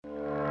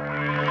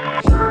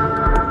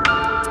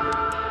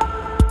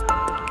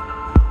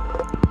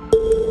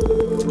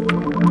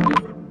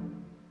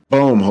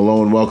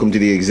and welcome to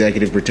the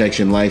Executive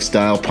Protection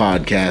Lifestyle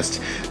Podcast,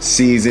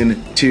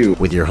 Season 2.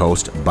 With your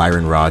host,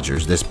 Byron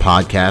Rogers. This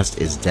podcast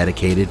is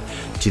dedicated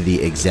to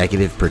the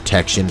executive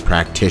protection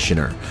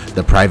practitioner,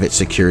 the private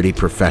security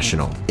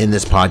professional. In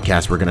this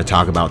podcast, we're going to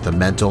talk about the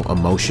mental,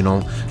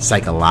 emotional,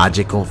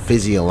 psychological,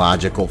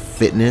 physiological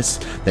fitness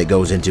that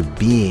goes into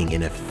being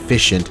an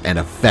efficient and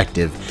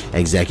effective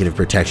executive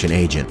protection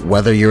agent.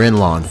 Whether you're in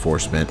law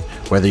enforcement,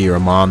 whether you're a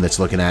mom that's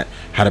looking at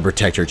how to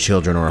protect her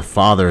children, or a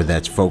father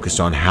that's focused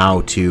on how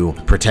to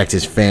protect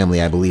his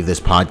family, I believe this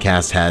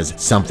podcast has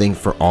something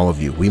for all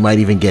of you. We might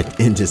even get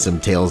into some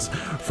tales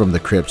from the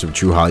crypt, some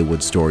true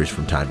Hollywood stories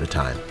from time to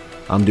time.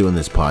 I'm doing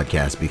this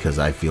podcast because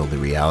I feel the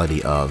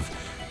reality of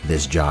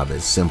this job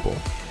is simple.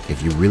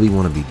 If you really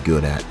want to be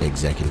good at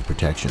executive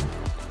protection,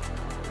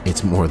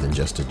 it's more than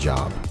just a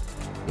job.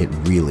 It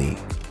really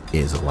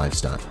is a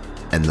lifestyle.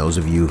 And those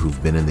of you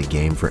who've been in the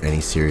game for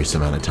any serious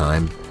amount of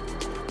time,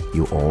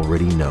 you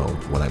already know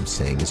what I'm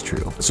saying is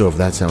true. So if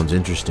that sounds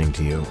interesting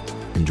to you,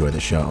 enjoy the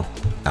show.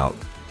 Out.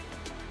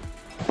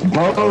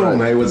 Boom!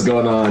 Hey, what's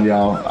going on,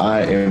 y'all?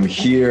 I am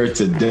here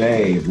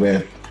today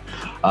with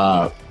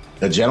a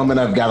gentleman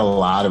I've got a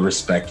lot of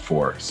respect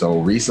for. So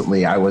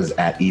recently I was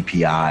at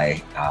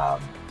EPI,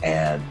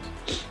 and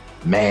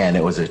man,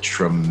 it was a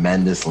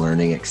tremendous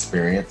learning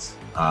experience.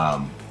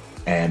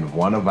 And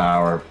one of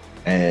our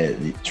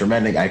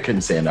tremendous, I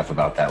couldn't say enough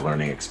about that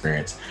learning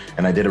experience.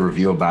 And I did a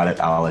review about it.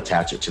 I'll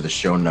attach it to the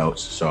show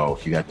notes. So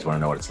if you guys want to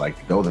know what it's like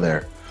to go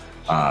there,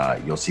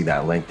 you'll see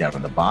that link down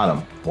at the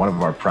bottom. One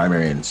of our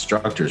primary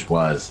instructors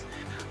was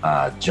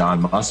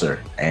John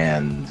Musser,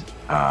 and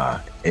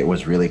it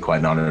was really quite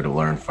an honor to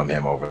learn from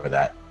him over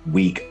that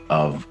week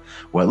of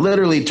what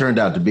literally turned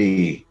out to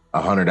be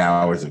 100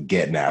 hours of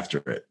getting after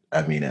it.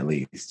 I mean, at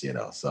least,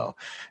 so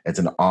it's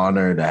an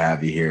honor to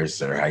have you here,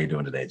 sir. How you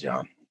doing today,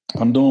 John?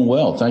 I'm doing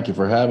well. Thank you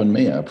for having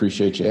me. I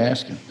appreciate you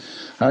asking.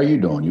 How are you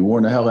doing? You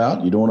worn the hell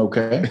out? You doing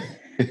okay?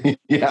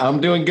 Yeah, I'm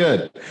doing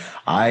good.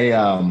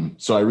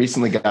 So I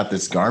recently got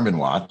this Garmin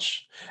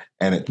watch,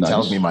 and it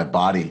tells me my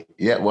body.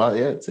 Yeah, well,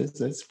 yeah,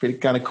 it's pretty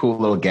kind of cool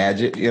little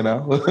gadget,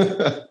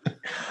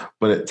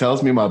 but it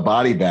tells me my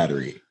body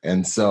battery.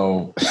 And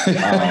so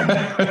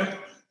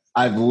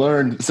I've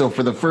learned. So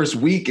for the first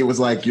week, it was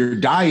like, you're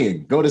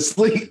dying, go to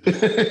sleep.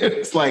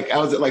 It's like, I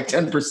was at like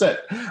 10%.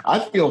 I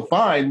feel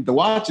fine. The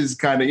watch is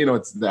kind of,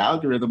 it's the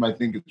algorithm, I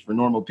think it's for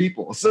normal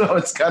people. So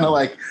it's kind of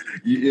like,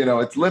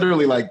 it's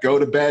literally like, go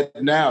to bed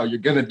now, you're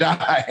going to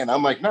die. And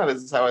I'm like, no,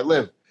 this is how I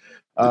live.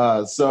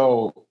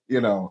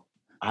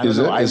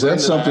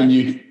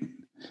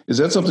 Is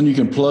that something you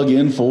can plug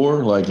in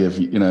for? Like if,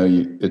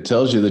 it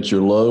tells you that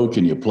you're low,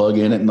 can you plug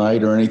in at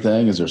night or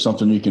anything? Is there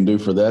something you can do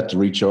for that to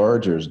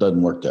recharge, or it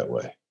doesn't work that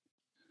way?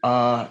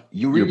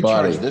 You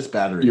recharge this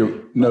battery.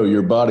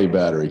 Your body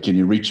battery. Can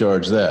you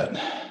recharge that?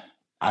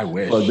 I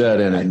wish. Plug that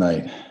in at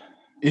night.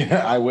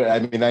 Yeah, I would. I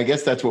mean, I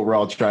guess that's what we're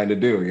all trying to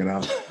do,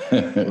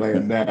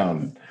 laying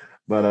down.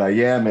 But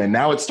yeah, man,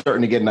 now it's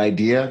starting to get an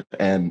idea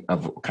and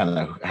of kind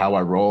of how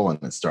I roll, and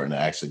it's starting to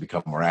actually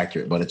become more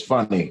accurate. But it's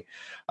funny.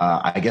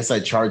 I guess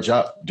I charge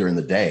up during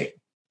the day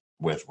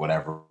with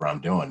whatever I'm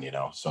doing,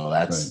 So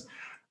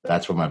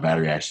that's when my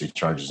battery actually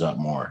charges up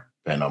more,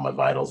 depending on my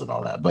vitals and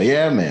all that. But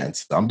yeah, man,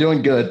 so I'm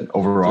doing good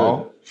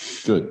overall.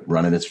 Good.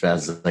 Running as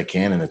fast as I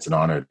can, and it's an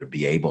honor to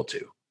be able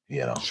to,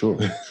 Sure.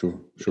 Yes, I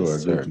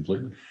agree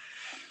completely.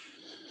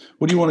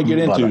 What do you want to get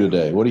into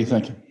today? What are you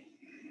thinking?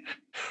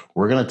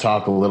 We're going to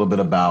talk a little bit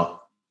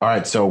about, all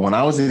right, so when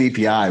I was at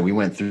EPI, we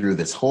went through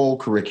this whole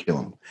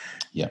curriculum.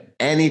 Yeah.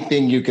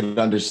 Anything you could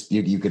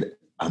understand, you could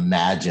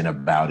imagine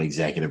about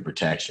executive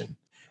protection.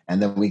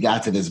 And then we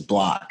got to this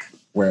block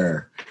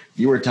where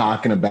you were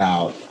talking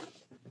about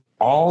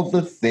all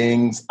the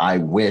things I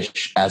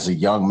wish as a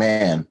young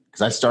man,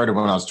 because I started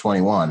when I was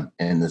 21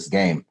 in this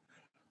game,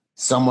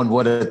 someone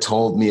would have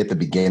told me at the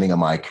beginning of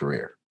my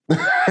career.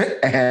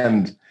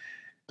 And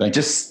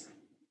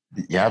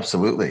yeah,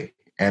 absolutely.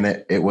 And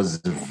it was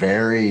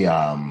very,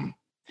 I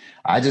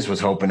just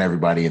was hoping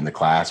everybody in the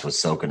class was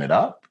soaking it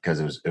up, because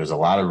it was a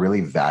lot of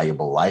really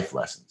valuable life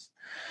lessons.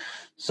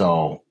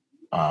 So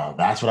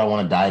that's what I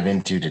want to dive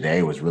into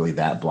today, was really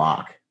that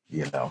block,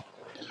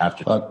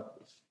 after.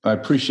 I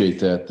appreciate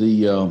that.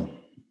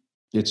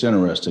 It's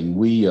interesting.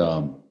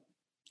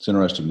 It's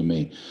interesting to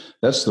me.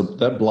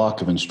 That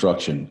block of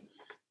instruction,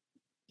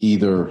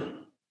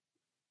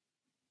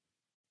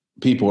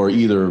 people are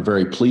either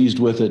very pleased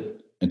with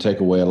it and take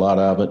away a lot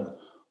of it,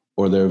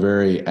 or they're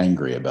very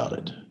angry about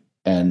it.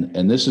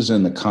 And this is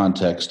in the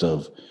context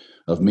of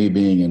me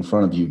being in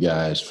front of you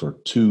guys for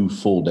 2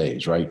 full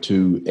days, right?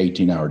 2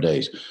 18-hour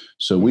days.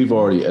 So we've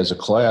already, as a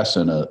class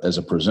and as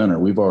a presenter,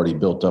 we've already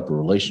built up a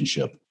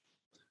relationship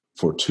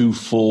for 2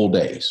 full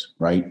days,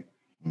 right?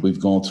 We've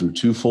gone through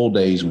 2 full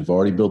days. We've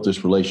already built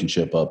this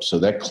relationship up. So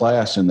that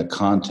class, in the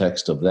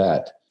context of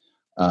that,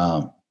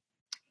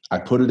 I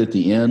put it at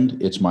the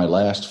end. It's my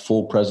last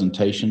full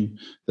presentation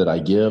that I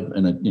give,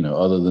 and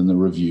other than the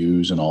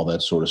reviews and all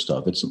that sort of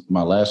stuff, it's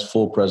my last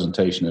full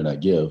presentation that I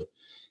give.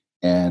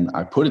 And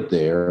I put it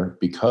there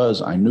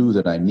because I knew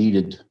that I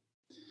needed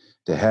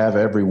to have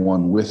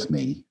everyone with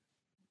me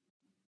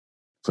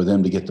for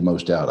them to get the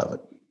most out of it.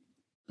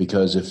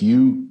 Because if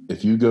you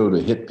go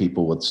to hit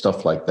people with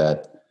stuff like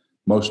that,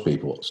 most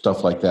people,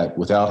 stuff like that,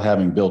 without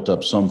having built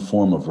up some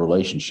form of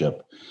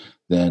relationship,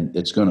 then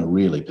it's going to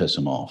really piss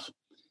them off.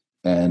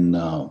 And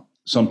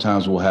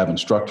sometimes we'll have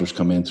instructors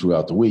come in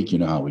throughout the week, you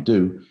know how we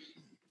do,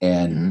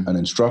 and an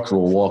instructor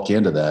will walk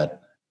into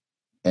that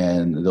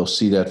and they'll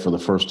see that for the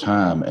first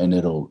time, and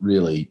it'll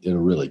really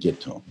get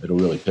to them. It'll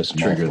really piss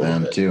them off. Trigger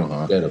them too,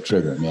 huh? It'll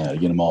trigger them,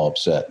 get them all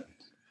upset.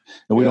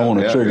 And we don't want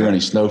to trigger any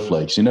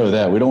snowflakes. You know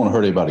that. We don't want to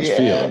hurt anybody's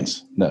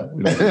feelings. No,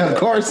 we don't. Of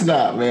course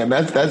not, man.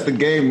 That's the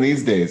game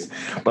these days.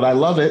 But I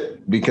love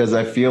it because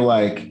I feel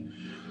like,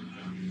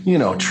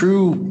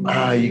 true,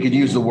 you could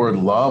use the word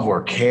love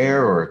or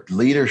care or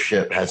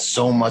leadership has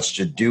so much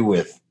to do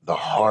with the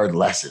hard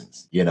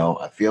lessons.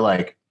 I feel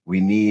like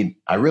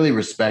I really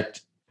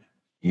respect,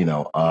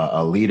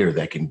 a leader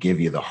that can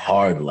give you the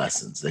hard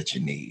lessons that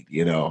you need,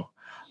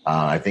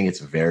 I think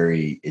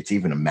it's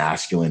even a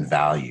masculine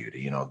value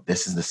to,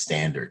 this is the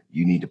standard.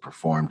 You need to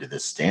perform to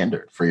this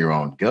standard for your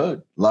own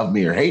good. Love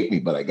me or hate me,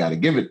 but I got to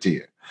give it to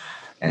you.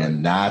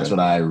 And that's what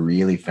I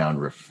really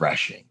found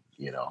refreshing,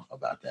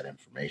 about that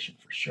information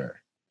for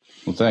sure.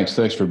 Well, thanks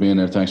for being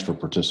there. Thanks for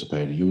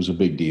participating. It was a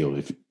big deal.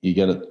 If you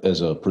got it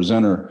as a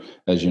presenter,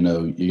 as you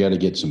know, you got to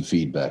get some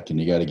feedback and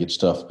you got to get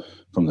stuff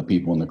from the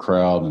people in the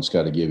crowd, and it's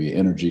got to give you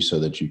energy so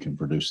that you can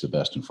produce the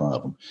best in front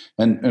of them.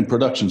 And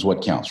production is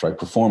what counts, right?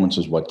 Performance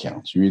is what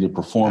counts. You're either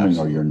performing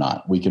or you're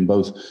not. We can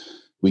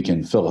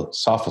be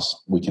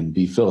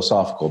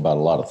philosophical about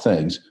a lot of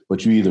things,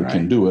 but you either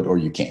can do it or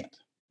you can't.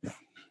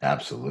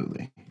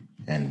 Absolutely.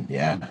 And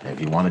if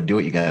you want to do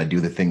it, you got to do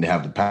the thing to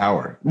have the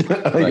power.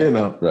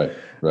 Right.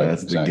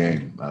 That's the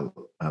game.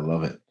 I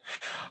love it.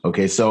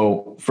 Okay.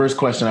 So first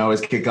question I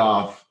always kick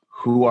off,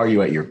 who are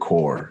you at your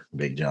core,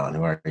 Big John?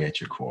 Who are you at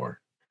your core?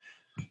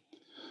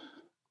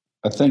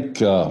 I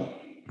think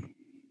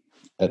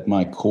at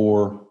my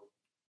core,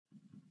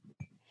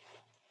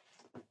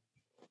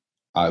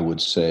 I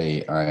would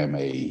say I'm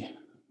a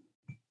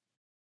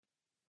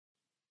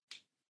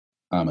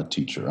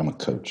teacher. I'm a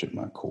coach at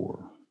my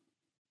core.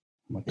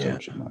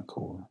 At my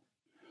core.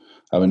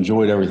 I've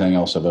enjoyed everything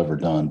else I've ever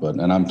done,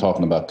 and I'm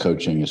talking about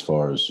coaching as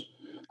far as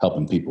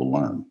helping people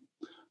learn.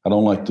 I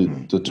don't like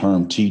the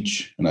term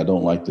teach, and I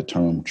don't like the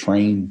term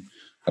train.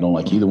 I don't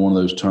like either one of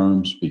those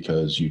terms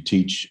because you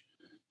teach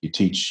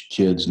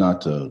kids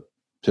not to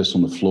piss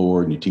on the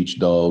floor, and you teach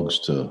dogs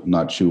to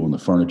not chew on the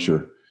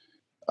furniture.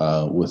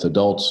 With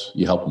adults,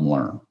 you help them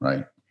learn,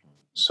 right?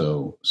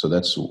 So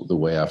that's the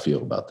way I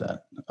feel about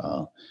that.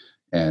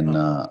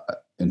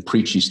 And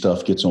preachy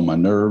stuff gets on my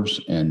nerves,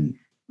 and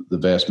the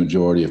vast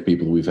majority of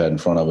people that we've had in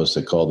front of us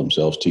that call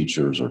themselves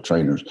teachers or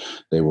trainers,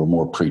 they were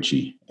more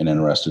preachy and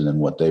interested in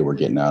what they were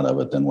getting out of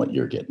it than what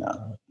you're getting out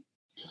of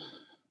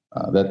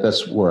it.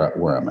 That's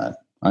where I'm at.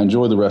 I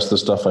enjoy the rest of the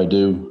stuff I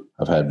do.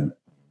 I've had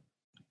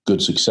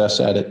good success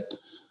at it.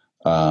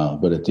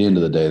 But at the end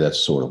of the day, that's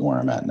sort of where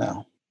I'm at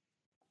now.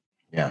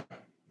 Yeah,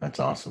 that's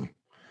awesome.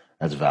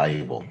 That's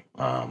valuable.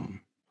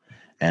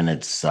 And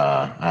it's,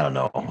 I don't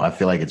know, I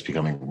feel like it's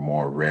becoming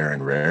more rare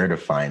and rare to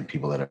find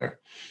people that are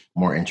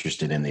more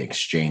interested in the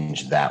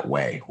exchange that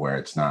way, where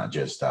it's not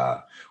just,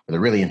 where they're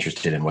really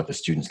interested in what the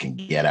students can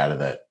get out of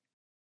the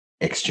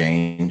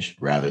exchange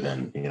rather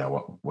than,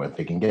 what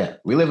they can get.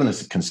 We live in a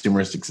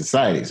consumeristic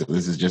society, so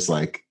this is just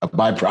like a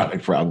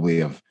byproduct probably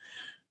of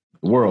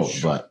the world.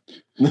 But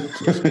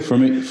for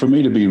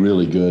me to be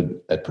really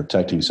good at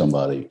protecting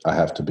somebody, I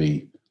have to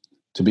be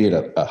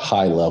at a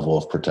high level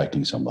of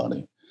protecting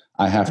somebody.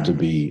 I have to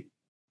be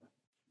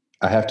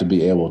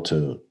able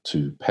to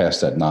pass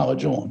that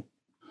knowledge on,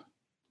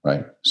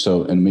 right?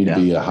 So, and me to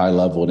be a high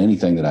level at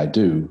anything that I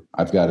do,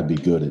 I've got to be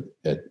good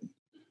at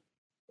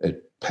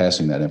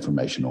passing that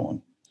information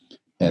on.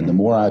 And the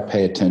more I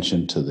pay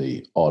attention to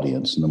the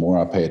audience, and the more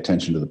I pay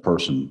attention to the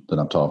person that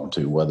I'm talking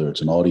to, whether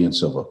it's an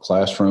audience of a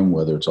classroom,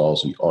 whether it's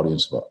also the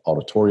audience of an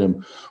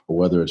auditorium, or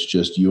whether it's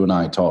just you and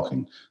I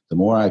talking, the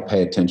more I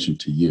pay attention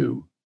to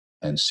you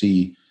and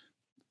see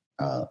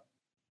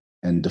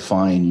and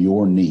define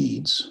your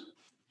needs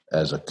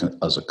as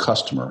a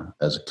customer,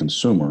 as a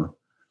consumer,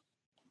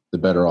 the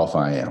better off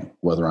I am.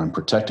 Whether I'm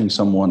protecting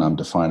someone, I'm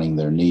defining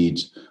their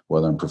needs.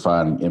 Whether I'm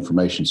providing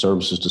information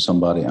services to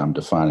somebody, I'm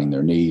defining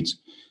their needs.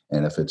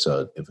 And if it's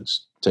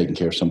taking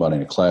care of somebody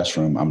in a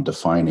classroom, I'm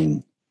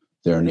defining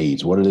their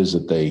needs. What it is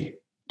that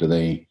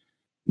they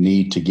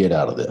need to get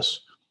out of this.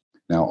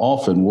 Now,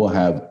 often we'll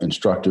have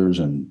instructors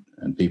and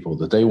people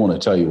that they want to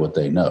tell you what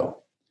they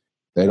know.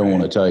 They don't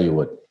want to tell you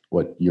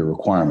what your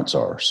requirements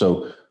are.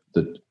 So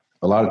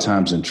a lot of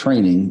times in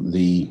training,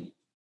 the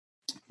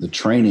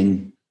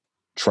training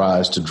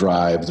tries to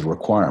drive the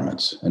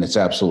requirements, and it's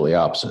absolutely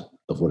opposite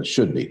of what it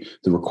should be.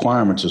 The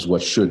requirements is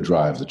what should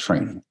drive the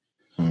training.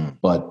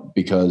 But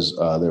because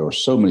there are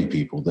so many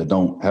people that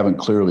haven't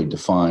clearly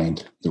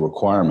defined the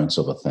requirements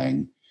of a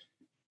thing,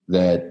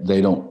 that they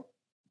don't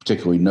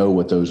particularly know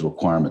what those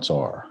requirements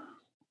are,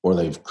 or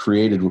they've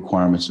created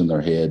requirements in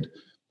their head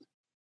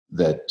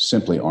that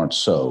simply aren't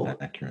so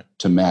accurate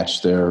to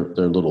match their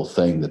little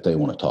thing that they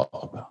want to talk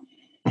about.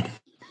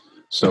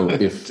 So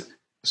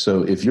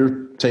if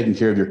you're taking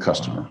care of your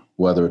customer,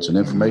 whether it's an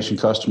information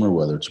customer,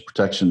 whether it's a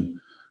protection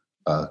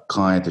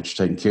client that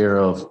you're taking care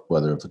of,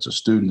 whether if it's a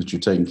student that you're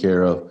taking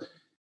care of,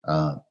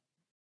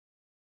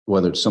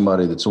 whether it's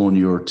somebody that's on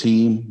your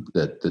team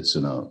that's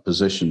in a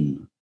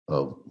position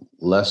of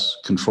less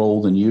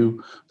control than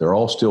you, they're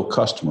all still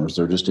customers.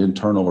 They're just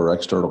internal or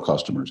external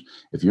customers.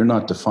 If you're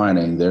not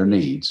defining their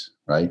needs,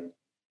 right,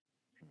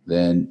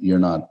 then you're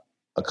not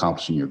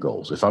accomplishing your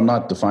goals. If I'm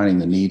not defining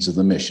the needs of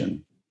the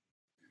mission,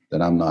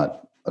 then I'm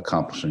not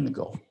accomplishing the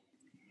goal.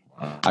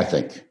 I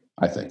think.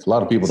 A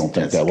lot of people don't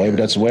think that way, but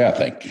that's the way I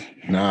think.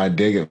 No, I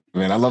dig it,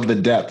 man. I love the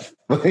depth.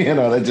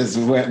 That just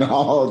went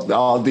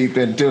all deep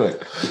into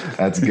it.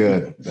 That's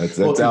good. That's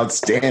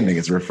outstanding.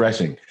 It's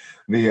refreshing.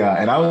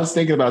 And I was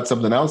thinking about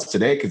something else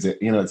today because it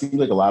seems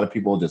like a lot of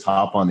people just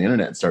hop on the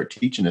internet and start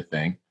teaching a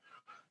thing,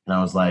 and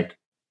I was like,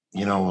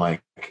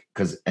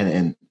 because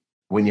and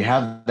when you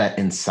have that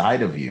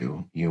inside of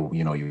you, you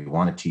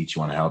want to teach, you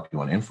want to help, you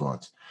want to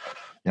influence.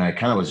 I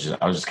was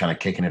just kind of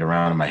kicking it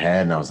around in my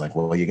head, and I was like,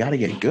 well, you got to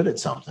get good at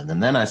something.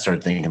 And then I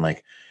started thinking,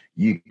 like,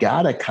 you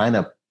got to kind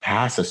of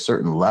pass a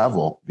certain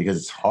level because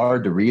it's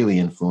hard to really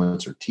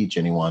influence or teach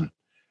anyone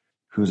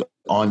who's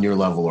on your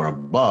level or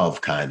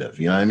above, kind of.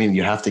 You know what I mean?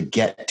 You have to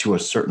get to a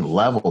certain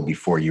level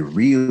before you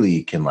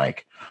really can,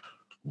 like,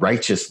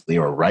 righteously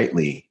or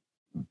rightly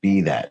be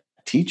that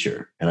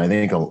teacher. And I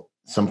think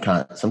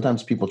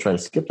sometimes people try to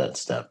skip that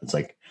step. It's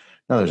like,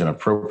 no, there's an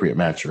appropriate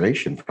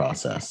maturation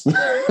process.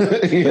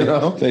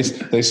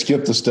 They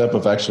skip the step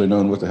of actually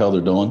knowing what the hell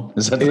they're doing.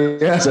 Is that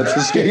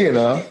the skip?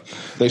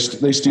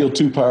 They steal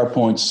 2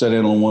 PowerPoints, set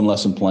in on 1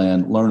 lesson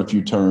plan, learn a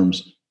few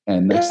terms,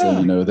 and next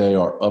thing you know, they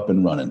are up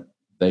and running.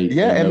 They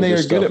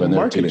are good at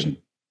marketing.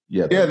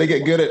 They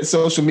get good at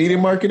social media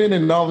marketing,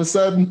 and all of a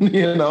sudden,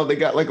 they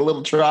got like a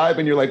little tribe,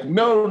 and you're like,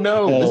 no,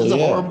 this is a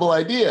horrible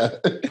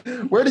idea.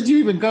 Where did you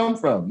even come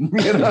from?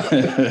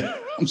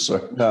 I'm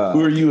sorry.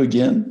 Who are you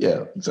again?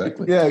 Yeah,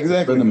 exactly. Yeah,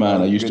 exactly. A friend of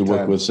mine I used to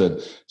work with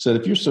said,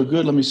 if you're so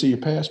good, let me see your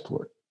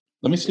passport.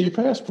 Let me see your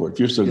passport. If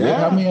you're so good,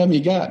 how many of them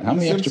you got? How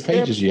many extra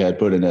pages you had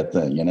put in that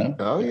thing,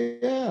 Oh,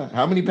 yeah.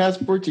 How many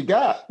passports you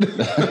got?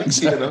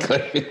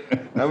 Exactly.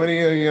 How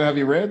many have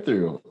you read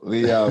through?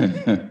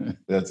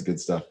 That's good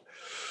stuff.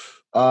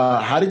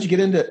 How did you get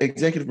into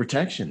executive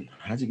protection?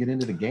 How did you get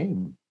into the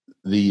game?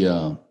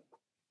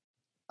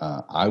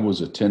 I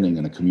was attending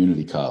in a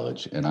community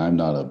college, and I'm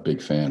not a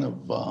big fan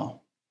of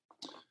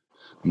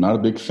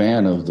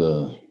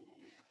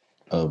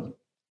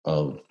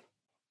of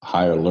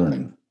higher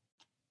learning.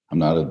 I'm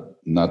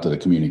not that a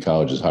community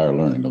college is higher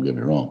learning, don't get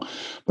me wrong,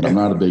 but I'm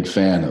not a big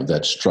fan of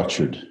that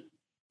structured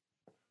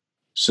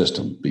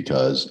system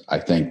because I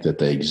think that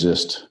they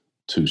exist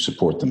to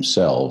support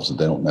themselves.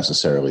 They don't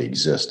necessarily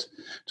exist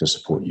to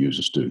support you as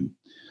a student.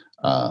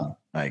 I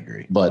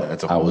agree.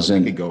 But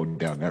we could go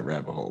down that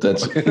rabbit hole.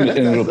 And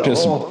it'll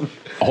piss a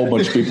whole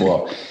bunch of people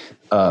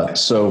off.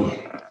 So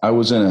I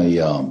was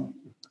in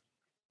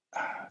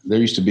there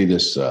used to be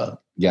this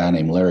guy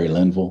named Larry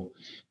Linville,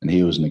 and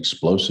he was an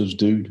explosives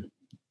dude.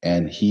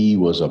 And he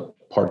was a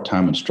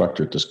part-time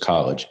instructor at this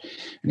college.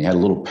 And he had a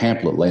little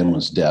pamphlet laying on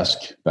his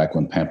desk back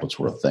when pamphlets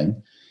were a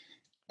thing.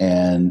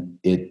 And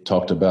it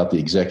talked about the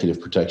Executive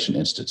Protection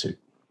Institute.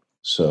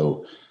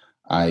 So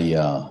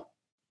I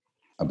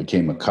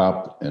became a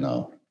cop in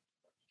a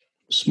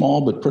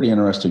small but pretty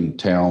interesting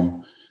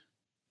town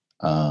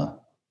at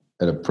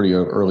a pretty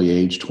early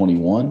age,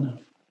 21.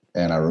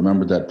 And I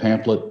remembered that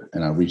pamphlet,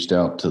 and I reached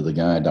out to the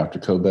guy, Dr.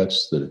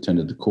 Kobetz, that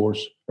attended the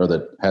course, or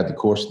that had the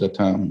course at that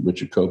time,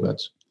 Richard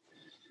Kobetz.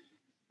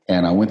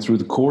 And I went through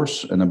the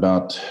course, and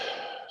about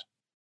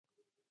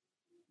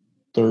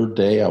third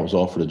day, I was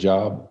offered a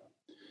job.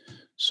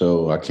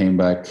 So I came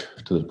back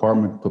to the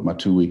department, put my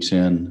 2 weeks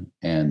in,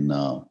 and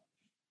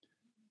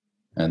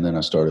then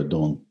I started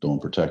doing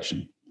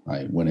protection.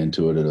 I went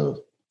into it at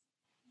a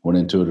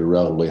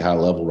relatively high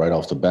level right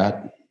off the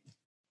bat,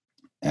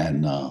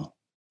 and I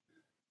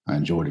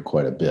enjoyed it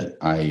quite a bit.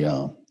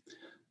 I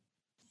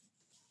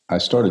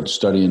started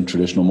studying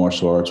traditional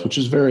martial arts, which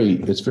is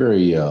very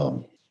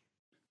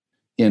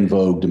in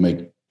vogue to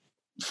make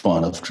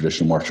fun of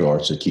traditional martial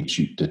arts that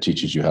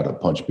teaches you how to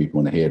punch people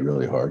in the head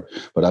really hard.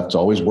 But that's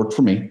always worked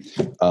for me.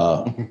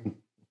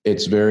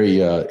 It's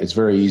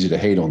very easy to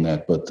hate on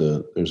that, but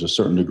there's a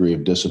certain degree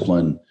of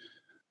discipline,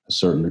 a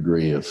certain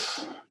degree of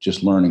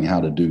just learning how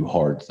to do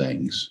hard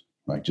things,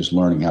 right? Just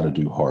learning how to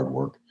do hard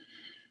work.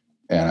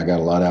 And I got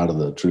a lot out of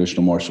the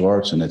traditional martial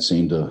arts, and it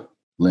seemed to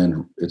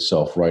lend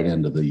itself right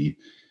into the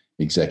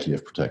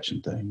executive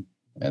protection thing.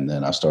 And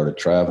then I started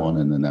traveling,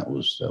 and then that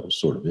was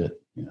sort of it.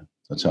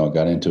 That's how I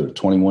got into it.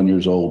 21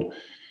 years old,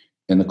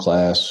 in the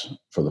class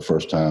for the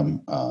first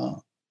time,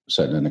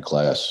 sitting in the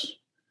class,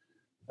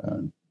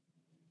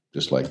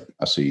 just like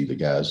I see the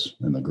guys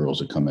and the girls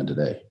that come in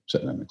today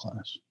sitting in the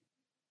class.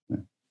 Yeah.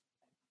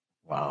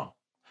 Wow.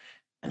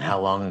 And how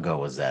long ago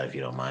was that, if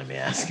you don't mind me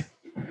asking?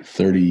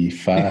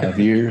 35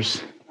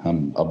 years.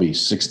 I'll be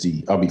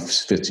 60. I'll be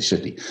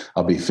 50.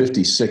 I'll be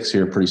 56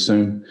 here pretty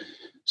soon.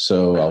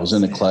 So I was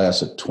in the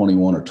class at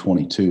 21 or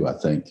 22, I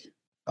think,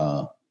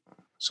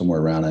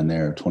 somewhere around in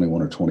there,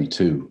 21 or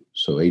 22.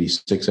 So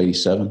 86,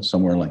 87,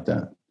 somewhere like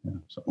that. Yeah,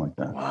 something like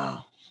that.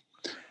 Wow.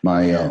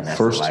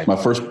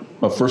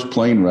 My first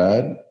plane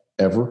ride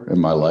ever in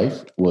my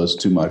life was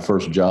to my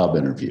first job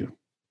interview.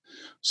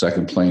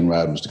 Second plane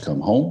ride was to come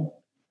home.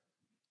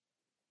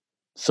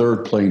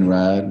 Third plane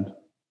ride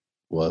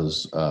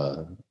was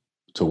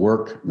to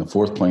work. And the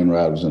fourth plane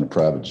ride was in a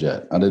private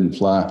jet. I didn't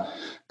fly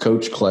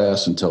coach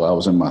class until I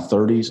was in my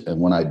 30s. And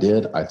when I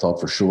did, I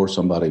thought for sure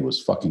somebody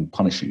was fucking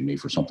punishing me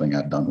for something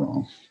I'd done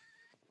wrong.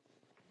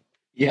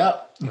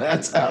 Yep,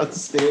 that's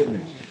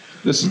outstanding.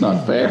 This is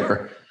not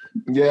fair.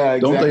 Yeah, exactly.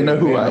 Don't they know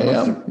who I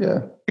am?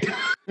 Yeah.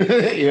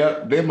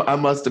 Yeah, I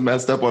must have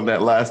messed up on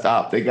that last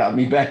op. They got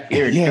me back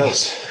here.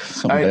 Yes,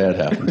 something bad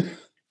happened.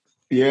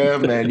 Yeah,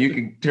 man, you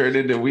can turn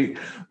into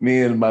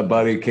me and my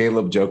buddy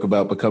Caleb joke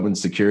about becoming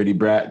security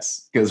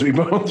brats because we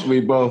both,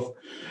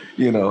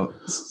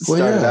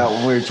 started out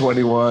when we were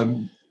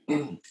 21,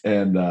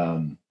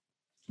 and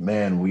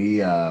man, we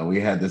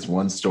had this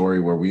one story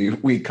where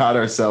we caught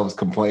ourselves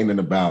complaining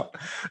about.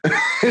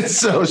 It's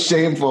so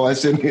shameful.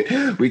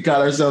 We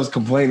caught ourselves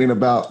complaining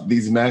about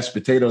these mashed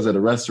potatoes at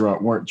a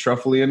restaurant weren't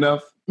truffly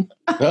enough.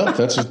 Well,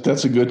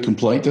 that's a good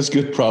complaint. That's a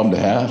good problem to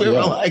have. We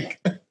were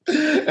like,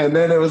 and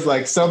then it was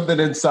like something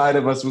inside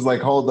of us was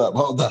like, hold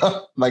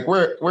up. Like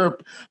we're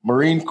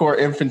Marine Corps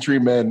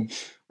infantrymen.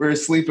 We were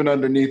sleeping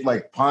underneath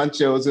like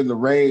ponchos in the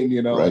rain,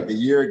 right. Like a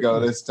year ago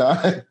this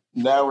time.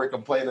 Now we're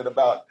complaining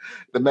about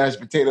the mashed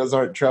potatoes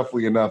aren't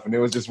truffly enough. And it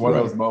was just one of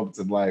those moments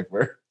in life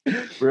where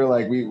we're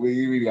like,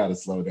 we got to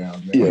slow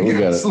down. Man. Yeah, we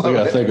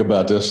got to think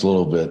about this a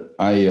little bit.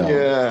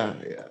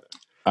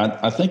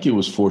 I think it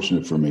was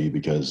fortunate for me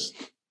because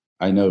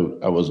I know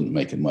I wasn't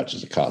making much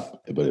as a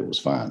cop, but it was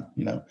fine,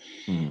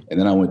 And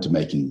then I went to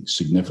making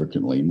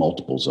significantly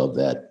multiples of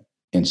that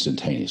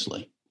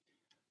instantaneously.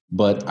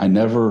 But I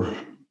never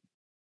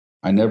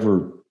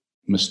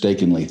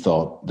mistakenly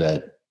thought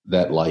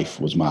that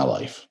life was my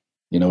life.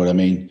 You know what I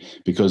mean?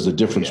 Because the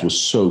difference was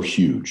so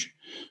huge.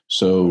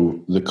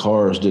 So the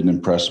cars didn't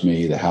impress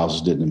me. The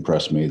houses didn't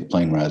impress me. The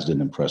plane rides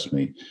didn't impress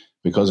me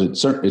because it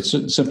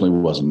simply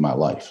wasn't my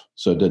life.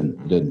 So it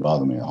didn't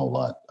bother me a whole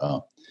lot.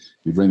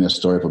 You bring this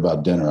story up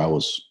about dinner.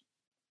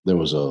 There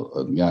was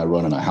a guy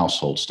running a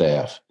household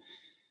staff.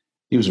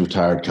 He was a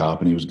retired cop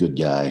and he was a good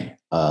guy.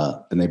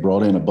 And they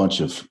brought in a bunch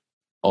of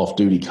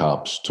off-duty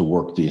cops to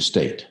work the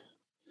estate.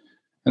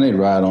 And they'd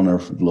ride on their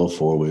little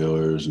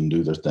four-wheelers and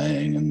do their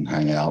thing and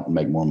hang out and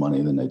make more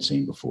money than they'd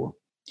seen before.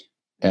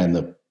 And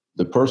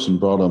the person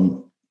brought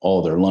them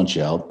all their lunch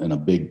out in a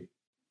big,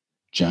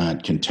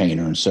 giant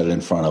container and set it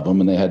in front of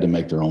them, and they had to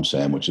make their own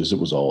sandwiches. It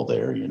was all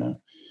there, And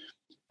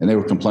they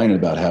were complaining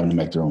about having to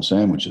make their own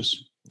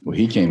sandwiches. Well,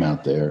 he came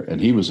out there, and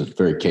he was a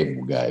very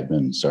capable guy. He'd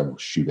been in several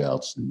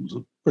shootouts and was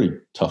a pretty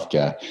tough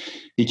guy.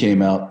 He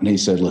came out, and he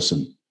said,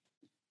 listen,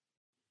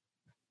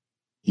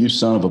 you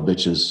son of a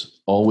bitches,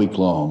 all week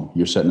long,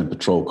 you're sitting in a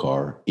patrol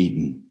car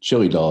eating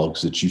chili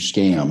dogs that you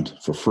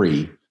scammed for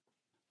free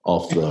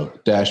off the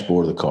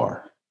dashboard of the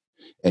car.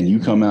 And you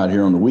come out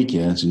here on the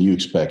weekends and you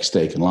expect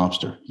steak and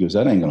lobster. He goes,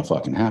 that ain't going to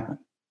fucking happen.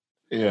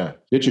 Yeah.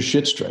 Get your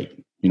shit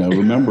straight.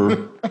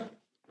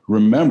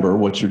 Remember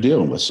what you're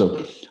dealing with.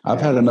 So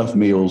I've had enough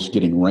meals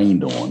getting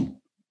rained on,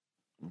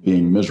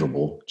 being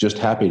miserable, just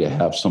happy to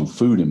have some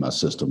food in my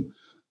system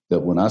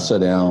that when I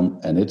sit down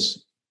and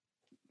it's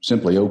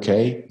simply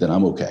okay, then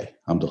I'm okay.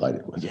 I'm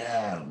delighted with it.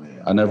 Yeah,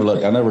 man. I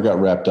never got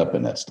wrapped up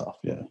in that stuff.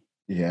 Yeah.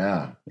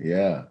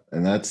 Yeah.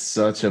 And that's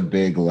such a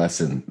big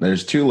lesson.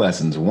 There's two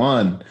lessons.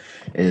 One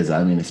is,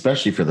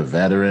 especially for the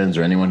veterans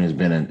or anyone who's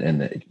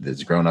been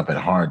that's grown up in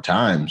hard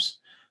times,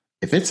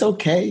 if it's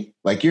okay,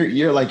 like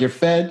you're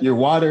fed, you're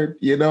watered,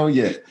 no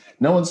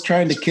one's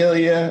trying to kill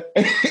you.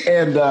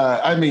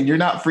 And you're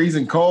not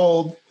freezing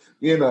cold,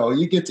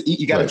 you get to eat,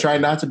 you got to try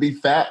not to be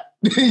fat.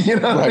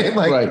 Right.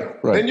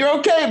 Then you're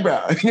okay,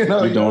 bro. You're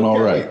doing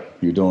all right.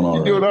 You're doing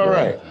all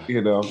right.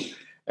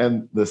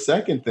 And the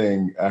second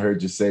thing I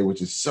heard you say,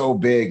 which is so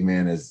big,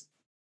 man, is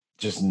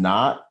just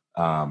not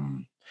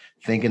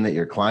thinking that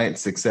your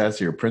client's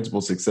success or your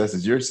principal's success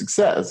is your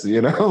success,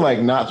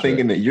 not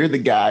thinking that you're the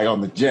guy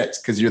on the jets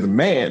because you're the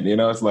man,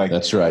 it's like.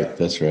 That's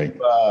right.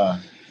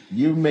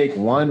 You make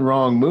one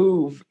wrong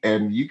move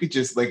and you could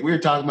just, like we were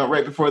talking about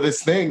right before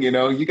this thing,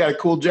 you got a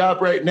cool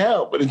job right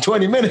now, but in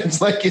 20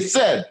 minutes, like you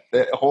said,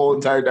 that whole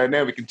entire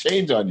dynamic can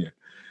change on you.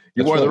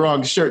 You wore the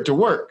wrong shirt to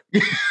work.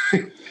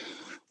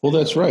 Well,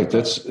 that's right.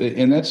 That's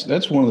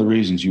one of the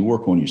reasons you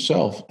work on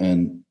yourself.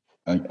 And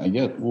I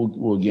get,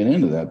 we'll get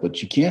into that,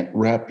 but you can't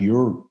wrap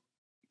your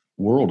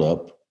world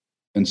up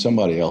in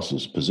somebody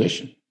else's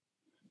position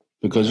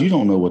because you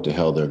don't know what the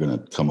hell they're going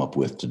to come up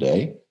with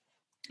today.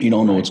 You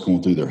don't know what's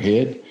going through their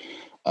head.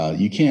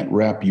 You can't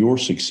wrap your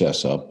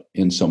success up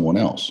in someone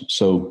else.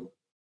 So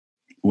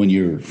when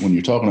you're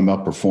talking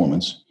about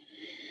performance,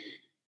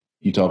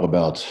 you talk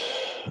about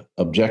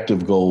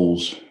objective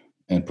goals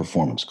and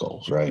performance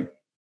goals, right?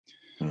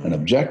 An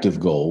objective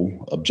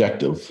goal,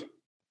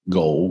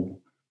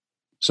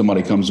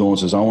 somebody comes on and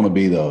says, I want to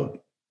be the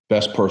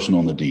best person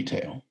on the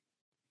detail.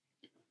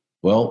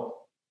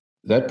 Well,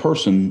 that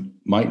person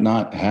might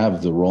not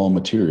have the raw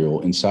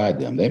material inside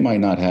them. They might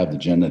not have the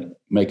genetic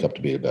makeup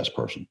to be the best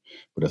person.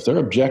 But if their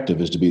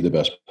objective is to be the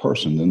best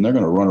person, then they're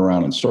going to run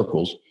around in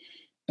circles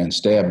and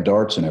stab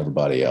darts in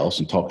everybody else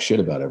and talk shit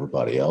about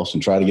everybody else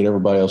and try to get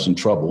everybody else in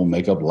trouble and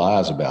make up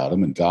lies about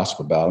them and gossip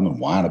about them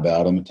and whine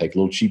about them and take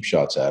little cheap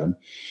shots at them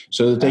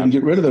so that they can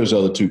get rid of those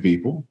other two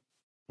people.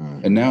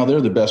 And now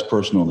they're the best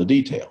person on the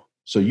detail.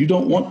 So you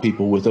don't want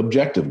people with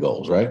objective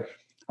goals, right?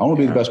 I want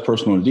to be the best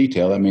person on the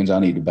detail. That means I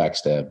need to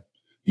backstab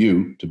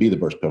you to be the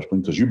best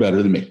person because you're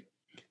better than me.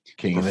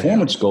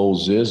 Performance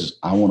goals is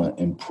I want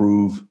to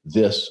improve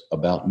this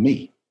about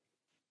me.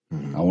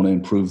 I want to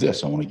improve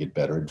this. I want to get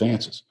better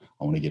advances.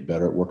 I want to get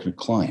better at working with a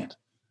client.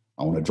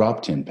 I want to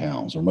drop 10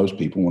 pounds, or most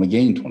people want to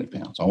gain 20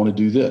 pounds. I want to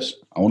do this.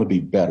 I want to be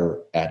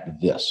better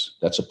at this.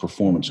 That's a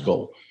performance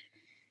goal.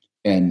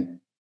 And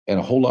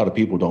a whole lot of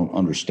people don't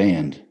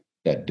understand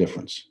that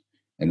difference.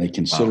 And they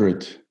consider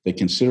it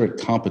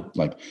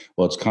like,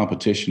 well, it's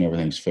competition,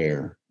 everything's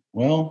fair.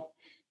 Well,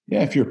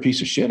 yeah, if you're a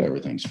piece of shit,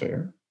 everything's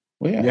fair.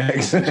 Well, yeah,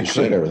 exactly. Piece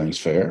of shit, everything's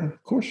fair.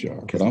 Of course you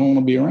are. But I don't want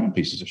to be around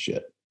pieces of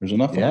shit. There's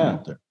enough of them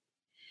out there.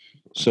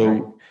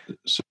 So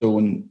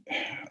when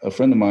a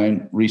friend of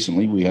mine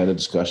recently, we had a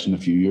discussion a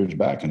few years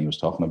back, and he was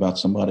talking about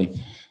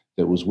somebody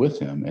that was with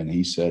him. And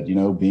he said,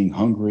 being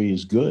hungry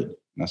is good.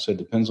 And I said,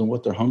 depends on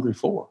what they're hungry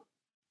for.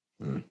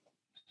 That's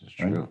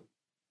right? true.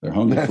 They're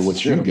hungry for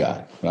what you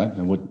got, right?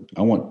 And what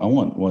I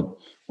want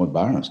what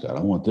Byron's got. I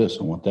want this,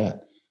 I want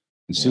that.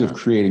 Instead of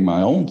creating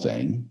my own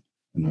thing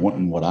and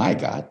wanting what I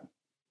got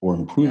or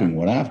improving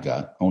what I've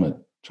got, I want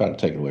to try to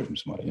take it away from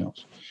somebody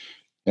else.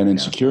 And in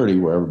security,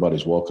 where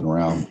everybody's walking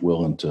around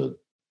willing to,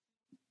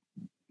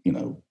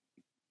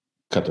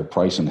 cut their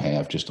price in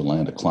half just to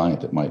land a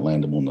client that might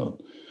land them on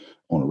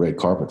a red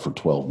carpet for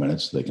 12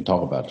 minutes, they can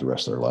talk about it the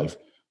rest of their life.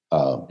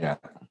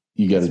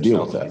 You got to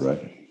deal with that,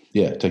 right?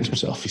 Yeah, take some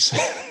selfies.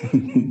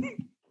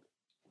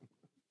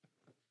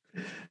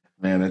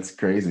 Man, that's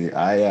crazy.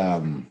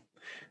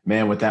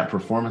 With that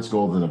performance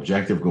goals and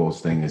objective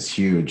goals thing is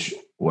huge.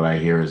 What I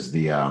hear is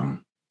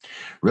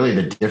really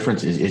the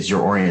difference is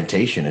your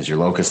orientation, is your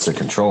locus of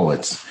control.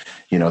 It's,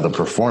 the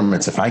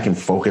performance. If I can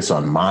focus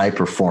on my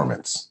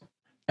performance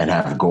and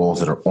have goals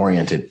that are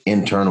oriented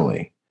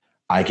internally,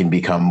 I can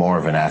become more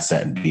of an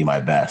asset and be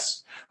my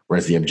best.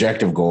 Whereas the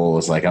objective goal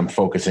is like, I'm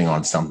focusing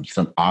on some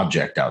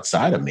object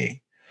outside of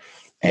me.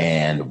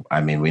 And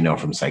we know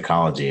from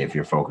psychology, if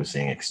you're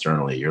focusing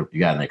externally, you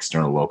got an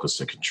external locus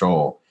of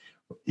control,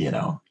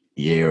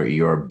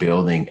 you're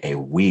building a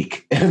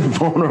weak and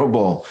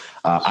vulnerable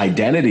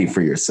identity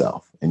for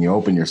yourself, and you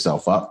open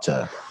yourself up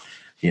to,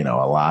 a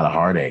lot of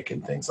heartache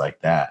and things like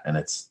that.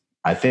 And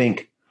I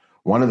think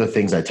one of the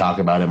things I talk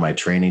about in my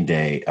training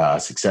day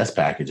success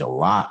package a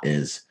lot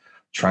is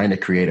trying to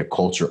create a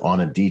culture on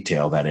a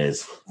detail that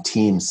is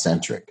team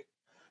centric.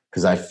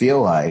 Because I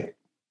feel like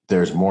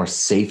there's more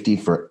safety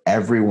for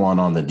everyone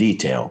on the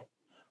detail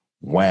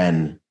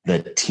when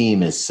the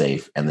team is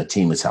safe and the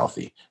team is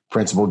healthy.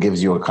 Principal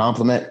gives you a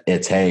compliment.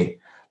 It's, hey,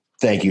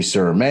 thank you,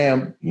 sir,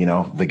 ma'am.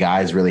 The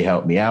guys really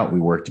helped me out. We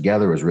worked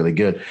together. It was really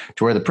good.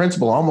 To where the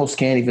principal almost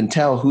can't even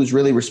tell who's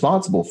really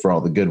responsible for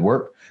all the good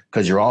work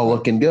because you're all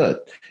looking good.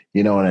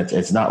 And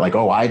it's not like,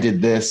 oh, I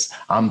did this.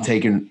 I'm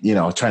taking,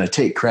 trying to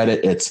take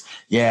credit. It's,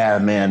 yeah,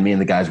 man, me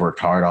and the guys worked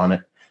hard on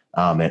it.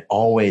 And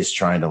always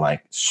trying to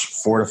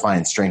fortify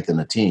and strengthen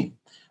the team.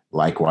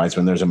 Likewise,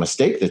 when there's a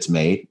mistake that's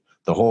made,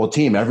 the whole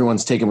team,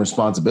 everyone's taking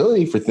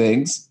responsibility for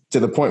things to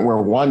the point where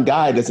one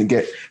guy doesn't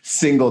get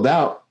singled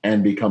out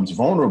and becomes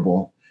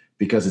vulnerable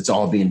because it's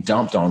all being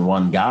dumped on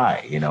one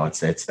guy.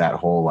 It's that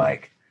whole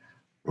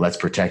let's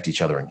protect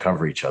each other and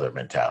cover each other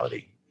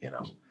mentality.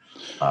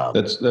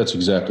 That's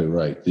exactly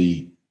right.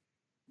 You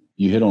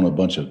hit on a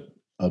bunch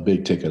of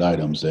big ticket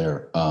items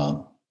there.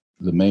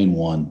 The main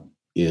one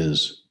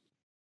is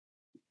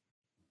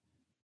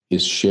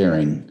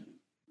sharing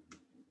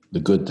the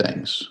good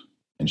things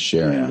and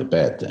sharing the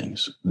bad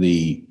things.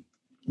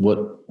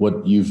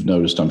 What you've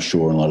noticed, I'm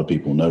sure, and a lot of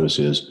people notice,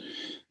 is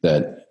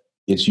that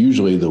it's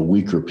usually the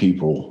weaker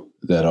people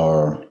that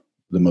are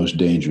the most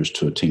dangerous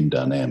to a team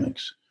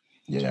dynamics.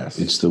 Yes.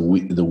 It's the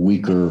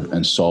weaker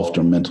and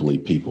softer mentally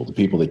people, the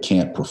people that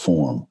can't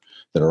perform,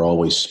 that are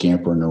always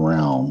scampering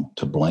around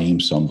to blame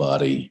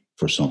somebody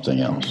for something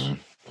else.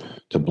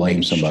 To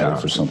blame somebody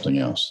for something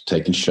else,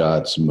 taking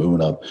shots,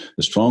 moving up.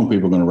 The strong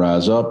people are going to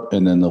rise up,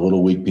 and then the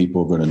little weak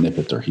people are going to nip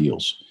at their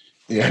heels.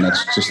 Yeah. And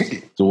that's just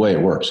the way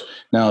it works.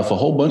 Now, if a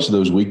whole bunch of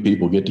those weak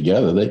people get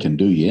together, they can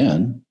do you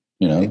in,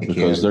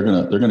 because they're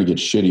going to get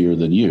shittier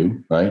than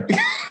you, right?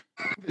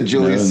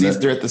 Julius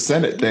Caesar at the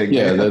Senate thing.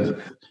 Yeah.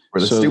 Where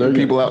the stupid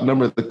people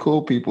outnumber the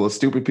cool people, the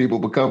stupid people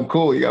become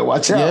cool. You got to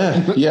watch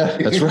out. Yeah,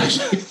 that's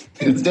right.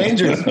 It's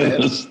dangerous,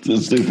 man. The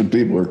stupid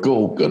people are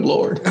cool. Good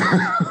Lord.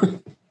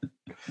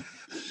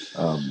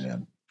 Oh,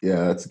 man.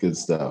 Yeah, that's good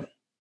stuff.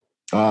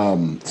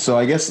 So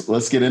I guess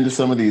let's get into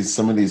some of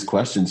these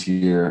questions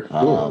here.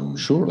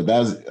 Sure. But that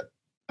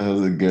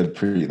was a good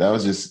that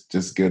was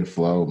just good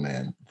flow,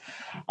 man.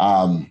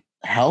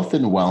 Health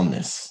and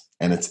wellness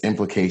and its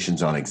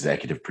implications on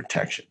executive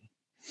protection.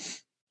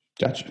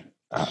 Gotcha.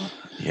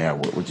 Yeah,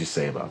 what would you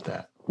say about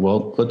that?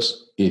 Well,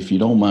 if you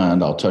don't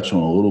mind, I'll touch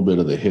on a little bit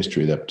of the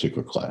history of that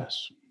particular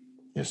class.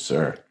 Yes,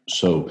 sir.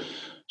 So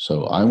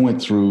I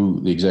went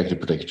through the Executive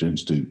Protection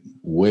Institute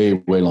way,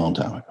 way long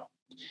time ago.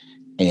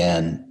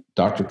 And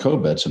Dr.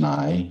 Kobetz and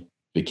I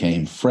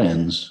became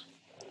friends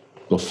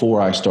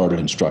before I started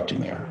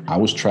instructing there. I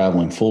was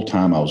traveling full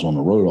time. I was on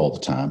the road all the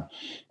time.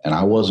 And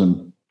I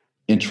wasn't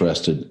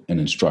interested in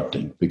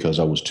instructing because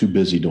I was too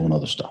busy doing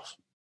other stuff.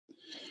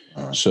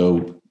 Right.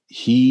 So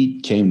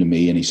he came to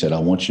me and he said, I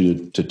want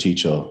you to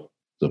teach the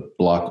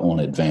block on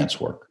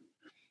advanced work.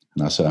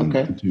 And I said, I'm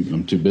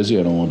too busy.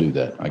 I don't want to do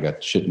that. I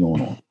got shit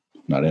going on.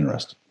 I'm not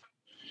interested.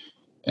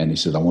 And he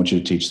said, I want you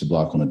to teach the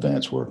block on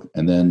advanced work.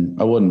 And then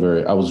I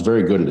was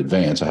very good at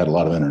advanced. I had a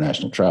lot of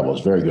international travel. I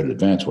was very good at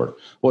advanced work.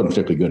 Wasn't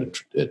particularly good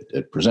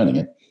at presenting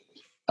it.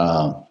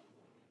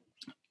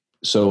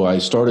 So I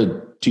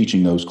started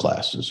teaching those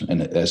classes.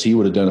 And as he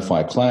would identify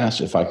a class,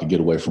 if I could get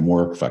away from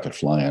work, if I could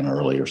fly in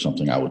early or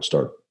something, I would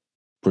start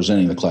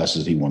presenting the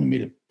classes he wanted me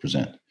to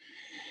present.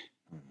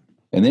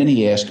 And then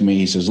he asked me,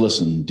 he says,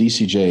 listen,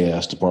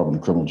 DCJS, Department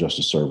of Criminal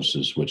Justice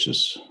Services, which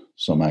is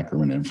some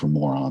acronym for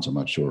morons. I'm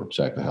not sure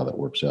exactly how that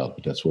works out,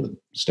 but that's what it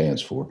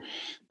stands for.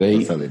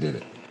 That's how they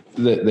did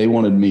it. They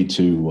wanted me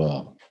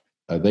to,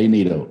 they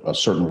need a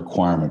certain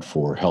requirement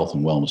for health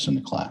and wellness in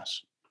the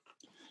class.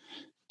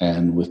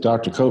 And with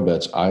Dr.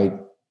 Kobetz,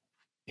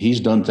 he's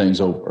done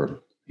things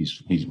over,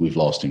 we've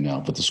lost him now,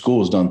 but the school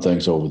has done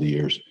things over the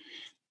years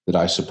that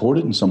I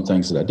supported and some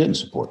things that I didn't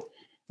support.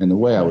 And the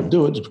way I would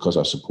do it is because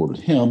I supported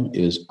him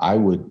is I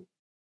would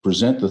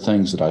present the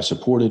things that I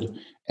supported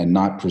and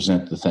not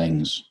present the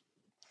things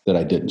that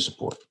I didn't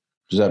support.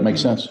 Does that make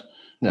sense?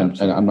 Yeah,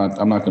 and I'm not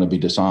going to be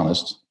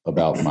dishonest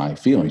about my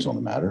feelings on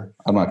the matter.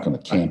 I'm not going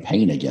to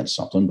campaign against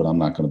something, but I'm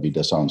not going to be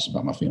dishonest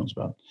about my feelings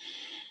about it.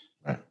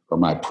 Right. Or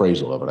my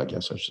appraisal of it, I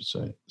guess I should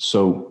say.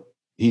 So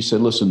he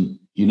said, listen,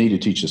 you need to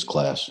teach this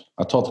class.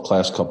 I taught the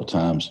class a couple of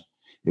times.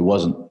 It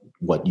wasn't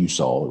what you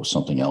saw. It was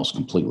something else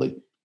completely.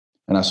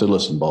 And I said,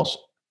 listen, boss,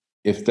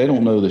 if they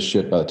don't know this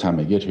shit by the time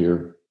they get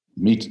here,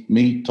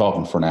 me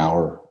talking for an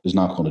hour is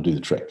not going to do the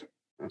trick.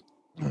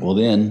 Well,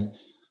 then,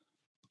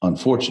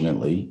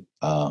 unfortunately,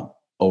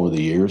 over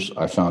the years,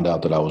 I found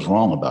out that I was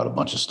wrong about a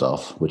bunch of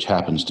stuff, which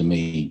happens to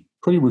me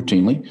pretty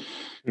routinely.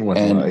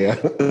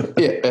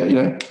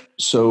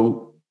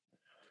 So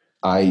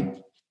I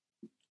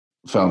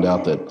found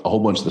out that a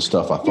whole bunch of the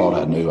stuff I thought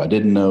I knew, I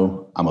didn't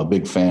know. I'm a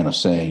big fan of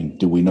saying,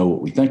 do we know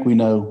what we think we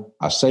know?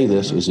 I say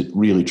this, is it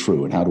really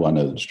true? And how do I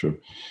know that it's true?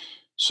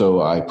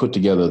 So I put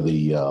together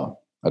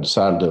I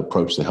decided to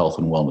approach the health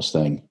and wellness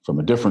thing from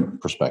a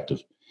different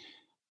perspective.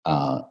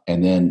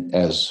 And then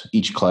as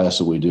each class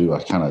that we do,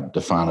 I kind of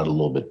define it a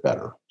little bit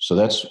better. So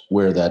that's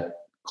where that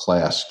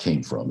class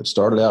came from. It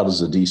started out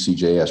as a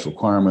DCJS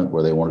requirement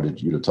where they wanted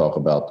you to talk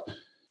about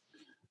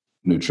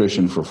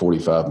nutrition for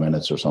 45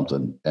 minutes or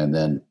something. And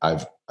then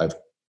I've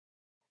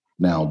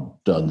now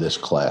done this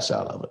class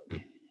out of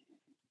it.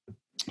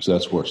 So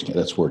that's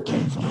where it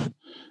came from.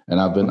 And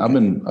I've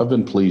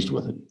been pleased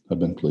with it. I've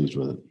been pleased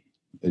with it.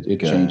 It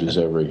changes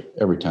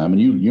every time,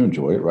 and you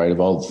enjoy it, right? Of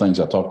all the things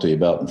I talked to you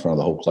about in front of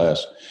the whole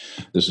class,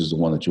 this is the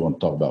one that you want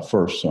to talk about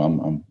first. So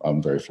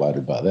I'm very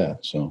flattered by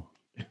that. So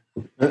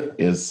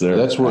yes, sir.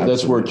 That's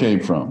where it came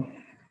from.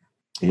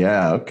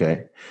 Yeah.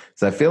 Okay.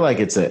 So I feel like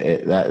it's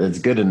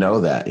good to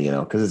know that,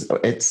 because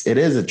it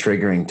is a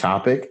triggering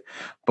topic,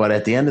 but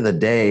at the end of the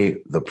day,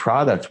 the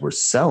product we're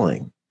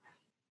selling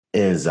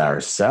is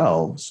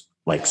ourselves.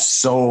 Like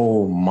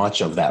so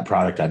much of that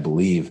product, I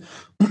believe,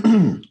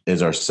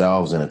 is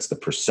ourselves, and it's the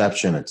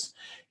perception. It's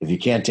if you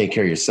can't take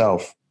care of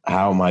yourself,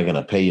 how am I going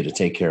to pay you to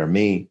take care of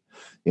me?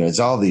 It's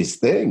all these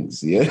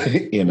things, and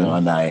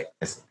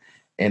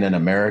in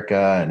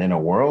America and in a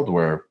world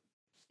where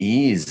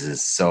ease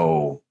is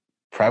so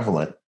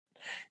prevalent,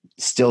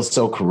 still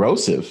so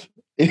corrosive,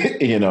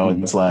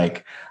 it's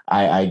like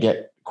I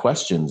get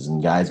questions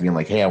and guys being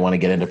like, hey, I want to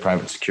get into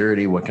private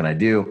security. What can I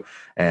do?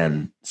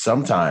 And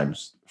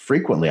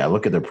frequently I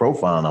look at their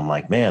profile and I'm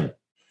like, man,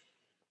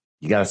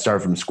 you got to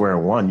start from square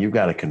one. You've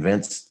got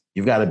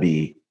to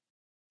be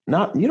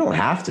you don't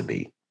have to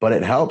be, but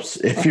it helps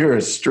if you're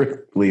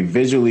strictly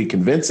visually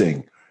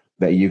convincing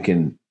that you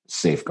can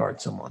safeguard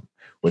someone,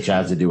 which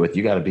has to do with,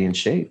 you got to be in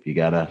shape.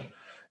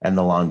 And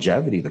the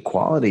longevity, the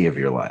quality of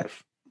your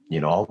life,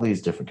 all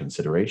these different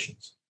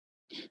considerations.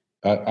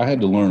 I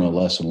had to learn a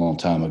lesson a long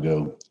time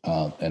ago.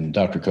 And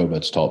Dr.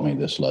 Kobetz taught me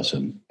this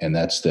lesson, and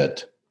that's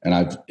that,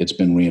 and it's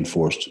been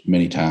reinforced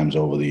many times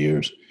over the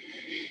years,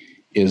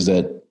 is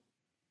that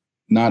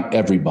not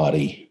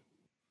everybody,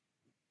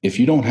 if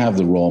you don't have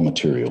the raw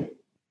material,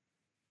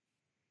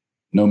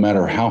 no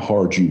matter how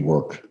hard you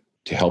work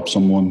to help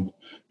someone,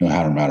 no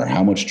matter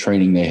how much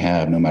training they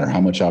have, no matter how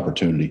much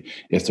opportunity,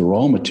 if the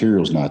raw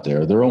material is not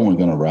there, they're only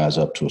going to rise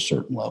up to a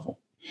certain level.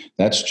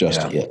 That's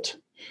just it.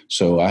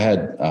 So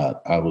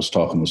I was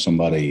talking with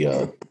somebody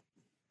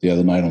the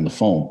other night on the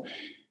phone,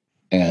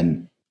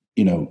 and,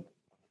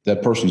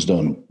 that person's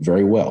done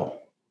very well.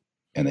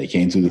 And they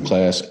came through the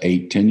class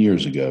 8-10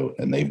 years ago,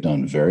 and they've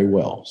done very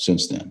well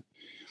since then.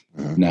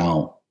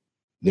 Now,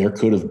 there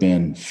could have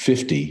been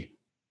 50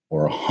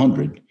 or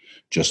 100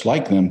 just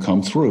like them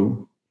come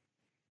through,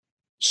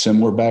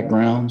 similar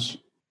backgrounds,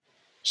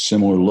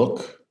 similar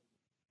look,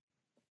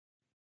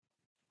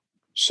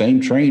 same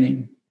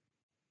training,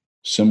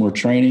 similar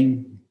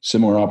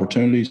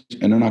opportunities,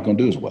 and they're not going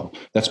to do as well.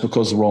 That's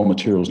because the raw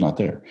material is not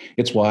there.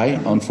 It's why,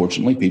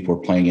 unfortunately, people are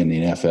playing in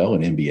the NFL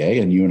and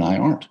NBA, and you and I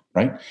aren't,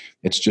 right?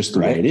 It's just the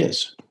way it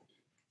is.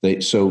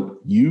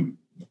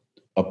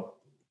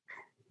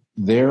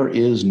 There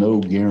is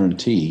no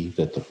guarantee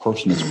that the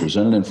person that's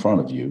presented in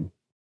front of you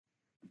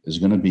is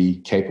going to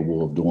be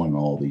capable of doing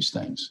all these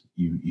things.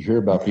 You hear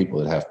about people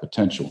that have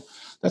potential.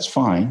 That's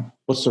fine.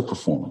 What's their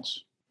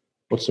performance?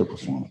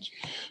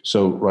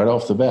 So right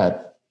off the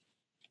bat,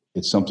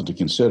 it's something to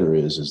consider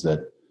is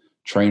that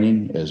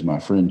training, as my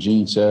friend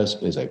Gene says,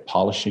 is a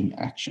polishing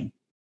action.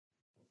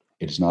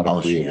 It is not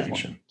a creative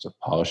action. It's a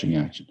polishing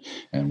action.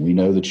 And we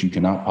know that you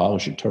cannot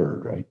polish a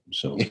turd, right?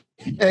 So,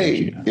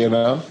 hey,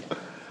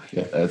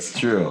 that's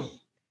true.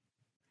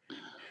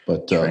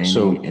 But go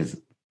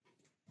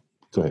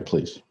ahead,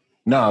 please.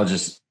 No,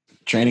 just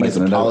training is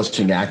a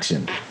polishing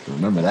action.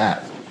 Remember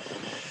that.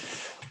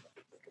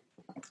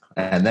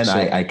 And then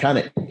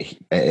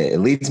it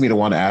leads me to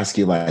want to ask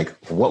you,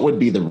 what would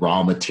be the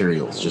raw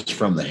materials just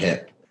from the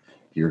hip?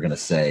 You're going to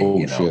say,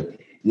 shit.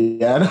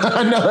 Yeah,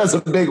 I know that's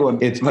a big one.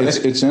 It's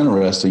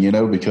interesting,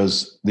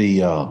 because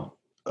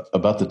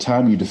about the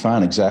time you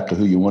define exactly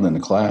who you want in the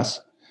class,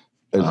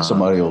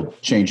 somebody will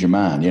change your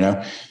mind,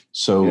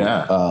 So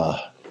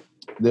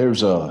the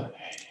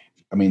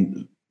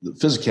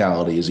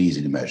physicality is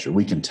easy to measure.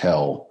 We can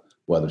tell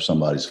whether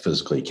somebody's a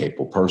physically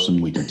capable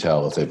person. We can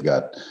tell if they've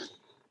got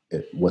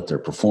what their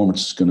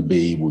performance is going to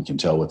be. We can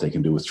tell what they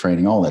can do with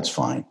training. All that's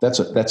fine. That's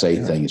a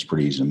thing. It's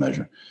pretty easy to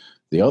measure.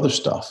 The other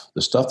stuff,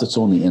 the stuff that's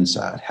on the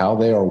inside, how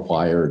they are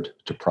wired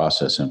to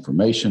process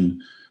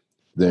information,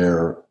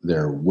 their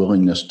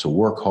willingness to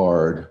work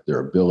hard, their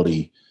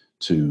ability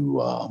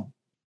to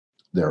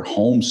their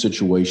home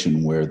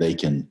situation where they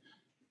can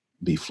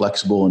be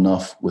flexible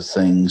enough with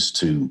things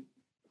to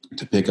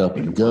pick up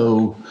and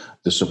go,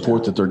 the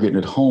support that they're getting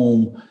at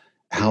home,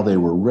 how they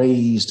were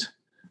raised.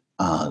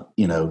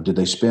 Did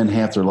they spend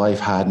half their life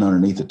hiding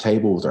underneath the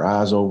table with their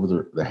eyes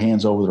over their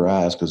hands over their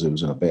eyes because it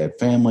was in a bad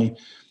family?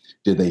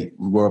 Did they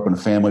grow up in a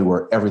family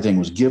where everything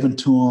was given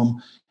to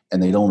them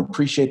and they don't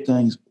appreciate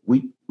things?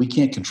 We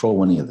can't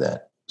control any of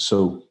that.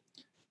 So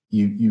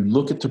you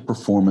look at the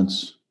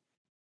performance,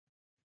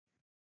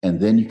 and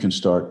then you can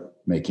start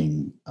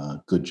making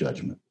good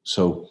judgment.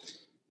 So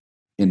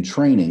in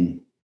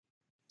training,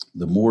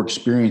 the more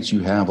experience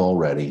you have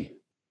already,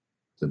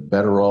 the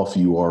better off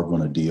you are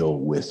going to deal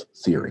with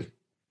theory.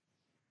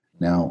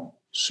 Now,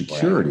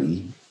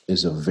 security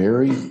is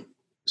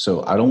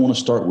so I don't want to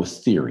start with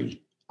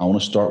theory. I want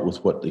to start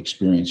with what the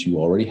experience you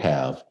already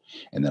have.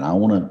 And then I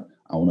want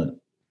to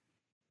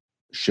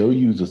show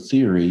you the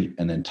theory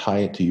and then tie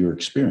it to your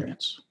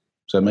experience.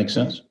 Does that make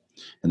sense?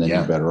 And then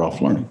you're better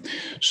off learning.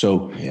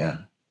 So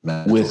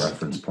with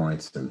reference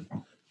points and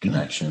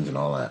connections and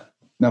all that.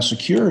 Now,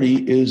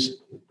 security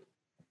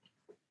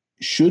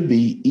should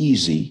be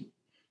easy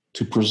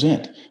to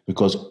present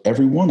because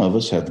every one of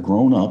us have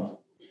grown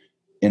up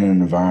in an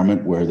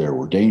environment where there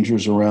were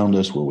dangers around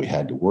us, where we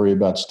had to worry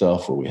about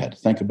stuff, where we had to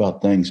think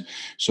about things.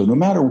 So no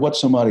matter what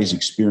somebody's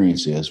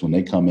experience is when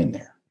they come in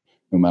there,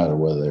 no matter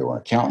whether they were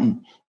an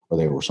accountant or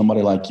they were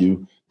somebody like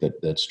you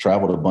that's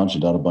traveled a bunch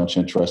and done a bunch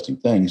of interesting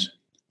things,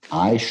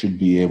 I should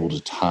be able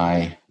to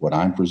tie what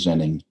I'm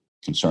presenting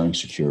concerning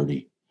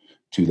security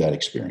to that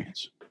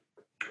experience.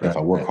 If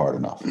I work hard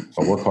enough. If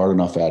I work hard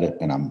enough at it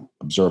and I'm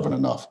observant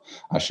enough,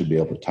 I should be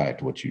able to tie it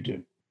to what you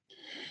do.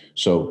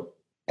 So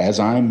as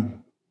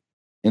I'm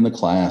in the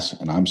class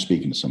and I'm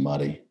speaking to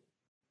somebody,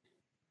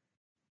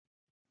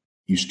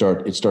 it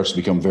starts to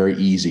become very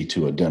easy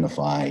to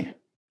identify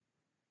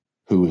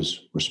who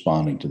is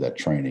responding to that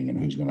training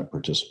and who's going to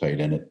participate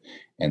in it.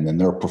 And then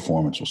their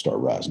performance will start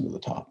rising to the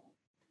top.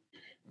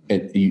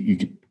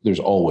 There's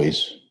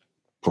always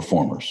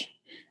performers,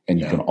 and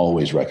you can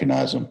always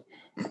recognize them.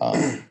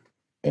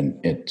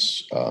 And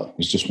it's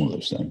just one of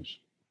those things.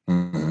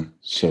 Mm-hmm.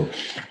 So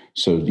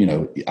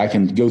I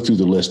can go through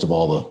the list of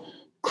all the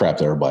crap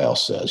that everybody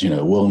else says.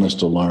 Willingness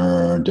to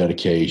learn,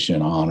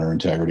 dedication, honor,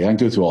 integrity. I can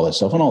go through all that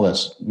stuff, and all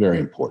that's very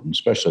important,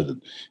 especially the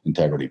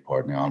integrity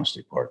part and the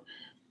honesty part,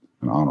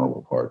 and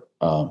honorable part.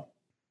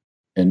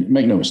 And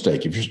make no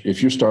mistake,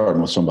 if you're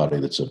starting with somebody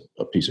that's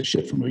a piece of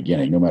shit from the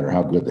beginning, no matter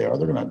how good they are,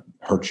 they're going to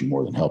hurt you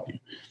more than help you.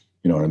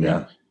 You know what I mean?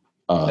 Yeah.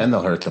 And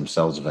they'll hurt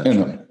themselves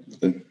eventually.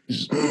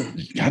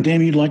 God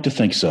damn, you'd like to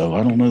think so.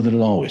 I don't know that it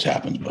always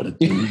happens,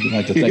 but you'd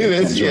like to think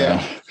it comes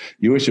around.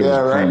 You wish it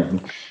was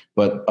right.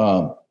 But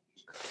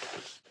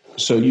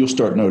so you'll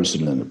start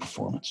noticing it in the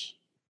performance.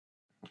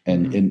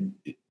 And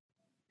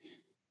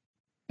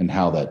and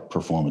how that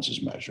performance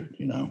is measured,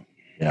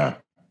 Yeah.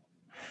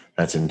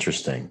 That's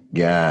interesting.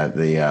 Yeah.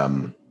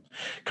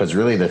 Because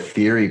really the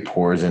theory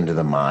pours into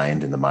the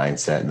mind and the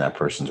mindset in that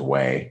person's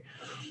way.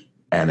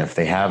 And if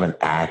they have an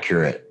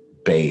accurate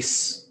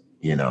base,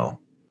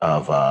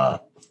 of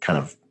kind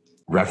of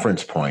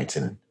reference points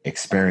and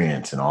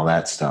experience and all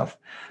that stuff,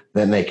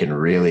 then they can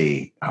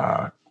really,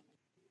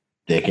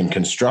 they can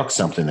construct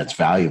something that's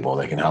valuable.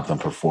 They can help them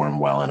perform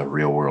well in a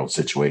real world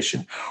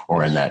situation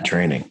or in that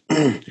training.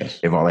 Yes.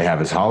 If all they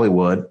have is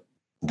Hollywood,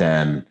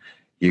 then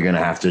you're going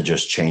to have to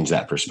just change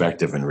that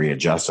perspective and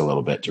readjust a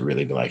little bit to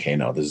really be like, hey,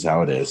 no, this is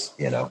how it is.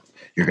 You're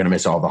going to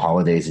miss all the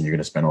holidays and you're going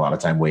to spend a lot of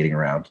time waiting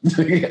around,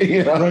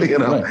 Right.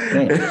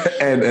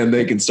 and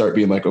they can start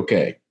being like,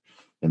 okay,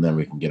 and then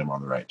we can get them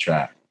on the right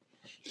track.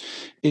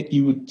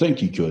 You would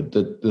think you could.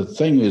 The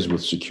thing is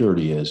with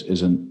security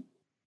is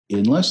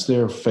unless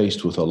they're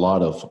faced with a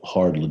lot of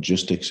hard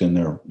logistics in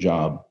their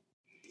job,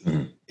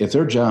 if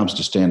their job's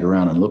to stand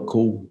around and look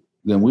cool,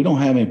 then we don't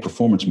have any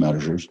performance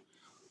measures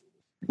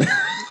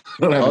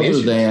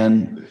other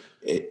than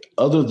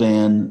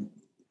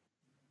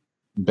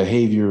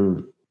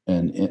behavior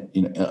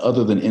and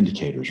other than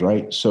indicators,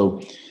 right?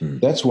 So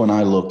that's when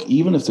I look,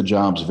 even if the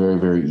job's very,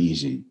 very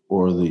easy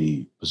or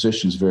the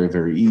position's very,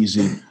 very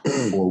easy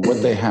or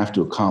what they have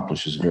to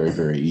accomplish is very,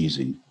 very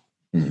easy.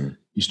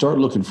 You start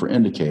looking for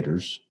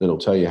indicators that'll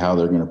tell you how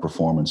they're going to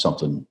perform in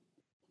something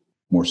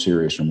more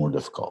serious or more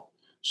difficult.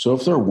 So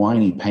if they're a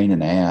whiny pain in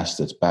the ass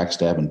that's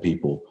backstabbing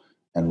people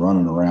and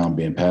running around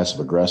being passive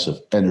aggressive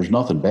and there's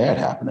nothing bad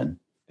happening.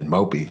 And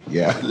mopey,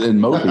 yeah. And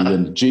mopey,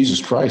 then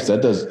Jesus Christ,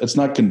 it's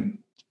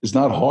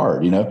not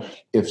hard,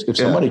 If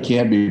somebody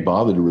can't be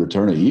bothered to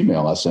return an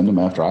email I send them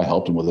after I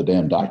helped them with a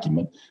damn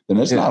document, then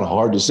it's not a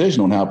hard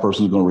decision on how a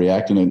person's going to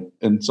react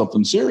in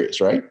something serious,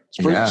 right? It's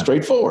pretty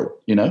straightforward,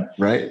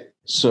 Right.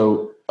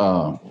 So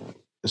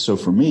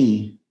for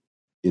me,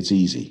 it's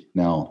easy.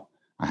 Now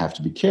I have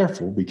to be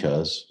careful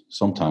because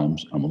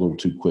sometimes I'm a little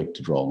too quick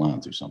to draw a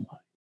line through somebody.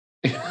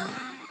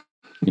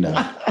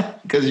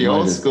 Because you're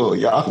old school,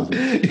 y'all.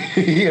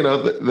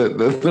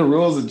 The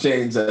rules have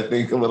changed, I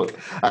think, a little.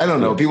 I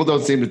don't know. People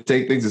don't seem to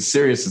take things as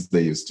serious as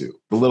they used to.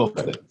 The little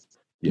things.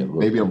 Yeah,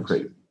 maybe I'm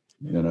crazy.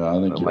 I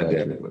think you're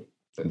right.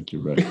 I think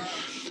you're right.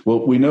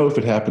 Well, we know if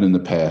it happened in the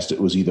past, it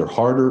was either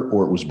harder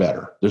or it was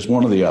better. There's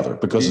one or the other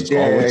because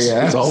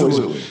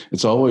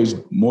it's always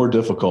more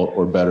difficult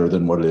or better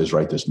than what it is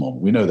right this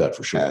moment. We know that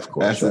for sure. Of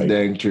course, that's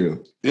dang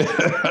true.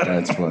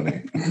 That's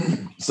funny.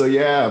 So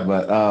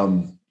but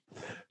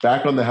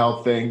back on the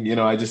health thing,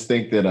 I just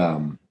think that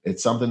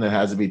it's something that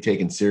has to be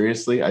taken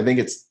seriously. I think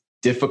it's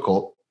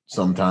difficult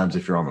sometimes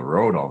if you're on the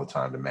road all the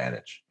time to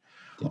manage.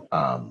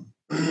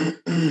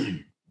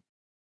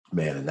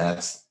 Man, and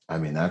that's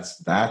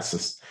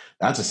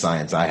a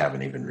science I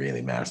haven't even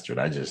really mastered.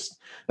 I just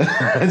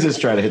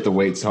try to hit the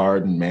weights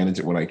hard and manage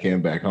it when I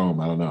can back home.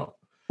 I don't know.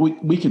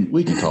 We can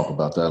talk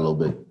about that a little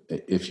bit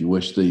if you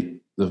wish. The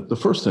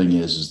first thing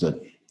is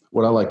that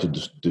what I like to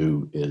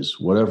do is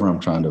whatever I'm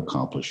trying to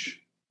accomplish,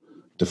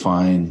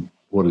 define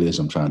what it is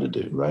I'm trying to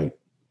do, right?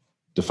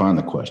 Define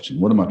the question.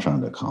 What am I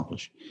trying to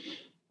accomplish?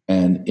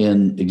 And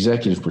in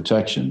executive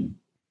protection,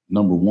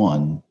 number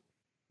one,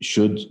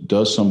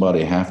 does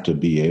somebody have to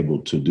be able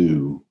to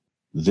do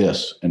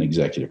this in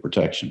executive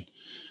protection?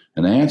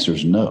 And the answer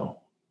is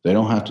no. They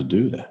don't have to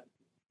do that.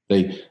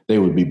 They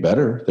would be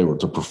better.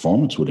 The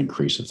performance would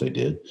increase if they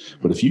did.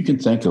 But if you can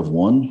think of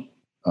one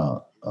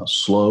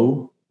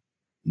slow,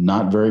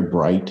 not very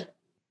bright,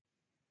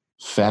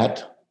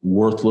 fat,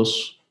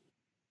 worthless,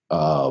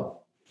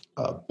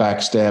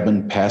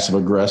 backstabbing, passive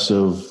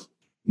aggressive,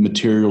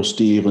 material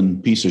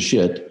stealing piece of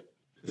shit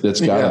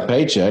that's got a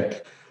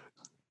paycheck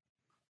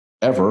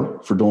ever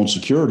for doing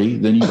security,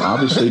 then you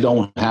obviously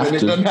don't have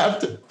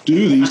to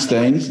do these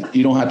things.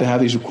 You don't have to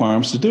have these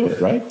requirements to do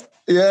it, right?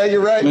 Yeah,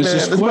 you're right, man.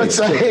 It's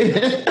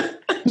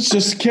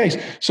just the case.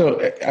 So,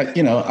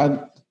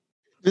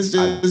 this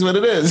is what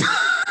it is.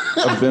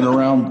 I've been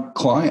around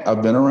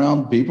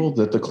people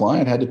that the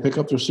client had to pick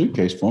up their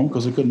suitcase for them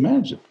because they couldn't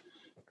manage it.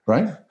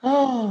 Right?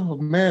 Oh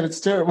man, it's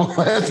terrible.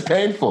 That's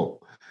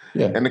painful.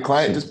 Yeah. And the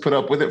client just put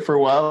up with it for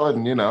a while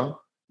and,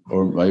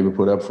 or maybe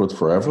put up with it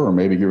forever, or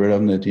maybe get rid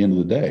of them at the end of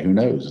the day. Who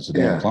knows? It's a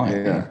damn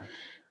client.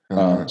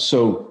 Yeah.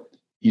 So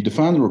you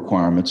define the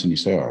requirements and you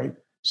say, all right,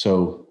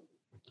 so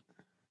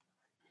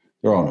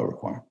there are no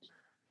requirements.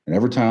 And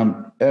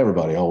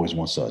everybody always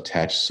wants to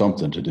attach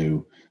something to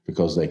do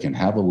because they can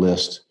have a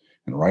list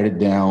and write it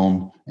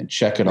down and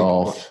check it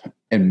off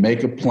and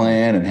make a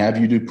plan and have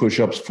you do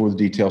push-ups before the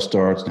detail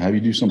starts and have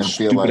you do some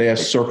stupid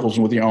ass circles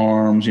with your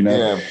arms,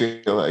 Yeah,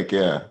 feel like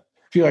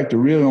they're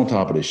really on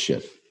top of this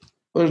shit.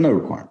 Well, there's no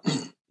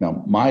requirements.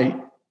 Now, my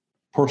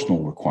personal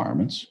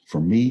requirements,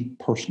 for me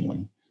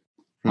personally,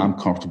 I'm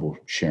comfortable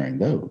sharing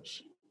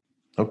those.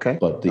 Okay.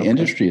 But the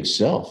industry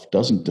itself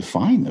doesn't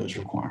define those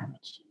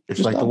requirements.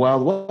 It's like the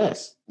Wild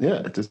West.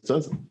 Yeah, it just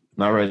doesn't.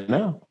 Not right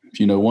now. If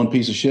you know one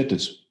piece of shit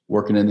that's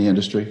working in the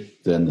industry,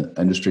 then the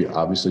industry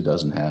obviously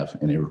doesn't have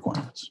any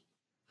requirements.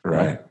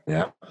 Right.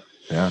 Yeah.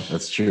 Yeah,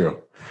 that's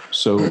true.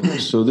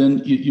 So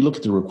then you look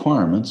at the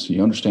requirements,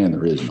 you understand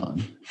there is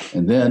none.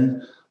 And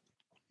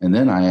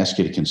then I ask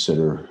you to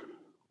consider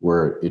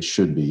where it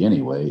should be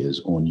anyway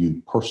is on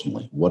you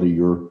personally.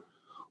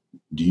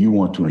 Do you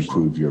want to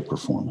improve your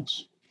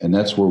performance? And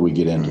that's where we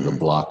get into the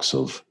blocks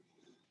of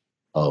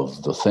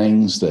the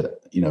things that,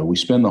 we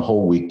spend the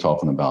whole week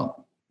talking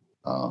about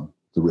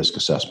the risk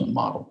assessment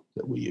model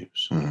that we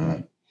use.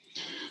 Right?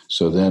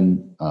 So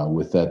then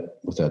with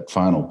that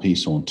final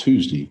piece on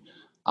Tuesday,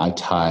 I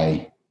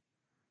tie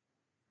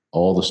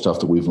all the stuff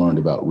that we've learned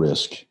about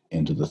risk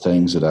into the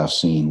things that I've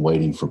seen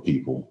waiting for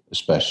people,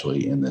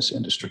 especially in this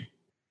industry.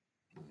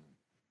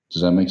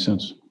 Does that make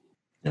sense?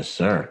 Yes,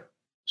 sir.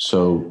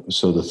 So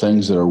the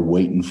things that are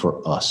waiting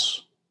for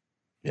us.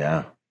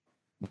 Yeah.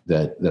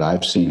 That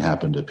I've seen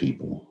happen to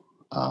people,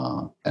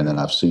 and then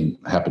I've seen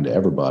happen to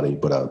everybody,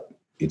 but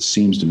it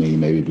seems to me,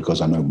 maybe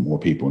because I know more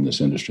people in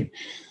this industry,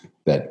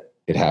 that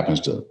it happens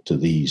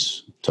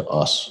to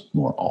us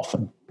more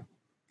often,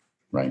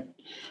 right?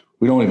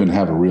 We don't even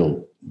have a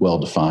real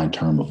well-defined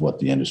term of what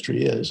the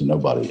industry is, and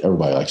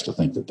everybody likes to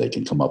think that they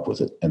can come up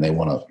with it, and they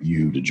want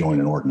you to join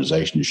an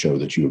organization to show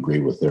that you agree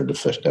with their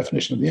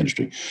definition of the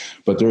industry,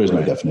 but there is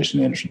no definition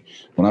of the industry.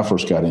 When I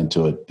first got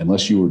into it,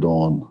 unless you were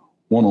doing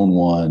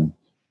one-on-one,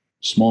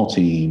 small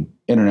team,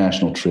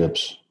 international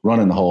trips,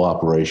 running the whole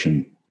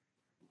operation,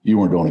 you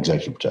weren't doing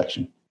executive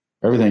protection.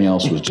 Everything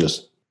else was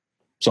just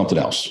something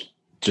else.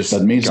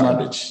 That means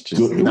garbage.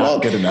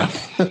 Not good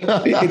enough.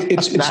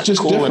 It's just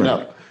cool different.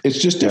 Enough. It's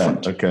just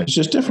different. Yeah, okay. It's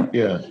just different.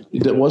 Yeah.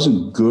 It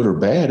wasn't good or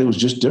bad. It was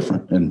just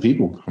different. And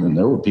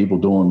there were people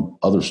doing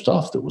other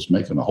stuff that was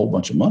making a whole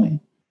bunch of money.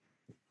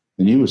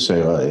 And you would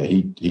say,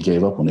 he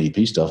gave up on the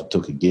EP stuff,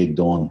 took a gig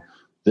doing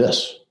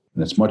this,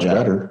 and it's much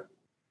better.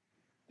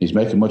 He's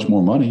making much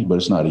more money, but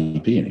it's not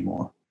EP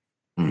anymore.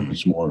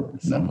 It's more,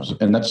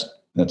 and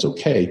that's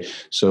okay.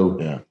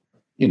 So,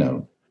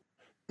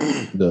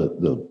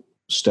 the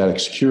static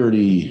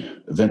security,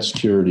 event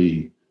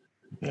security,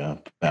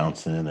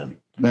 bouncing.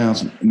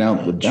 Now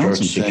the church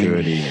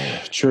security,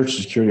 church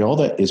security, all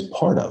that is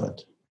part of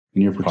it,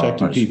 and you're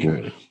protecting people.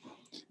 Security.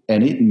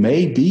 And it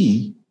may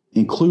be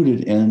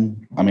included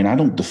in. I mean, I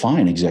don't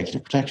define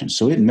executive protection,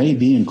 so it may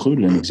be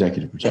included in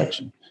executive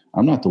protection.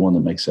 I'm not the one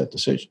that makes that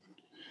decision.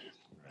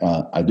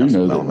 I do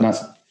know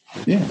that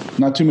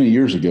not too many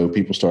years ago,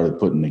 people started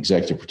putting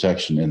executive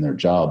protection in their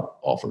job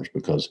offers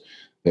because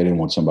they didn't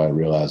want somebody to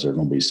realize they're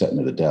going to be sitting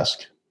at a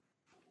desk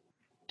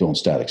doing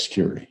static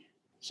security.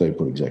 So they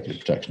put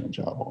executive protection in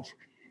job offers.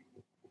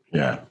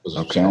 Yeah.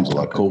 It sounds a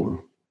lot cooler.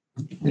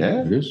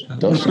 Yeah. It is. It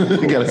does.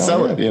 You got to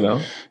sell it,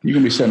 You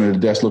can be sitting at a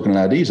desk looking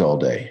at IDs all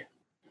day.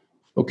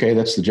 Okay,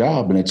 that's the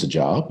job, and it's a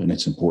job, and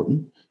it's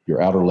important. Your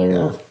outer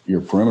layer,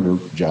 your perimeter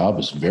job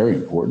is very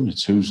important.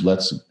 It's who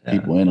lets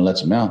people in and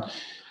lets them out.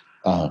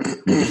 You're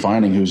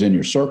defining who's in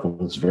your circle.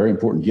 It's a very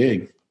important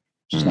gig. It's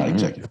just not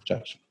executive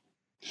protection.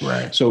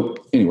 Right. So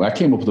anyway, I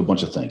came up with a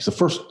bunch of things. The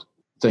first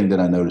thing that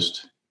I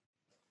noticed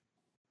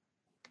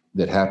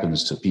that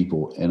happens to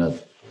people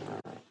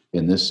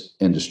in this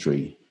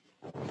industry,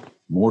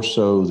 more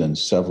so than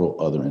several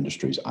other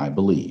industries, I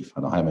believe,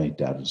 I don't have any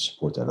data to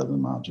support that other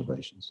than my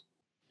observations,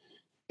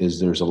 is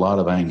there's a lot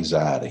of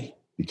anxiety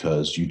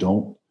because you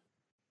don't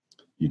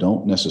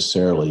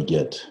necessarily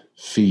get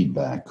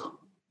feedback,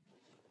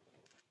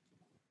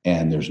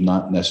 and there's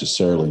not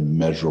necessarily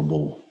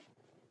measurable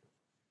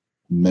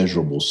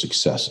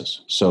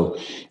successes. So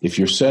if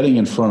you're sitting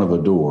in front of a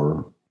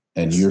door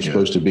and you're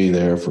supposed to be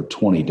there for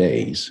 20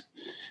 days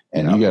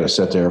and you got to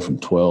sit there from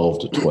 12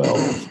 to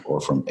 12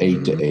 or from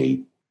 8 to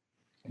 8,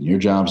 and your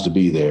job's to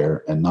be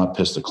there and not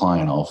piss the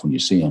client off when you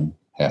see them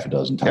half a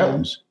dozen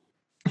times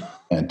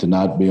and to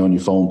not be on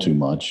your phone too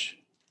much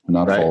and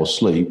not fall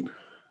asleep,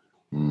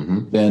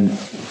 then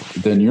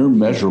your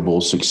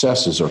measurable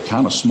successes are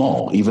kind of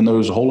small, even though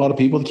there's a whole lot of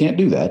people that can't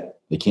do that.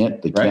 They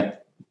can't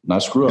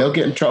not screw up. They'll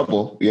get in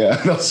trouble. Yeah,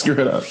 they'll screw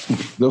it up.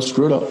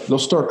 They'll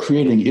start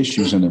creating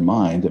issues in their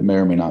mind that may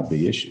or may not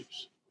be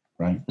issues,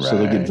 right? So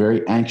they get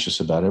very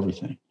anxious about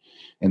everything.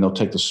 And they'll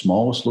take the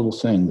smallest little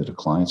thing that a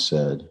client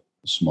said,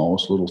 the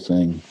smallest little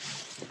thing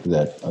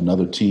that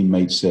another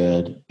teammate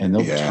said, and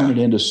they'll turn it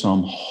into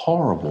some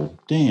horrible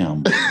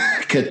damn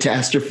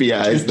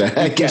catastrophize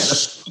that.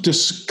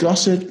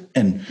 Discuss it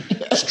and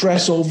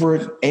stress over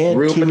it. Add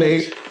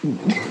ruminate.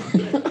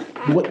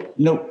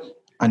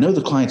 I know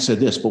the client said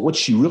this, but what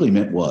she really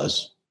meant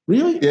was,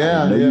 really?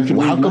 Yeah.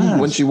 Well, how come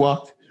when she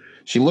walked,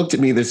 she looked at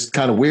me this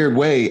kind of weird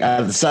way out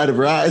of the side of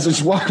her eyes when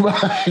she walked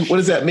by? What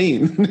does that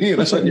mean? What do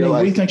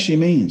you think she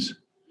means?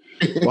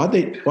 Why'd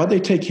they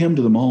take him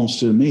to the mall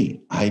instead of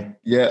me?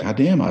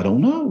 Goddamn, I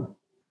don't know.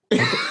 The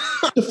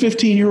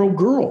 15-year-old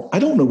girl. I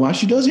don't know why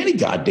she does any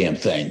goddamn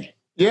thing.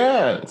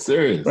 Yeah,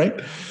 serious.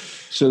 Right?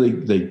 So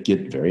they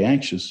get very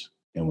anxious.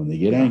 And when they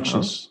get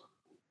anxious,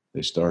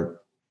 they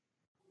start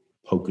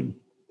poking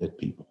at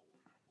people.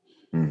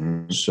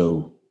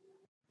 So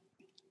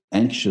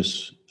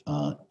anxious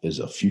is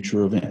a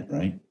future event,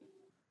 right?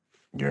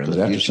 Because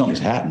after something's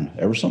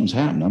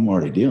happened, I'm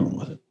already dealing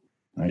with it.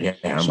 Right?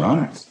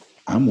 Yeah,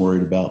 I'm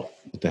worried about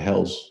what the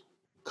hell's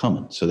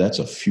coming. So that's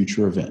a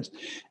future event.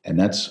 And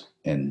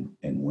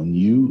when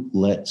you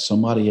let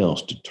somebody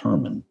else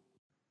determine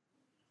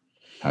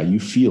how you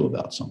feel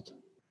about something,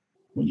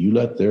 when you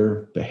let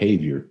their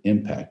behavior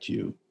impact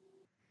you,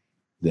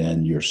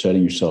 then you're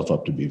setting yourself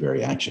up to be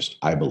very anxious,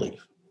 I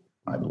believe.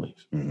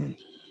 Mm-hmm.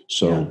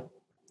 So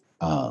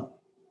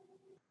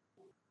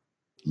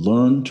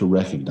learn to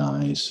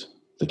recognize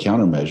the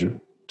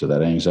countermeasure to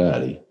that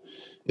anxiety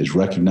is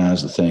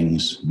recognize the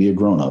things, be a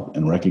grown-up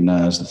and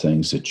recognize the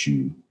things that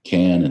you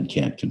can and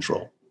can't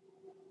control,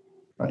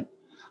 right?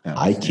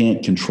 I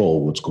can't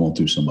control what's going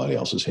through somebody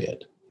else's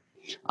head.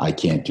 I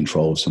can't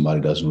control if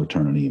somebody doesn't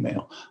return an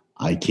email.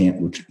 I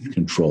can't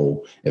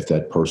control if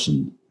that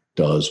person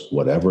does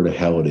whatever the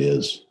hell it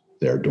is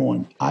they're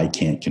doing. I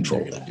can't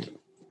control that.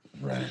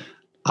 Right.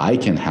 I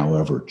can,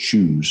 however,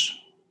 choose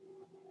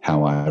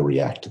how I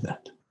react to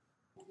that.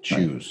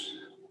 Choose.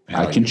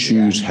 Right? I can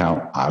choose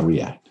how I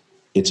react.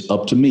 It's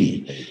up to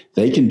me.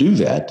 They can do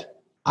that.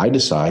 I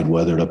decide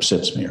whether it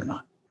upsets me or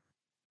not.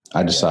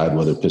 I decide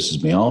whether it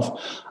pisses me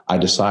off. I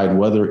decide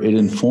whether it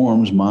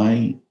informs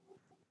my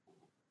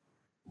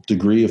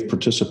degree of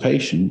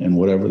participation in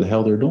whatever the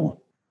hell they're doing.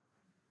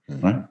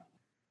 Mm-hmm. Right?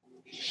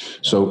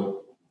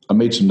 So I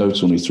made some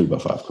notes on these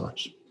 3x5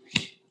 cards.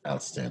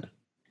 Outstanding.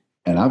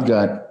 And I've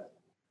got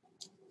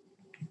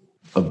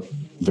a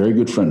very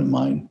good friend of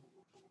mine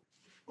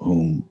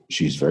whom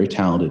she's very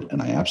talented,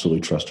 and I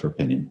absolutely trust her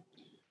opinion.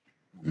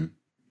 Mm-hmm.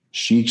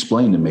 She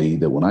explained to me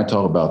that when I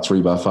talk about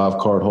 3x5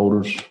 card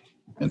holders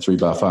and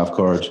 3x5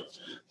 cards,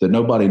 that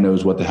nobody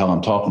knows what the hell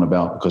I'm talking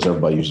about because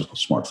everybody uses a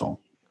smartphone.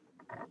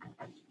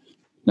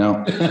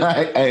 Now,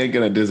 I ain't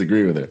going to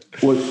disagree with her.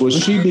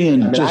 Was she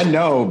being I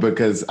know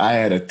because I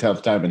had a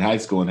tough time in high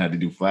school and had to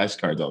do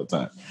flashcards all the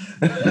time.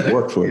 It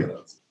worked for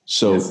you.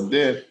 So, yes, it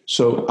did.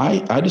 So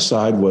I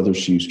decide whether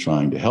she's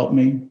trying to help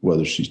me,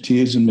 whether she's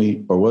teasing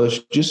me, or whether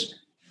she's just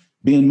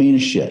being mean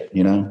as shit,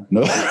 No.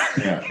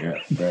 Yeah,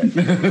 right.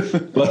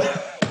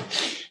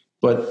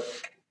 But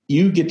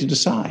you get to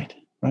decide,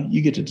 right?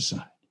 You get to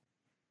decide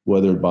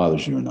whether it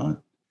bothers you or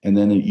not. And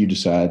then you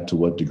decide to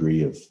what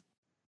degree of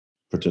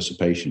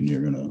participation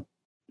you're gonna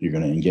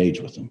engage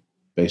with them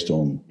based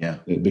on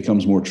it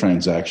becomes more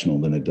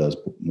transactional than it does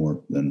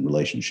more than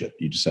relationship.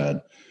 You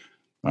decide,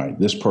 all right,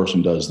 this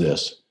person does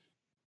this.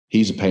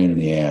 He's a pain in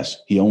the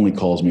ass. He only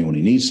calls me when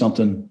he needs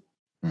something.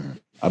 Mm-hmm.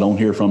 I don't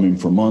hear from him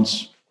for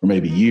months or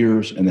maybe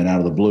years, and then out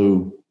of the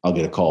blue, I'll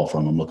get a call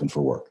from him looking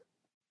for work.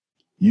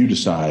 You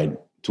decide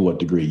to what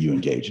degree you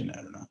engage in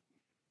that or not.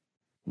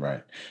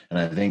 Right. And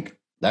I think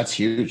that's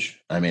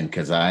huge. I mean,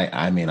 because I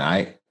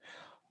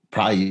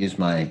probably use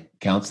my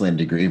counseling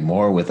degree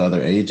more with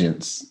other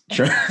agents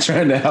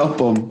trying to help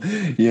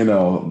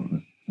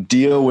them,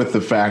 deal with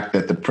the fact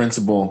that the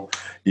principal,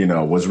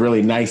 was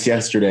really nice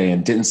yesterday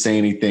and didn't say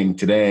anything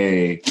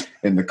today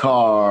in the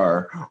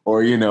car,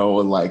 or,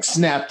 like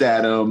snapped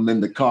at him in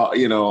the car,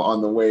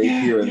 on the way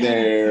here or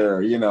there,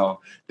 or,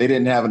 they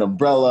didn't have an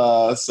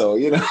umbrella. So,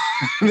 and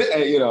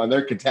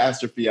they're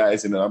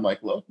catastrophizing. And I'm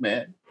like, look,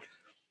 man,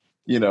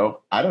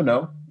 I don't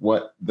know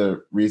what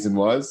the reason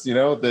was,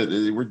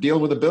 that we're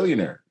dealing with a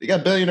billionaire. They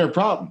got billionaire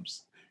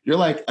problems. You're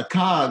like a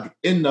cog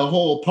in the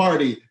whole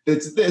party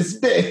that's this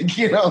big,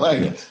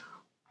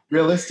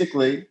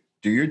 realistically,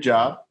 do your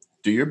job,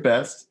 do your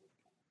best,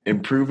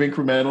 improve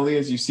incrementally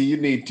as you see you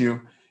need to,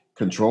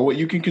 control what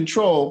you can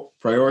control,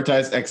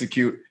 prioritize,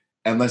 execute,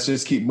 and let's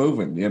just keep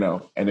moving,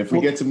 And if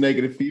we get some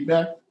negative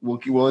feedback,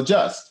 we'll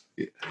adjust.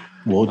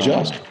 We'll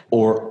adjust,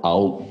 or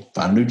I'll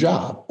find a new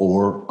job,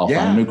 or I'll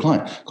find a new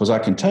client. Because I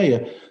can tell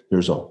you,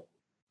 there's a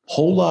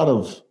whole lot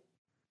of,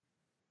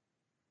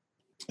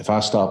 if I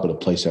stop at a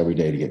place every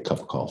day to get a cup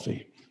of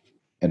coffee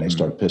and they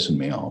start pissing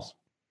me off,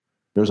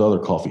 there's other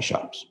coffee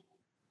shops.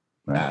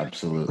 Right?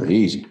 Absolutely. Pretty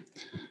easy.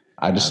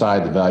 I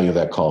decide the value of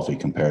that coffee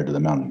compared to the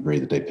amount of degree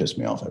that they piss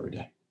me off every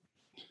day.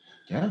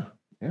 Yeah.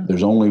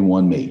 There's only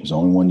one me. There's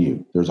only one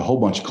you. There's a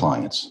whole bunch of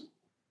clients.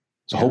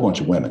 There's a whole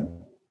bunch of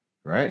women.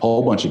 Right. A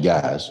whole bunch of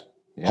guys.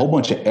 A whole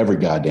bunch of every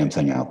goddamn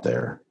thing out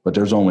there. But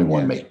there's only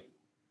one me.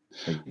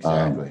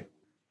 Exactly.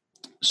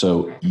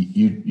 So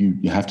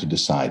you have to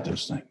decide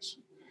those things.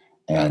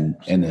 And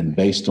then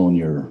based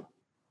on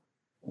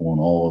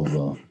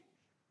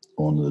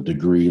on the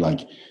degree,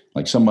 like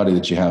somebody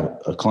that you have,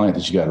 a client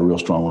that you got a real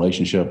strong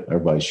relationship,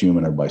 everybody's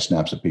human, everybody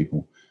snaps at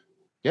people.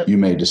 Yep. You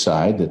may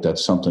decide that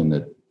that's something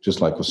that, just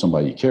like with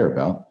somebody you care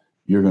about,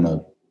 you're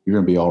gonna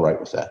be all right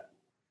with that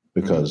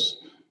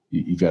because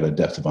you've got a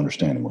depth of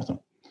understanding with them.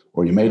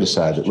 Or you may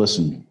decide that,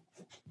 listen,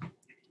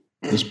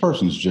 this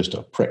person's just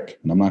a prick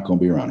and I'm not going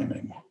to be around him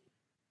anymore.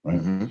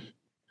 Right.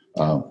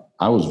 Mm-hmm.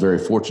 I was very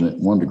fortunate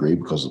in one degree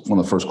because one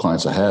of the first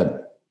clients I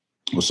had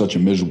was such a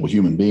miserable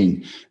human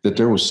being that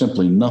there was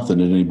simply nothing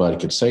that anybody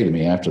could say to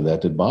me after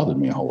that bothered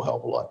me a whole hell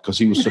of a lot because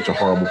he was such a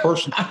horrible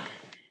person.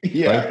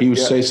 Right? He would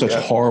say such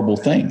horrible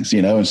things,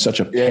 and such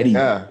a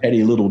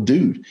petty little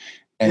dude.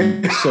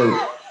 And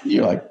so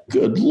you're like,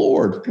 good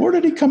Lord, where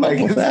did he come up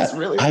with that?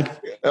 Really,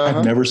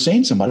 I've never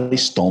seen somebody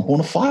stomp on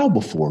a file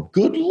before.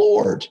 Good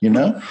Lord,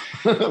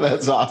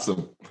 That's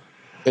awesome.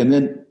 And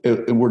then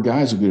and where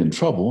guys will get in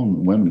trouble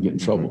and women get in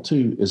trouble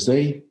too, is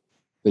they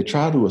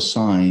try to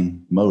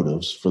assign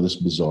motives for this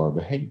bizarre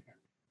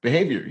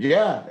behavior.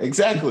 Yeah,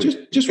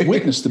 exactly. Just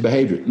witness the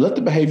behavior. Let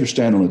the behavior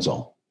stand on its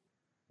own.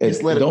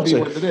 Just let it be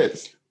what it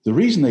is. The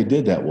reason they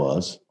did that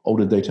was,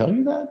 did they tell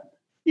you that?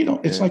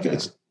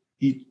 It's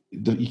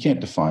you can't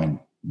define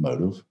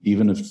motive,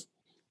 even if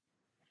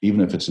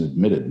it's an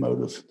admitted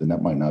motive, then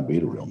that might not be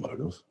the real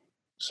motive.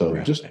 So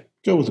just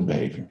go with the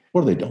behavior.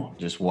 What are they doing?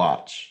 Just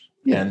watch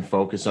and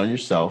focus on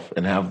yourself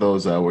and have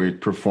those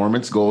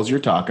performance goals you're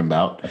talking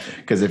about.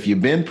 Because if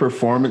you've been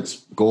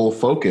performance goal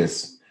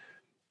focused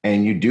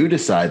and you do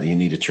decide that you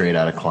need to trade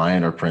out a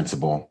client or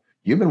principal,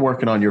 you've been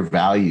working on your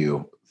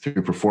value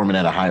through performing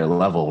at a higher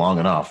level long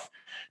enough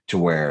to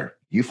where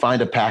you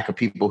find a pack of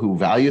people who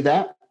value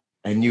that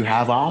and you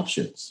have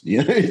options.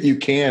 You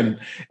can,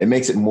 it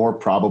makes it more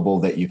probable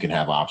that you can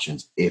have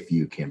options if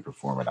you can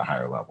perform at a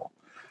higher level.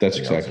 That's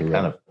exactly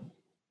right.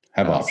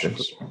 Have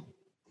options.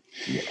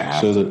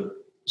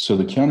 So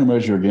the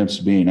countermeasure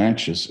against being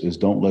anxious is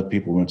don't let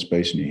people rent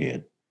space in your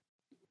head.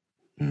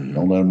 Mm-hmm.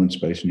 Don't let them rent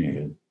space in your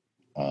head,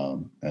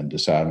 and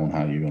decide on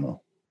how you're going to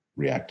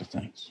react to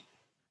things.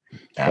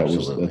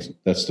 Absolutely.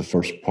 That's the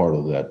first part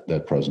of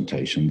that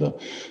presentation. The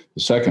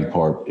second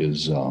part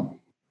is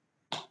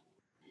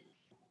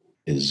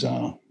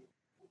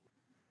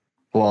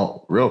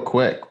well, real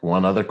quick,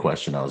 one other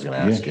question I was going to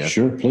ask you.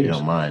 Sure, please. If you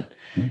don't mind,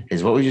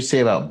 is what would you say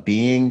about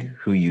being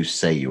who you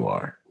say you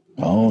are?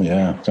 Oh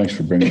yeah, thanks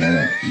for bringing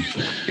that up.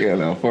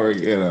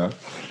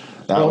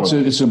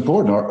 It's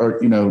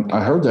important.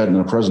 I heard that in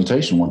a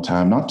presentation one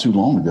time not too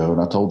long ago,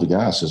 and I told the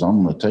guy, I says,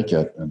 I'm going to take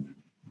that and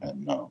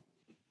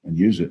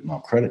use it, and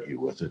I'll credit you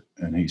with it.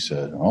 And he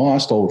said, I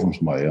stole it from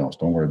somebody else.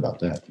 Don't worry about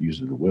that.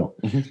 Use it at will.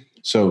 Mm-hmm.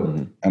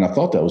 So, and I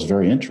thought that was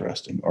very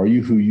interesting. Are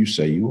you who you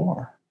say you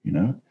are?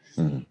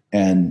 Mm-hmm.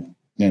 And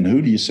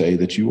who do you say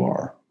that you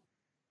are?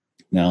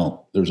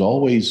 Now, there's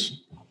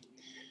always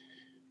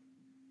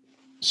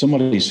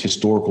somebody's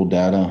historical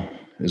data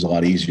is a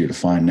lot easier to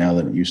find now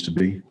than it used to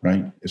be,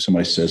 right? If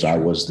somebody says I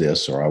was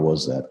this or I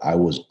was that,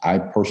 I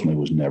personally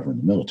was never in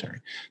the military.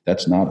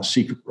 That's not a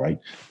secret, right?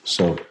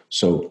 So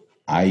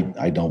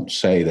I don't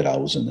say that I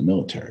was in the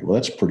military. Well,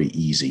 that's a pretty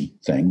easy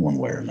thing one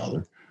way or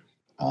another.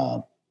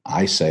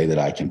 I say that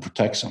I can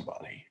protect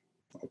somebody.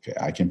 Okay,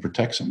 I can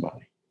protect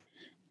somebody.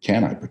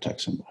 Can I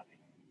protect somebody?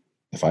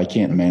 If I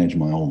can't manage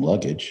my own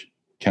luggage,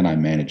 can I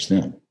manage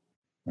them?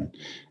 Right?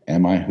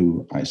 Am I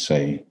who I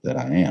say that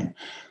I am?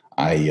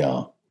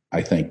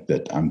 I think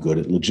that I'm good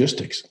at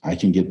logistics. I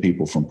can get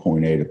people from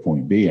point A to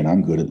point B, and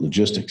I'm good at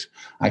logistics.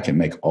 I can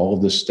make all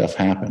of this stuff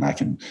happen. I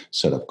can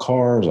set up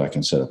cars. I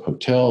can set up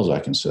hotels. I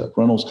can set up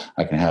rentals.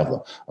 I can have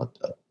a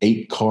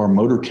 8-car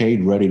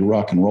motorcade ready to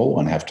rock and roll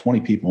and have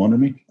 20 people under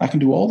me. I can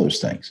do all those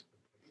things.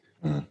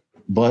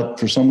 But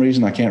for some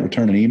reason, I can't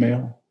return an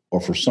email, or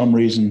for some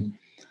reason,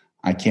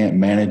 I can't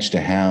manage to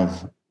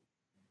have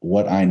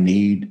what I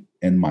need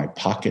in my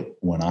pocket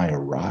when I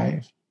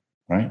arrive,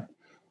 right?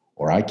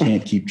 Or I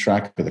can't keep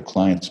track of the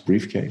client's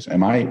briefcase.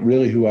 Am I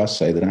really who I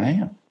say that I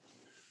am?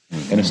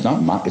 And it's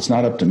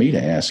not up to me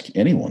to ask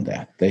anyone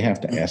that. They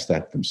have to ask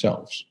that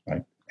themselves,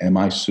 right? Am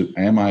I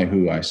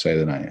who I say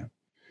that I am?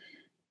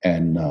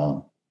 And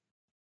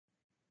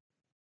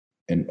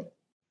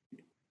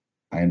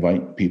I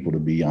invite people to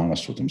be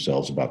honest with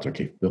themselves about their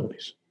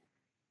capabilities.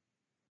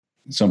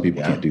 And some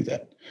people can't do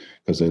that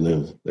because they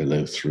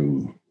live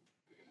through.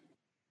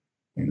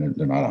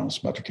 They're not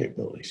honest about their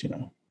capabilities.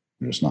 They're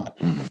just not.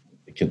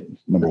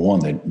 Number one,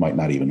 they might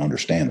not even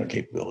understand their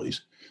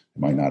capabilities.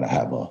 They might not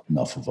have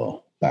enough of a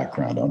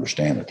background to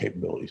understand their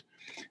capabilities.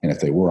 And if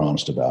they were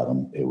honest about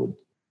them, it would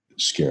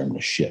scare them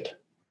to shit.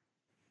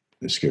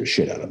 It'd scare the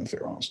shit out of them if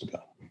they're honest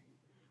about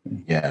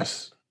them.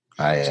 Yes.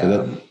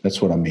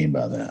 That's what I mean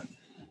by that.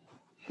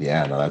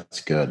 Yeah, no,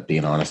 that's good.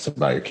 Being honest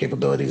about your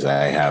capabilities.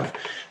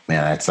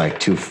 That's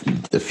like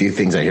the few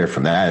things I hear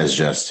from that is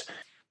just,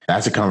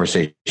 that's a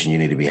conversation you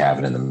need to be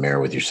having in the mirror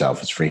with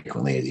yourself as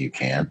frequently as you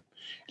can.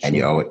 And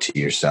you owe it to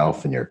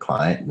yourself and your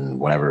client and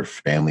whatever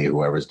family,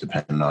 whoever's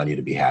dependent on you,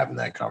 to be having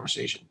that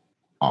conversation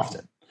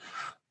often.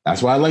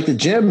 That's why I like the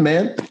gym,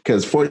 man,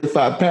 because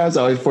 45 pounds,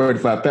 always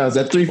 45 pounds.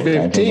 That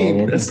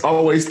 315, that's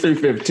always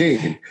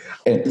 315.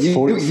 And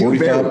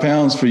 45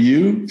 pounds for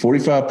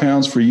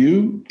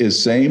you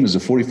is same as the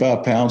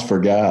 45 pounds for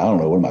a guy, I don't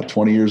know, what am I,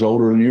 20 years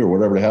older than you or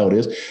whatever the hell it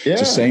is. Yeah.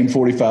 It's the same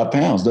 45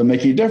 pounds. Doesn't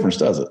make any difference,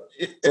 does it?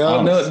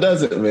 No, it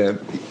doesn't, man.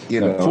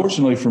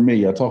 Fortunately for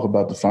me, I talk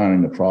about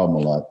defining the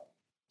problem a lot.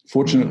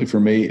 Fortunately for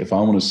me, if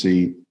I want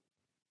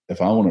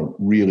to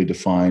really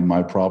define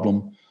my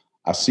problem,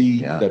 I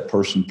see that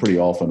person pretty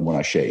often when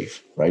I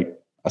shave, right?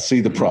 I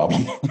see the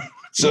problem.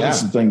 So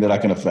it's the thing that I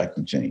can affect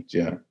and change.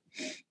 Yeah.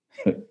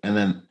 And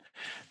then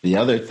the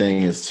other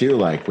thing is too,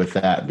 like with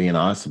that, being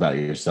honest about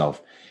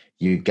yourself,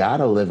 you got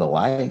to live a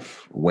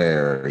life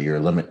where your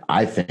limit.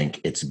 I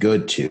think it's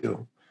good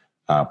to,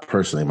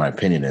 personally, my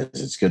opinion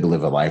is it's good to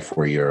live a life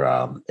where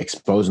you're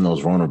exposing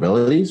those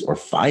vulnerabilities or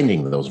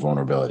finding those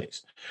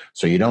vulnerabilities.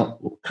 So you don't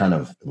kind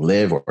of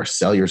live or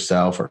sell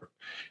yourself or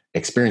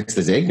experience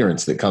this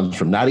ignorance that comes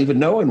from not even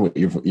knowing what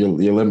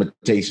your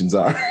limitations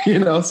are,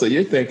 so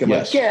you're thinking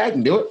like, yeah, I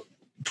can do it.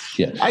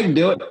 Yeah, I can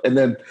do it. And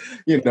then,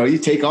 you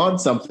take on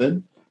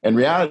something and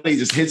reality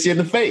just hits you in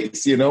the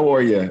face,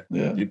 or you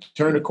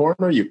turn a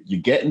corner, you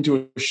get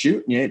into a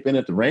shoot and you ain't been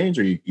at the range,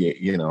 or you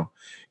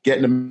get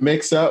in a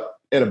mix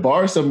up at a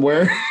bar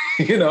somewhere,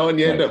 and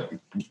you end up,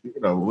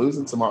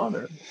 losing some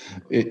honor.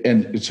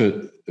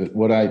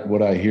 What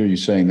I hear you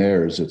saying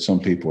there is that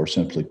some people are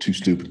simply too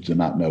stupid to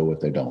not know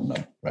what they don't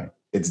know. Right.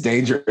 It's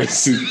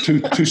dangerous.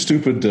 too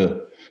stupid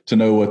to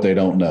know what they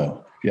don't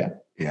know. Yeah.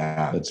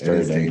 Yeah. That's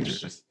very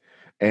dangerous.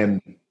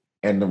 And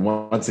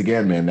once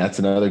again, man, that's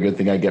another good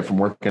thing I get from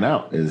working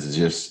out is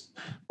just,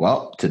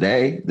 well,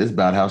 today this is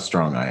about how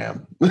strong I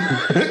am,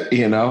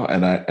 and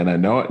I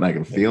know it and I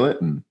can feel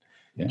it and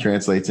it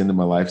translates into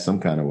my life some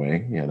kind of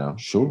way,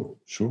 Sure.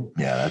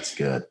 Yeah, that's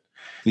good.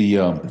 It's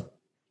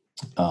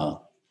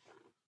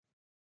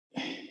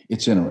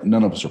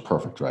none of us are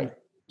perfect, right?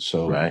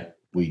 So right.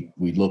 we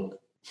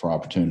look for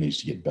opportunities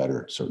to get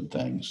better at certain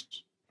things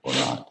or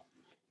not.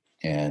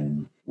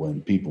 And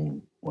when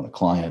a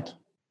client,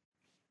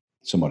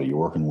 somebody you're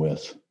working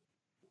with,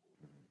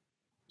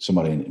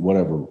 somebody in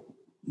whatever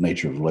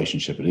nature of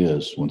relationship it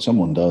is, when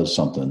someone does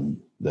something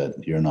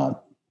that you're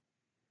not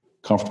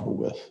comfortable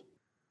with,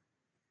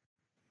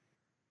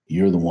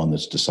 you're the one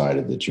that's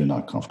decided that you're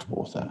not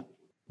comfortable with that.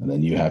 And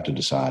then you have to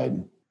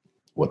decide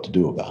what to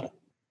do about it.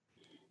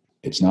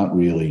 It's not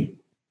really,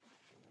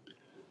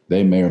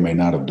 they may or may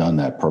not have done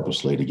that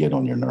purposely to get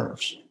on your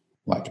nerves.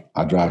 Like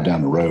I drive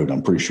down the road,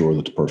 I'm pretty sure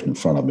that the person in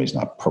front of me is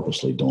not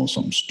purposely doing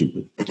something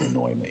stupid to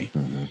annoy me.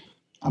 Mm-hmm.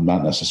 I'm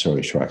not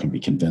necessarily sure I can be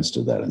convinced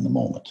of that in the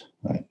moment,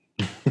 right?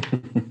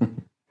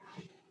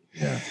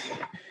 Yeah.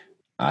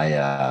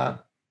 I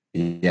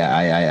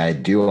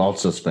do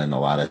also spend a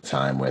lot of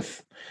time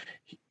with,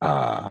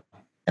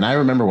 and I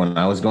remember when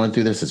I was going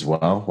through this as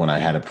well, when I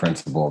had a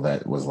principal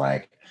that was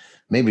like,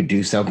 maybe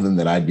do something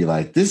that I'd be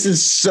like, this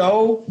is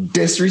so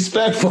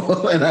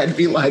disrespectful. And I'd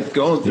be like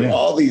going through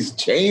all these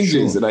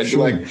changes and I'd be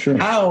like,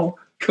 how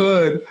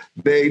could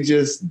they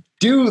just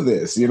do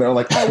this?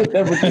 Like I would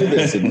never do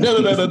this. And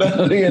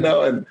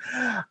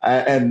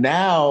and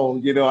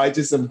now, I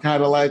just am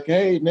kind of like,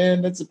 hey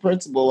man, that's a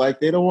principle. Like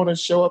they don't want to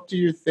show up to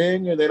your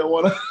thing or they don't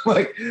want to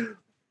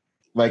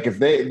like if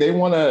they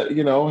want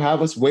to,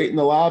 have us wait in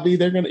the lobby,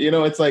 they're going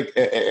to, it's like,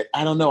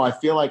 I don't know. I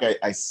feel like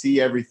I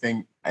see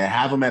everything. I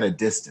have them at a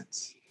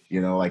distance,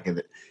 and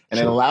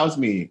it allows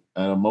me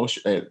a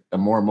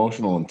more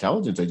emotional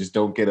intelligence. I just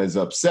don't get as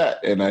upset.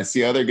 And I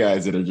see other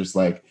guys that are just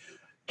like,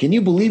 can you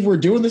believe we're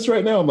doing this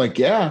right now? I'm like,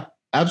 yeah,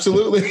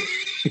 absolutely.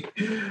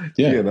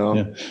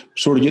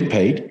 Sort of getting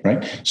paid,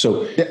 right?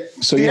 So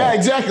yeah,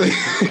 exactly.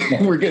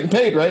 We're getting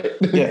paid, right?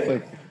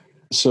 Yeah.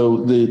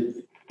 So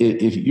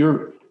if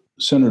you're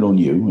centered on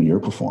you and your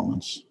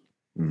performance,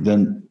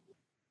 then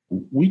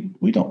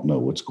we don't know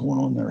what's going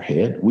on in their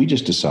head. We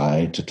just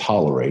decide to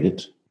tolerate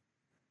it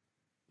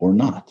or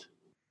not.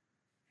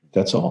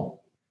 That's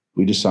all.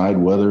 We decide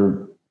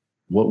whether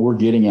what we're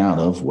getting out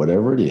of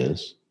whatever it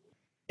is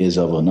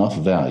of enough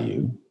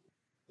value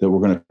that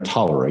we're going to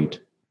tolerate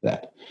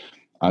that.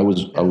 I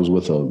was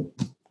with and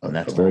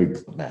that's a very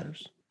what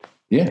matters.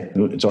 Yeah,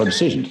 it's our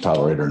decision to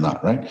tolerate it or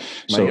not, right? Am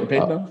I getting paid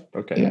now?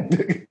 Okay. Yeah.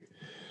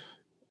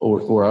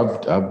 Or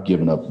I've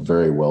given up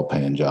very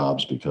well-paying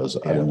jobs because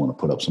I didn't want to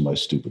put up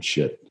somebody's stupid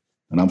shit,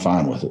 and I'm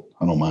fine with it.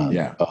 I don't mind.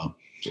 Yeah.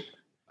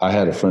 I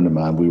had a friend of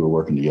mine. We were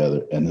working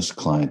together, and this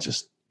client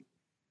just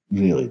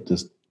really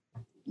just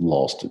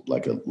lost it,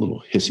 like a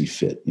little hissy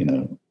fit,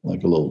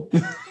 like a little,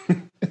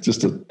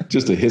 just a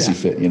hissy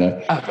fit,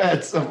 I've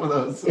had some of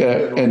those.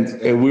 Yeah,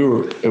 and we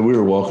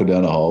were walking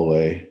down the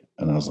hallway,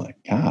 and I was like,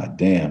 God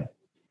damn!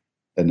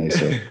 And they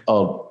said,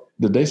 "Oh,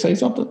 did they say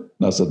something?"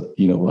 And I said,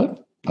 "You know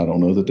what? I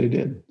don't know that they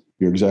did.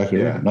 You're exactly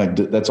right. Like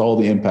that's all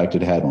the impact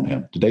it had on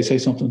him. Did they say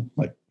something?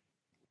 Like,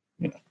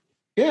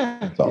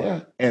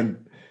 Yeah.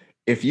 And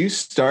if you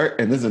start,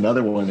 and this is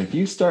another one, if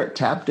you start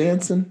tap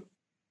dancing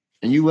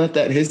and you let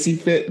that hissy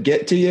fit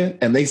get to you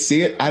and they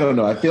see it, I don't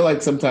know. I feel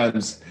like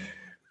sometimes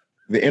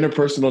the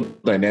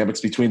interpersonal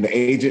dynamics between the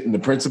agent and the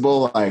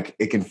principal, like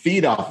it can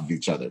feed off of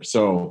each other.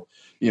 So,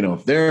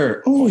 if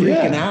they're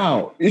freaking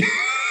out, you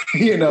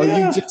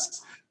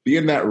just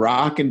being that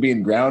rock and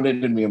being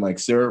grounded and being like,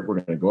 sir, we're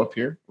going to go up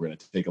here. We're going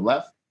to take a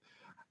left.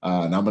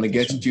 And I'm going to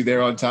get you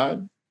there on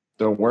time.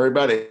 Don't worry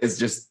about it. It's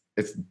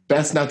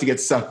best not to get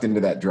sucked into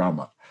that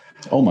drama.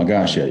 Oh my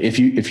gosh. Yeah.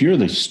 If you're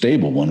the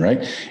stable one,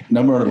 right?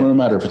 No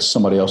matter if it's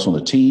somebody else on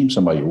the team,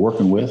 somebody you're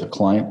working with, a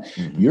client,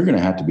 you're going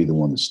to have to be the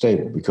one that's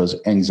stable because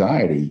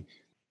anxiety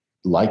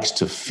likes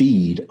to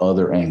feed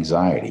other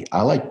anxiety.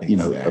 I like,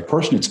 a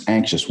person that's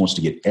anxious wants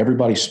to get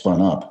everybody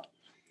spun up.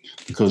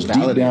 Because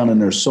deep down in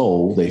their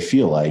soul, they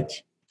feel like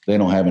they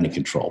don't have any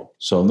control.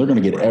 So they're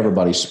going to get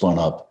everybody spun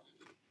up.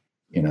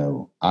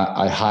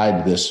 I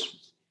hide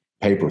this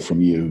paper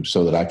from you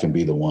so that I can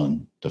be the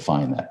one to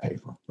find that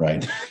paper,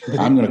 right?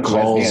 I'm going to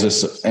cause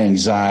this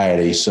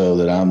anxiety so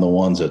that I'm the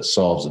ones that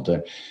solves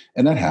it.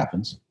 And that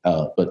happens.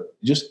 But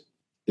just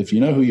if you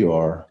know who you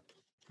are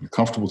you're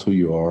comfortable with who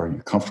you are,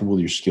 you're comfortable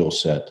with your skill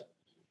set,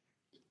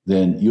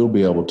 then you'll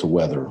be able to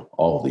weather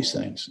all of these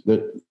things.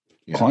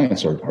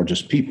 Clients are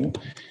just people,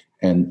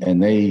 and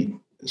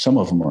some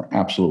of them are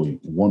absolutely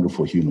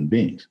wonderful human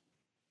beings.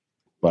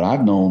 But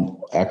I've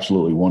known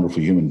absolutely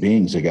wonderful human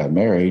beings that got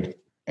married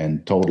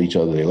and told each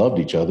other they loved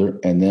each other,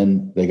 and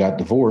then they got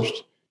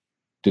divorced.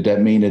 Did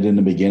that mean that in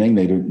the beginning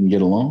they didn't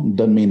get along? It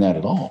doesn't mean that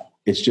at all.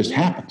 It just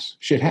happens.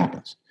 Shit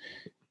happens.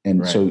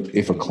 And so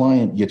if a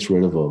client gets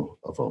rid of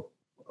a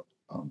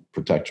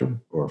protector,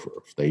 or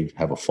if they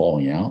have a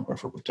falling out, or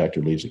if a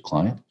protector leaves a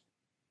client,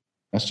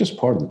 that's just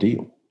part of the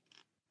deal.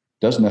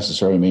 Doesn't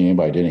necessarily mean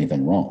anybody did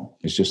anything wrong.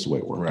 It's just the way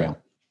it worked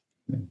out.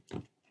 Yeah.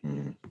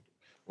 Mm-hmm.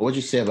 What would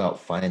you say about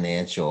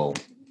financial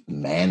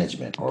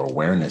management or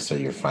awareness of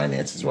your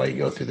finances while you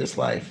go through this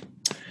life?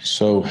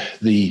 So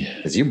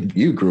because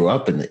you grew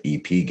up in the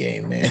EP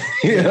game, man.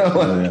 You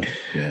know?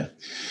 Yeah.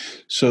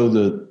 So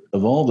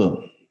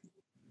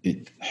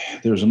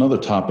there's another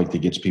topic that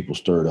gets people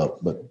stirred up,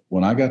 but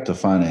when I got to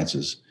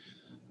finances,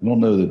 I don't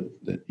know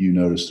that you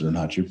noticed it or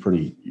not. You're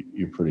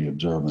pretty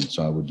observant,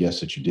 so I would guess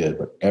that you did.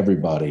 But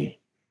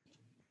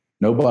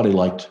nobody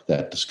liked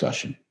that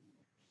discussion.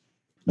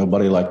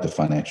 Nobody liked the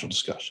financial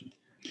discussion.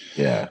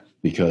 Yeah,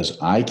 because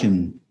I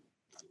can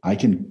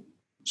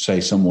say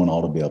someone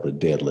ought to be able to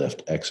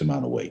deadlift X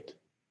amount of weight.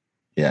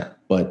 Yeah,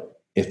 but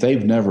if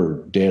they've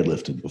never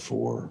deadlifted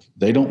before,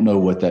 they don't know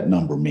what that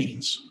number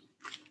means.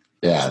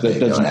 Yeah, that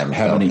doesn't haven't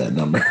felt that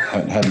number.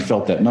 Hadn't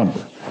felt that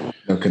number.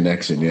 No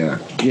connection. Yeah.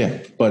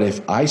 Yeah. But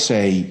if I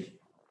say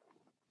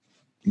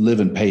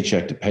living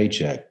paycheck to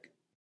paycheck,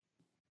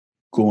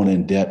 going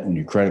in debt on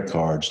your credit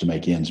cards to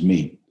make ends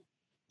meet,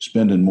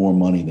 spending more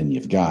money than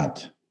you've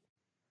got,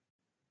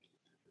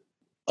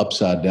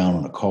 upside down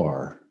on a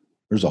car,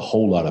 there's a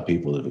whole lot of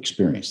people that have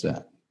experienced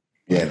that.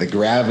 Yeah, the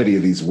gravity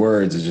of these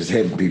words is just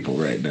hitting people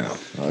right now.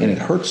 And it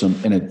hurts them,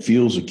 and it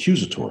feels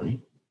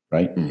accusatory,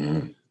 right?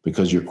 Mm-hmm.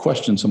 Because you're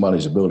questioning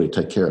somebody's ability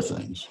to take care of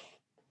things.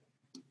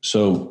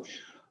 So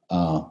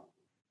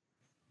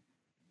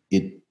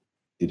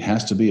it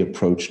has to be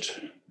approached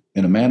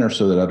in a manner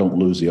so that I don't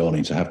lose the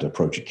audience. I have to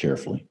approach it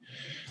carefully.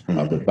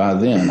 Mm-hmm. But by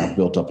then, I've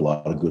built up a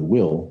lot of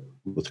goodwill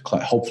with the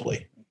class.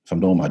 Hopefully, if I'm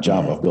doing my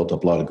job, I've built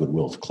up a lot of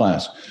goodwill with the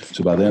class.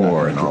 So by then,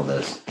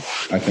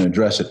 I can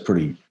address it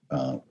pretty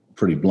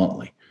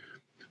bluntly.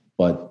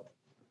 But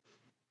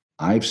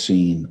I've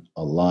seen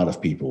a lot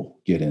of people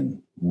get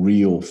in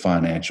real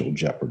financial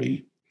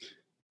jeopardy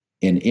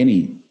in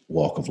any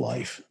walk of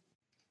life,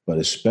 but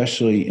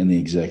especially in the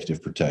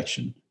executive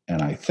protection.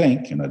 And I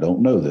think, and I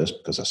don't know this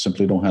because I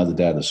simply don't have the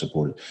data to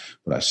support it,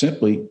 but I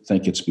simply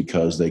think it's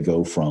because they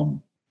go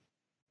from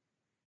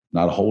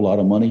not a whole lot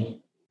of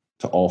money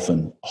to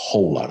often a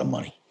whole lot of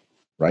money,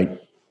 right?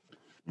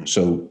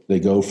 So they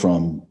go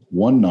from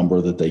one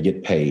number that they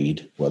get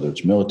paid, whether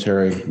it's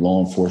military,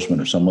 law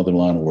enforcement, or some other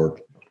line of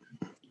work,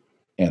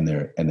 and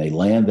they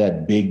land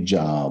that big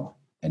job,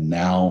 and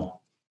now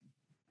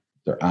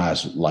their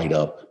eyes light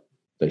up.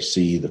 They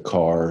see the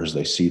cars,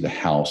 they see the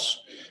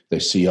house, they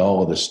see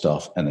all of this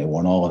stuff, and they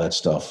want all of that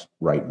stuff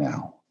right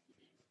now.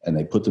 And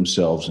they put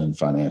themselves in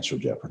financial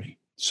jeopardy.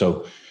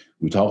 So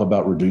we talk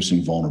about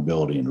reducing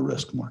vulnerability in the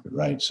risk market,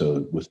 right?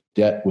 So with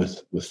debt,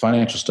 with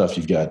financial stuff,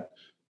 you've got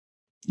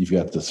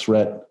the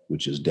threat,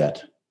 which is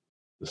debt.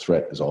 The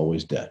threat is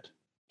always debt.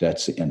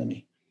 Debt's the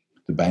enemy.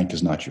 The bank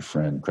is not your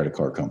friend. Credit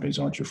card companies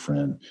aren't your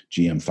friend.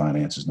 GM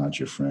Finance is not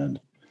your friend.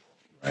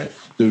 Right?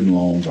 Student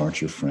loans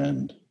aren't your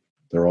friend.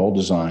 They're all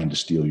designed to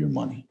steal your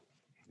money.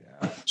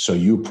 Yeah. So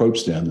you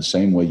approach them the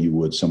same way you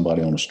would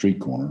somebody on a street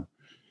corner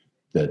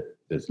that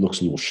looks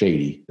a little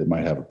shady, that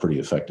might have a pretty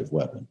effective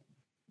weapon.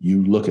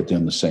 You look at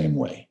them the same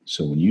way.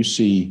 So when you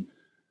see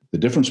the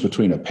difference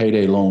between a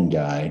payday loan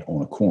guy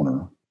on a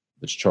corner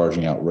that's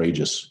charging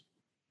outrageous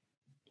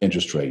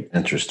interest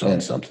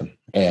on something,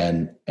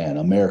 and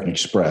American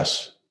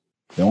Express,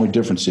 the only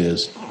difference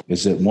is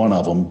that one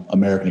of them,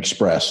 American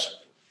Express,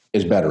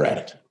 is better at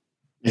it.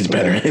 It's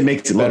better. It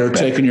makes it better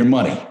taking your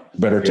money.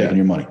 Taking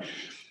your money.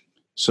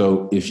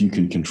 So if you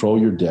can control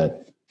your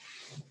debt,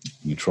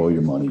 control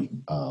your money.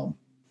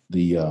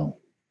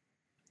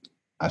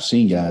 I've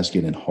seen guys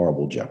get in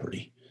horrible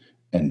jeopardy,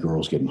 and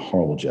girls get in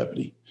horrible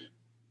jeopardy.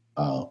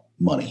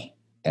 Money,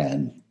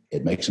 and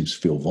it makes them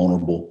feel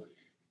vulnerable.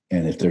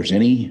 And if there's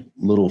any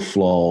little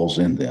flaws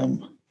in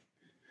them,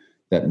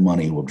 that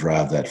money will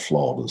drive that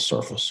flaw to the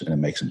surface, and it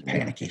makes them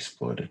panicky.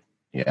 Exploited.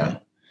 Yeah.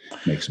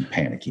 Makes them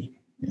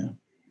panicky. Yeah.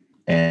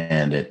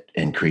 And it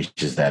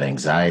increases that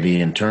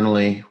anxiety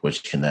internally,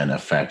 which can then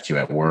affect you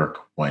at work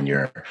when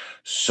you're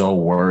so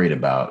worried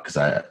about,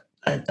 because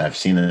I've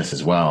seen this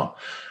as well,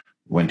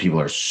 when people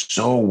are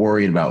so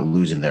worried about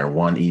losing their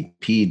one EP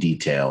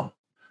detail,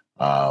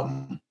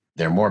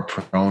 they're more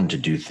prone to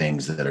do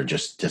things that are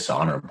just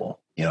dishonorable.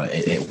 You know,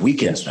 it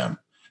weakens them.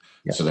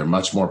 Yes. So they're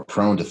much more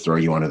prone to throw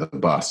you under the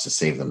bus to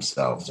save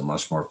themselves. They're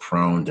much more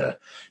prone to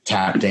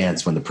tap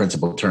dance when the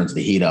principal turns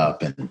the heat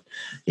up and,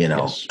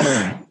 yes.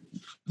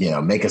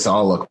 Make us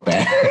all look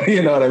bad.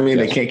 You know what I mean?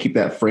 Yes. They can't keep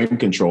that frame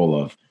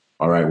control of,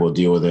 all right, we'll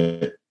deal with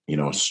it,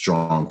 a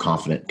strong,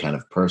 confident kind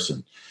of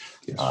person.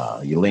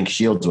 Yes. You link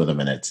shields with them,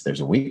 and there's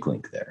a weak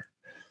link there.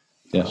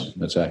 Yes,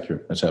 that's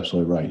accurate. That's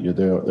absolutely right.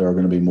 There are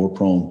going to be more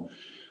prone.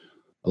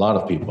 A lot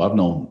of people, I've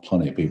known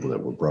plenty of people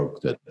that were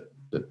broke that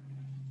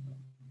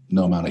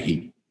no amount of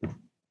heat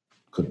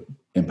could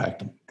impact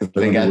them.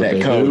 They got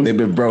that code. They've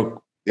been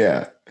broke.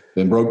 Yeah.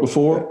 Been broke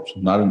before. It's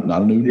not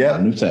a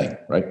new thing,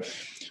 right?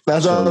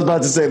 That's what I was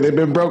about to say. They've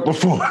been broke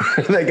before.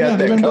 They got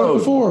that code. Broke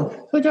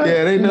before.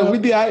 They know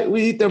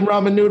we eat them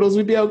ramen noodles.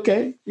 We'd be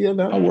okay.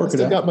 I'll work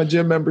it out. I got my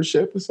gym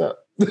membership. What's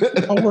up?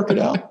 I'll work it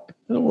out.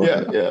 It'll work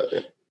it out.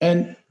 Yeah.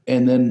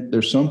 And then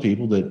there's some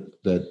people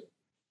that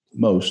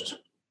most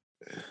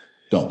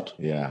don't.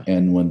 Yeah.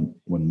 And when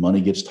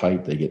money gets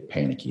tight, they get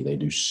panicky. They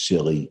do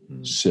silly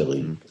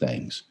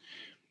things.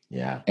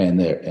 Yeah. And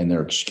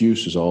their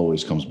excuses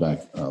always comes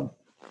back.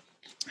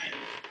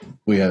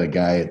 We had a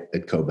guy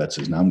at Cobet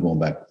says, now I'm going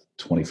back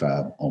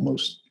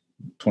almost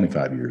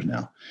 25 years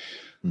now.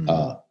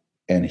 Mm-hmm.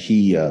 And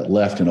he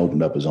left and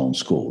opened up his own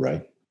school,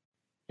 right?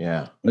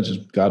 Yeah. Which is,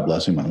 God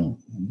bless him. I don't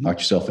knock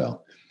yourself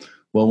out.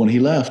 Well, when he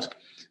left,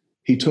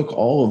 he took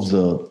all of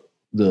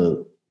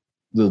the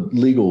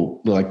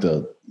legal, like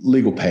the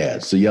legal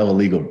pads, the yellow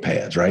legal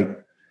pads, right?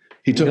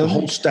 He took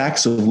whole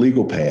stacks of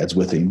legal pads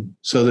with him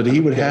so that he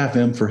would have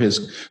them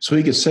so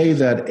he could save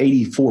that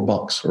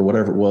 $84 or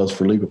whatever it was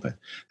for legal pads.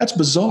 That's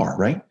bizarre,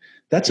 right?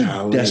 That's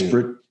a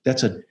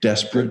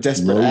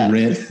desperate low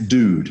rent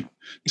dude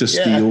to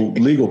steal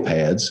legal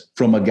pads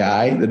from a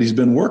guy that he's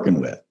been working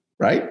with,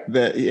 right?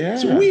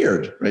 It's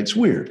weird, right? It's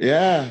weird.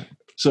 Yeah.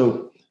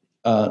 So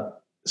I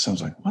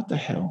was like, what the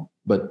hell?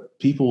 But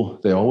people,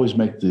 they always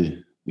make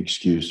the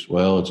excuse,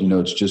 well,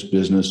 it's just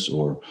business,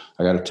 or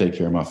I got to take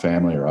care of my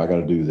family, or I got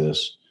to do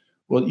this.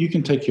 Well, you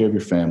can take care of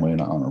your family in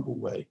an honorable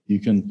way. You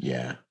can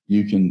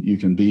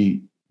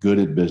be good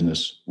at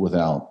business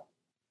without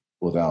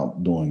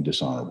doing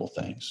dishonorable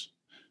things.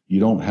 I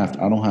don't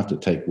have to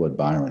take what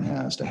Byron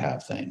has to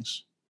have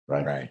things,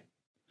 right?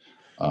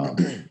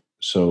 Right.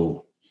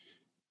 So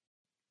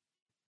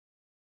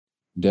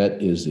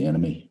debt is the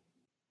enemy.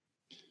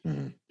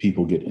 Mm-hmm.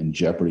 People get in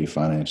jeopardy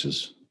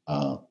finances.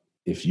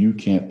 If you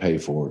can't pay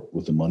for it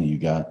with the money you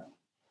got,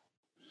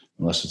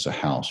 unless it's a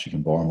house, you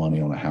can borrow money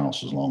on a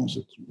house as long as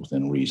it's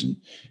within reason.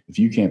 If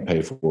you can't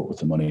pay for it with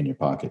the money in your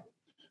pocket,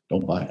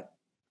 don't buy it.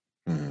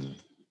 Mm-hmm.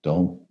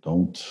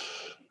 Don't,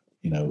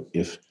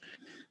 if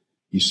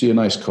you see a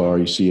nice car,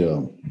 you see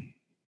an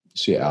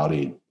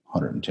Audi,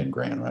 110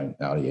 grand, right?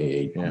 Audi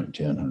A8,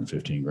 110,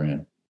 115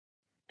 grand.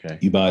 Okay.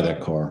 You buy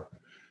that car.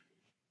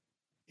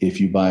 If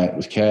you buy it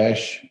with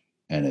cash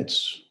and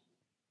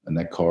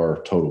that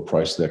car, total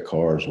price of that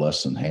car is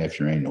less than half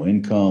your annual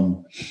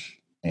income,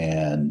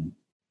 and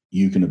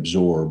you can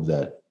absorb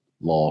that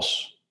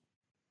loss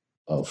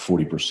of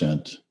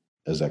 40%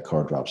 as that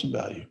car drops in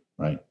value,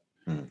 right?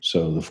 Mm-hmm.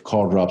 So the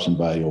car drops in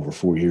value over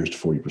 4 years to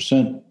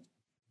 40%.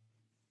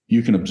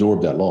 You can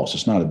absorb that loss.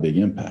 It's not a big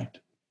impact.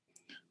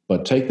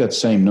 But take that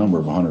same number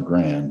of 100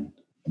 grand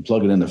and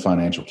plug it in the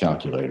financial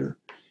calculator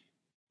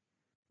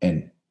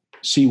and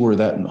see where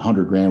that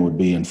 100 grand would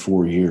be in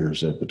 4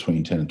 years at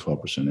between 10 and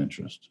 12%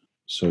 interest.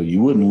 So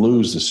you wouldn't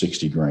lose the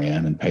 60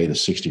 grand and pay the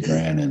 60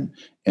 grand in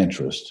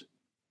interest.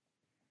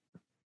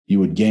 You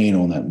would gain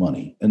on that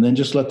money. And then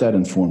just let that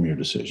inform your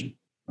decision.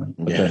 Right?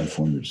 Let that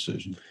inform your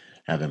decision.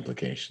 Have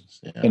implications.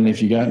 Yeah. And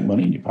if you got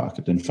money in your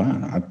pocket, then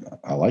fine.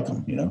 I like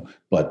them,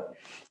 but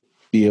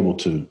be able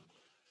to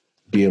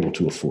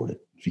afford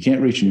it. If you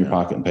can't reach in your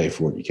pocket and pay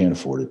for it, you can't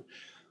afford it.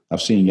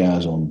 I've seen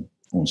guys on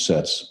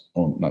sets,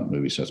 not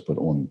movie sets, but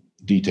on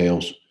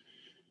details,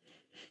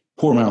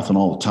 poor mouthing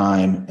all the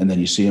time, and then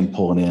you see them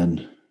pulling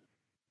in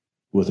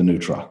with a new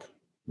truck.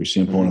 You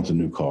see them pulling in with a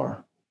new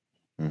car.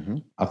 Mm-hmm.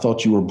 I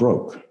thought you were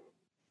broke.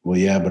 Well,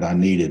 yeah, but I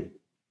needed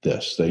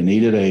this. They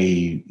needed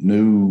a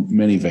new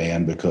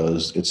minivan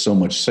because it's so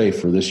much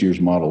safer. This year's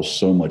model is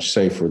so much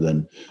safer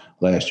than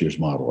last year's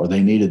model. Or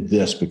they needed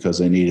this because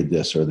they needed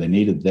this, or they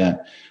needed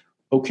that.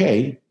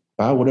 Okay,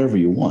 buy whatever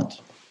you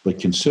want, but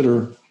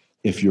consider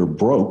if you're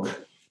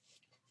broke,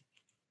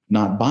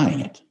 not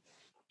buying it.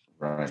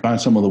 Right. Find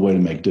some other way to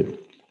make do.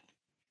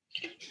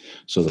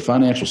 So the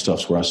financial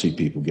stuff's where I see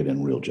people get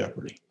in real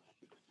jeopardy.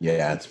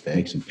 Yeah, it's big. It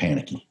makes them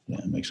panicky. Yeah,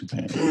 it makes them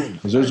panicky.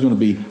 Because there's going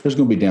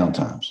to be down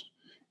times.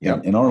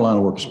 Yeah. In our line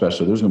of work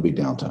especially, there's going to be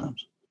down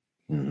times.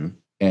 Mm-hmm.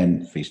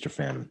 And feast or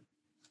famine.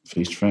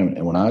 Feast or famine.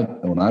 And when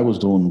I was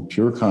doing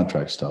pure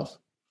contract stuff,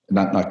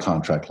 not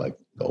contract like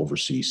the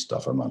overseas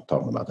stuff, I'm not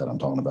talking about that. I'm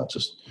talking about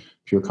just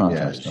pure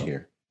contract stuff.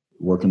 Here.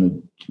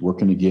 Working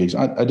the gigs.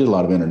 I did a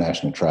lot of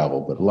international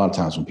travel, but a lot of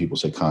times when people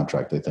say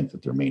contract, they think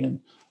that they're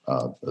meaning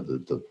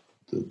the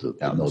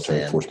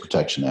military force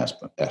protection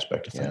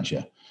aspect of things.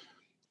 Yeah.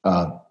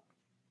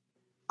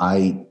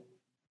 I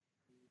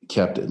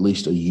kept at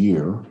least a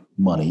year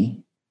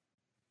money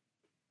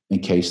in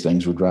case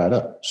things were dried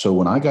up. So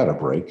when I got a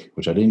break,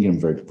 which I didn't get them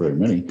very, very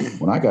many,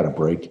 when I got a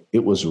break,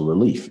 it was a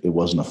relief. It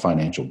wasn't a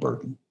financial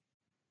burden.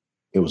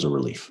 It was a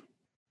relief,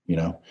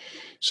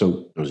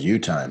 So it was you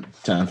time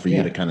for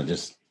you to kind of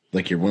just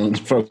Like you're willing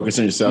to focus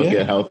on yourself,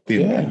 get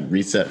healthy, and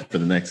reset for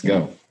the next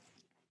go.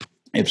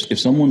 If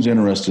someone's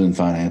interested in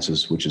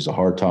finances, which is a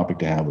hard topic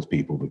to have with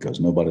people because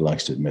nobody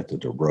likes to admit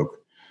that they're broke,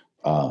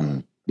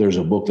 there's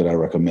a book that I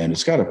recommend.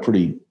 It's got a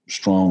pretty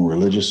strong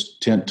religious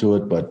tint to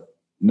it, but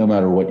no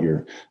matter what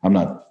I'm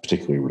not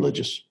particularly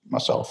religious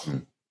myself.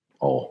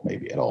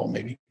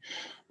 Maybe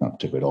not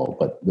particularly at all.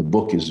 But the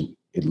book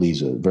it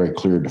leaves a very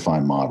clear,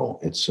 defined model.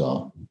 It's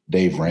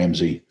Dave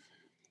Ramsey,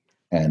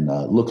 and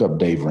look up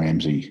Dave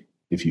Ramsey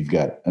if you've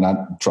got. And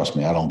trust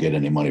me, I don't get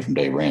any money from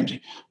Dave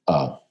Ramsey.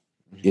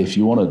 If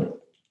you want to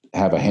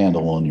have a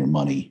handle on your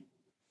money,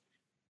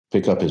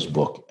 pick up his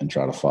book and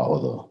try to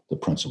follow the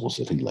principles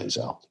that he lays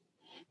out.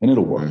 And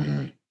it'll work.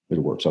 It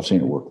works. I've seen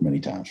it work many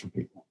times for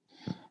people.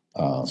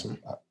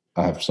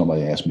 I have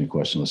somebody ask me a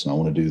question. Listen, I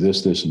want to do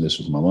this, and this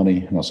with my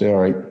money. And I'll say,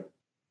 all right,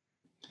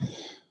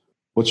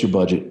 what's your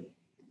budget?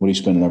 What are you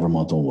spending every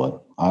month on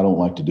what? I don't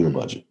like to do a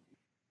budget.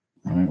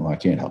 All right, well, I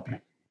can't help you.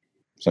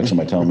 It's like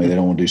somebody telling me they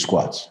don't want to do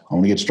squats. I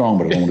want to get strong,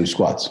 but I don't want to do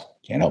squats.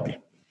 Can't help you.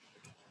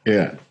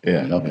 Yeah.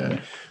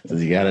 So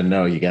you got to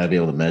know, you got to be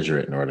able to measure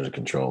it in order to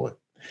control it.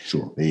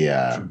 Sure.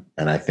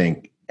 And I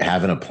think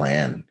having a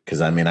plan,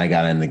 because I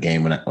got in the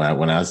game when I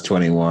was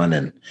 21,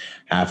 and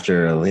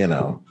after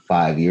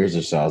 5 years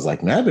or so, I was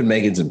like, man, I've been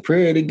making some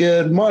pretty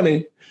good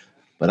money,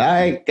 but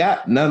I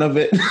got none of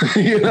it.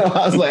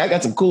 I was like, I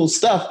got some cool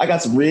stuff. I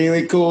got some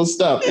really cool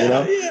stuff.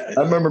 I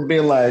remember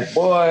being like,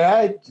 boy,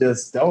 I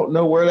just don't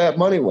know where that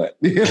money went.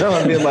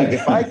 And being like,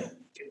 if I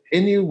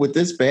continue with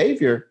this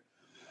behavior,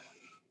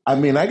 I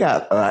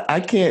got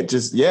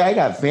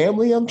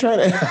family I'm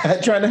trying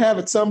to have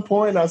at some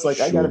point. I was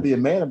like, I got to be a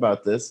man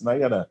about this, and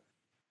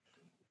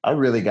I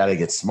really got to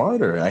get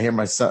smarter. And I hear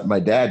my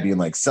dad being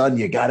like, son,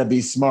 you got to be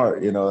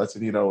smart. That's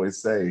what he'd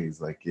always say. He's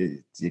like,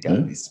 you got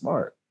to be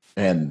smart.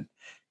 And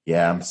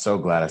I'm so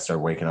glad I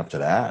started waking up to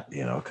that,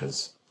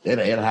 because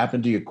it'll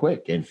happen to you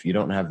quick. And if you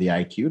don't have the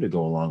IQ to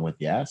go along with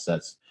the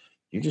assets,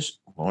 you just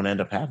won't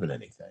end up having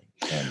anything.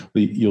 And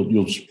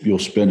you'll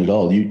spend it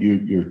all.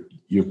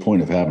 Your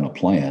point of having a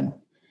plan,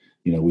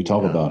 we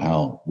talk about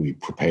how we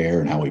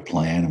prepare and how we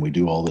plan and we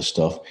do all this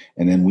stuff.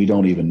 And then we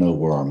don't even know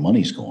where our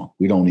money's going.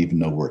 We don't even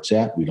know where it's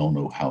at. We don't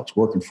know how it's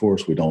working for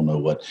us. We don't know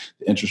what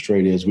the interest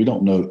rate is. We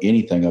don't know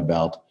anything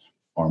about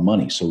our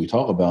money. So we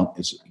talk about,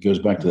 it goes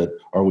back to that,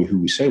 are we who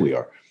we say we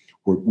are?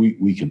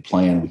 We can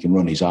plan, we can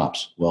run these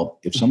ops. Well,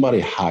 if somebody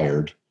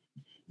hired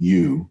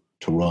you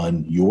to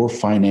run your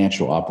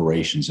financial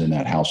operations in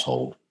that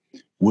household,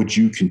 would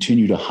you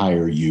continue to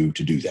hire you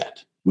to do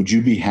that? Would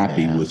you be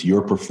happy with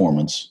your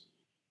performance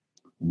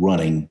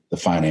running the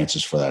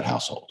finances for that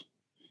household?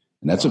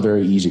 And that's a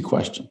very easy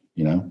question,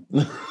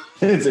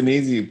 It's an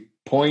easy,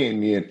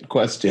 poignant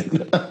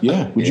question.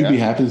 Would you be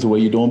happy with the way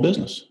you're doing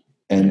business?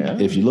 And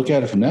if you look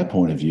at it from that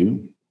point of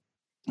view,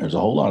 there's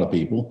a whole lot of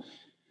people,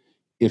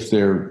 if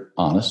they're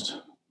honest,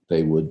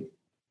 they would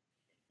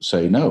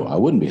say, no, I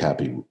wouldn't be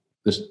happy.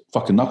 This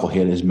fucking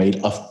knucklehead has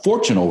made a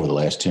fortune over the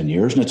last 10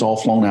 years, and it's all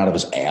flown out of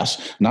his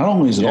ass. Not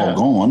only is it all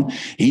gone,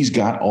 he's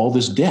got all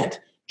this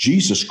debt.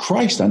 Jesus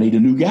Christ, I need a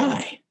new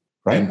guy,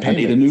 right? I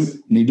need to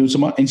do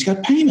some, and he's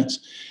got payments.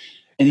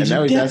 And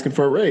now he's asking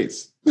for a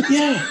raise.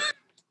 Yeah.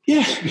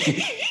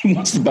 He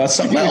wants to buy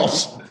something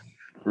else.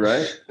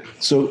 Right.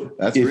 So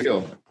that's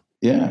real.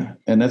 Yeah.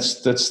 And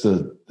that's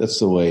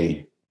the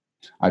way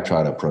I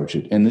try to approach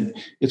it. And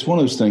it's one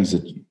of those things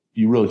that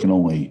you really can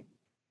only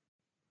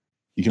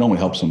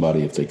help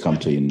somebody if they come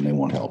to you and they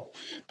want help,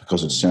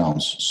 because it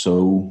sounds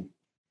so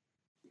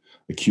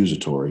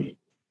accusatory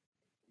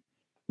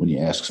when you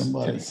ask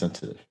somebody. It's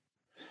sensitive.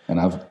 And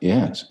I've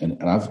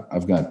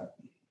got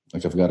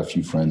a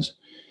few friends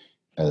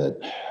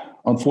that,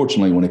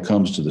 unfortunately, when it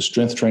comes to the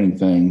strength training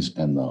things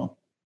and the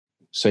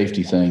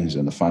safety things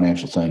and the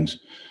financial things,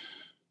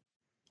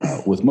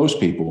 with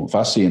most people, if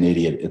I see an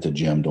idiot at the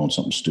gym doing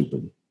something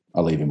stupid, I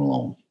leave him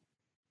alone.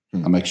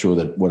 I make sure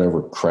that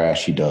whatever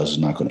crash he does is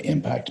not going to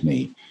impact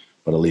me,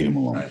 but I leave him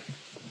alone. Right.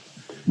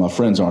 My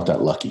friends aren't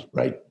that lucky,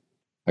 right?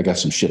 I got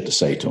some shit to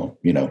say to them,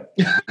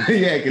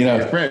 Yeah, because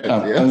your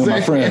friends.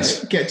 My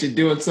friends catch you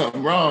doing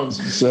something wrong,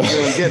 so you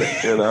don't get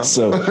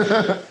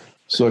it.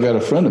 So I got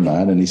a friend of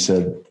mine, and he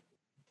said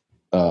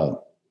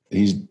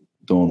he's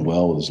doing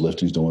well with his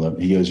lifting. He's doing well.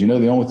 He goes,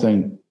 the only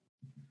thing.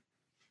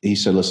 He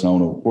said, listen, I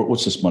want to,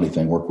 what's this money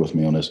thing? Work with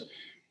me on this.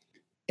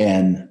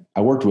 And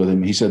I worked with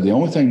him. He said, the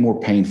only thing more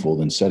painful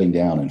than sitting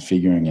down and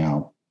figuring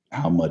out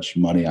how much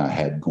money I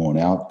had going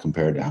out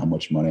compared to how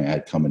much money I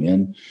had coming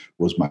in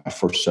was my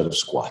first set of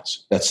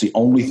squats. That's the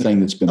only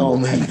thing that's been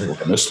more painful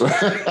than this.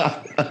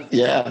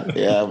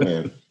 Yeah,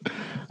 man.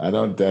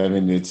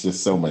 It's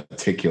just so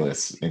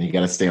meticulous, and you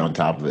got to stay on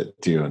top of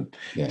it too, and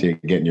to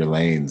get in your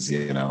lanes,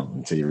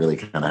 until you really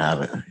kind of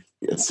have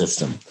a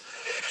system.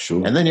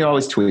 Sure. And then you're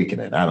always tweaking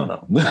it. I don't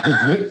know.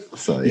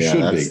 So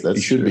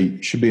you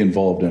should be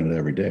involved in it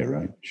every day,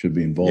 right? Should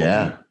be involved.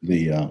 Yeah.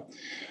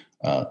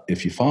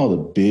 If you follow the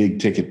big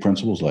ticket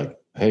principles, like,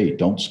 hey,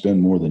 don't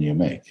spend more than you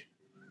make.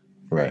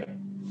 Right.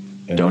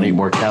 Don't eat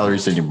more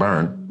calories than you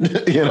burn.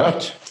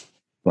 Right.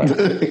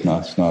 No,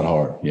 it's not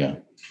hard. Yeah.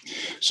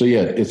 So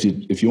yeah, if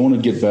you want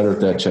to get better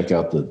at that, check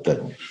out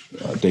that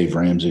Dave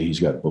Ramsey. He's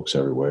got books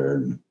everywhere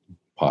and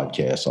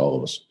podcasts. All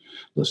of us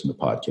listen to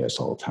podcasts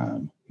all the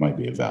time. Might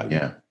be a value.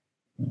 Yeah.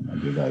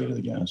 Might be a value to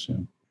the guys. Yeah.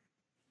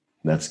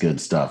 That's good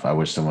stuff. I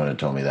wish someone had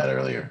told me that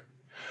earlier.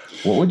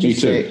 What would you Me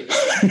say? too.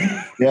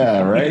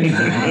 Yeah, right.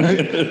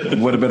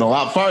 Would have been a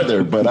lot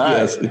farther, but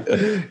Yes.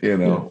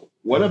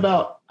 What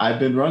about? I've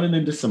been running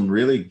into some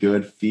really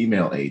good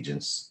female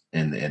agents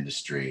in the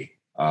industry.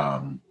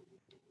 And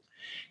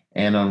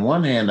on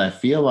one hand, I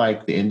feel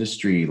like the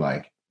industry,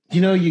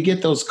 you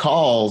get those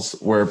calls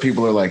where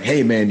people are like,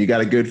 "Hey, man, you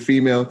got a good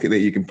female that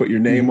you can put your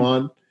name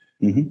on."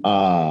 Mm-hmm.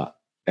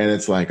 And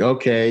it's like,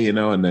 okay,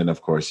 and then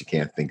of course you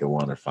can't think of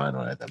one or find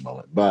one at that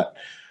moment. But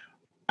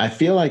I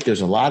feel like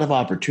there's a lot of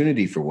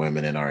opportunity for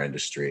women in our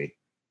industry.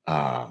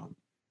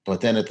 But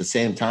then at the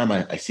same time,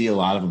 I see a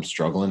lot of them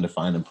struggling to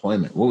find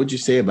employment. What would you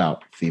say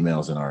about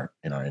females in our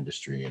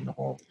industry and the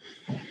whole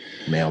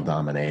male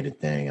dominated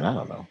thing? And I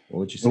don't know. What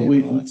would you say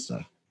about all that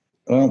stuff?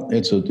 Well,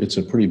 it's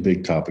a pretty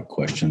big topic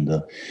question.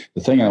 The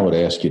thing I would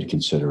ask you to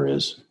consider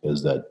is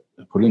that,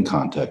 put it in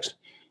context,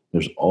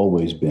 there's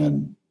always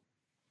been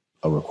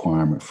a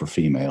requirement for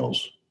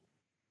females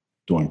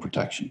doing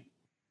protection,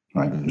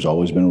 right? Mm-hmm. There's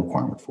always been a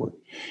requirement for it.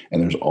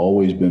 And there's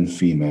always been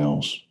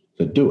females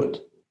that do it.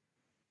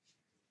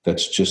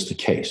 That's just the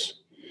case.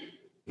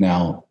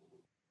 Now,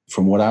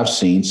 from what I've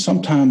seen,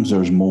 sometimes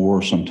there's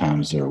more,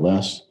 sometimes there's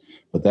less,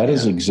 but that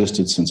has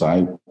existed since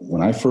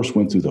when I first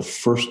went through the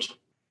first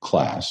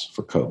class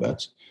for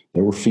COVETs,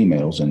 there were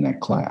females in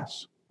that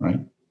class, right?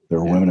 There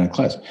were women in that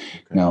class. Okay.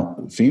 Now,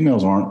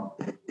 females aren't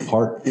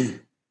part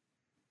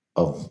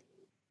of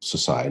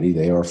society.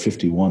 They are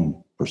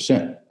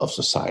 51% of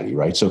society,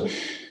 right?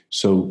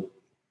 So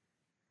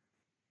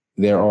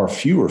there are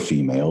fewer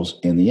females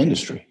in the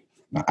industry.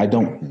 Now, I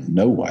don't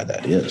know why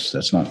that is.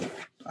 That's not,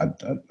 I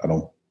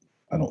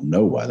don't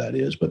know why that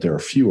is, but there are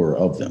fewer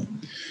of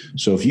them.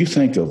 So if you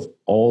think of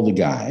all the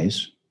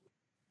guys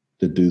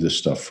that do this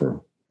stuff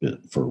for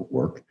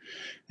work,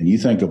 and you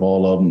think of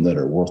all of them that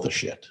are worth a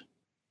shit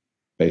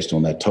based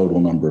on that total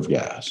number of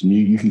guys, and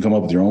you can come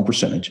up with your own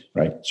percentage,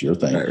 right? It's your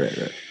thing.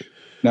 Right.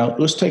 Now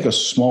let's take a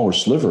smaller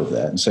sliver of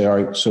that and say,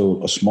 all right,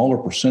 so a smaller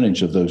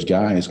percentage of those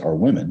guys are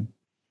women.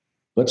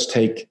 Let's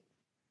take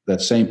that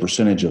same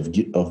percentage of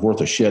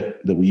worth of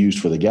shit that we used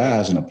for the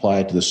guys and apply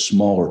it to the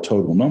smaller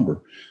total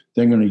number.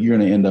 You're going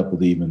to end up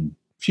with even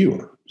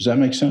fewer. Does that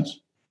make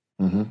sense?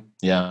 Mm-hmm.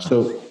 Yeah.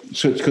 So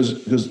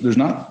because there's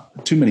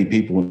not too many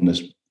people in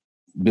this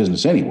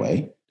business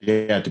anyway.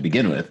 Yeah, to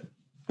begin with.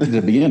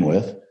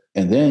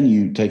 And then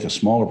you take a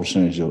smaller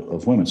percentage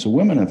of women. So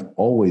women have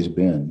always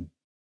been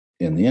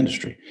in the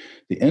industry.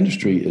 The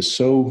industry is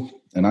so,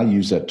 and I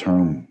use that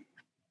term,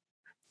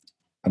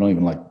 I don't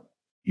even like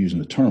using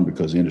the term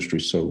because the industry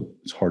is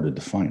it's hard to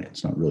define it.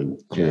 It's not really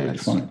clearly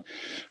defined.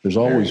 There's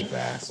always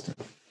vast.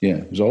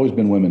 Yeah, there's always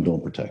been women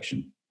doing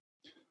protection.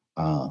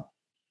 And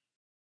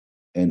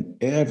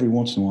every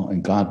once in a while,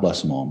 and God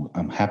bless them all,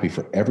 I'm happy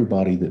for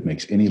everybody that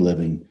makes any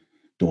living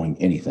doing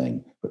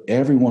anything. But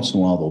every once in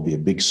a while, there'll be a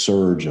big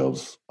surge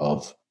of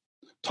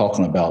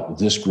talking about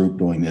this group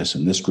doing this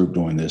and this group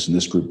doing this and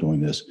this group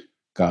doing this.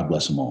 God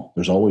bless them all.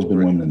 There's always been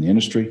women in the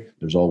industry.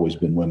 There's always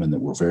been women that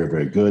were very,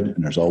 very good.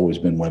 And there's always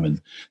been women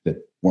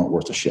that weren't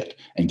worth a shit.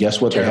 And guess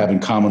what they have in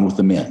common with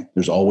the men?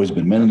 There's always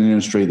been men in the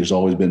industry. There's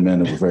always been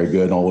men that were very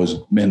good and always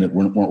men that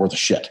weren't worth a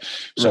shit.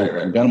 So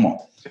we got them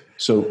all.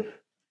 So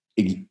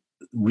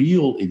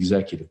real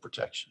executive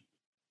protection,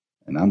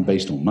 and I'm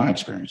based on my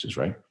experiences,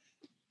 right,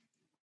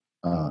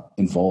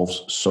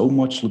 involves so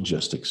much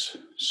logistics,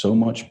 so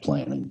much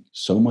planning,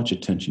 so much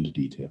attention to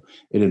detail.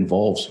 It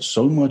involves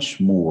so much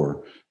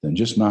more than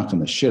just knocking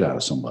the shit out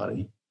of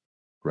somebody.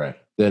 Right.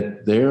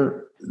 That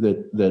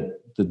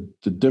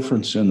the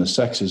difference in the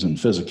sexes and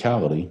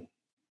physicality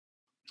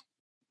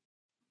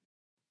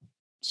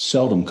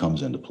seldom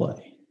comes into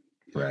play.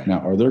 Right. Now,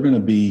 are there going to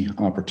be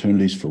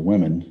opportunities for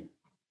women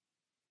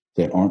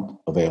that aren't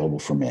available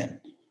for men?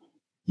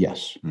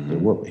 Yes, there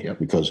will be. Yep.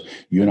 Because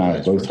you and I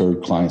have both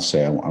heard clients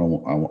say, I don't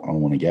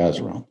want a gas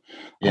around.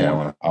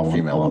 Yeah, I want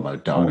female on my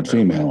daughter. I want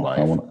female.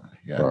 I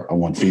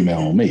want female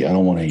on me. I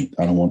don't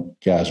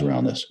want guys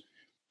around this.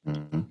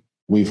 Mm-hmm.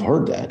 We've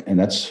heard that, and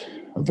that's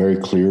a very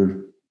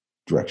clear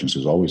direction. So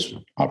there's always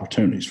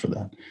opportunities for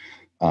that.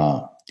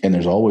 And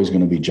there's always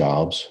going to be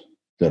jobs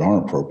that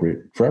aren't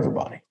appropriate for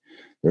everybody.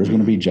 There's going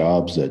to be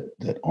jobs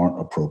that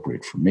aren't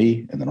appropriate for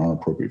me and that aren't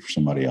appropriate for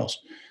somebody else.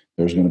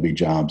 There's going to be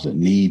jobs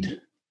that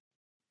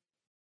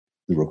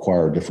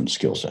require a different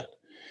skill set.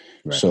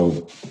 Right.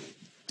 So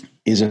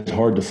is it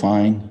hard to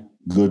find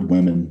good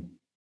women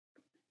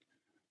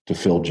to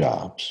fill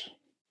jobs?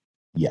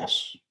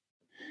 Yes.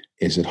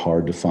 Is it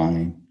hard to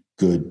find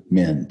good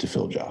men to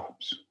fill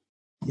jobs?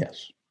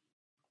 Yes.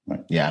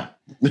 Right. Yeah,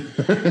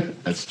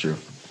 that's true.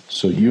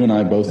 So you and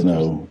I both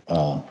know,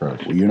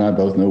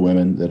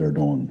 women that are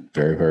doing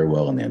very, very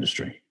well in the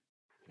industry.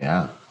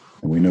 Yeah.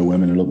 And we know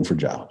women are looking for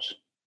jobs.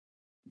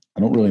 I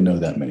don't really know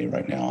that many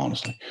right now,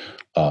 honestly.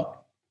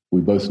 We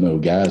both know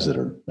guys that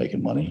are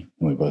making money,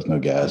 and we both know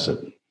guys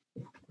that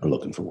are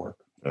looking for work.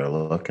 They're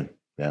looking.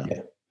 Yeah.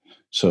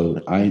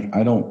 So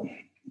I don't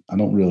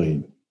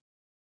really,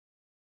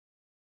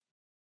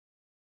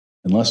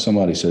 unless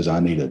somebody says I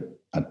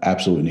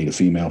absolutely need a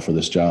female for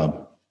this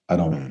job, I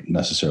don't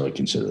necessarily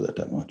consider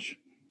that much.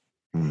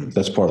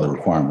 That's part of the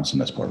requirements, and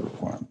that's part of the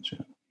requirements. Yeah.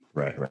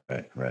 Right.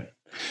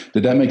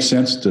 Did that make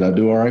sense? Did I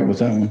do all right with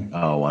that one?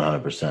 Oh,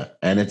 100%.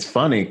 And it's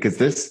funny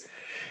because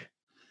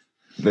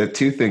the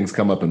two things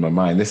come up in my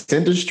mind. This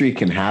industry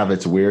can have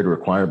its weird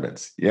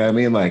requirements. Yeah, I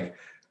mean, like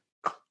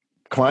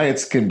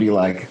clients can be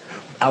like,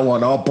 I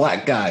want all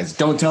black guys.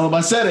 Don't tell them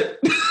I said it.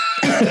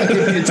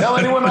 If you tell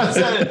anyone I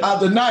said it, I'll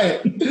deny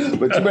it.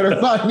 But you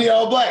better find me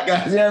all black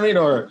guys. You know what I mean?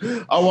 Or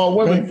I want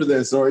women for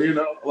this. Or,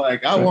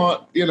 like I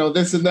want,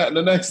 this and that and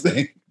the next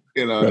thing.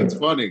 It's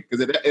funny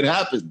because it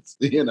happens,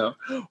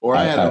 Or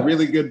I had a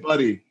really good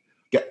buddy,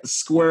 get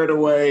squared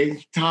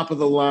away, top of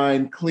the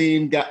line,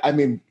 clean guy. I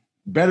mean,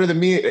 better than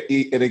me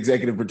in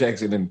executive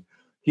protection. And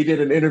he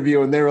did an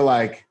interview and they were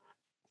like,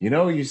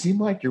 you seem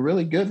like you're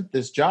really good at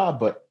this job,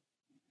 but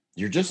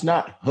you're just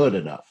not hood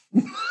enough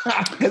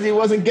because he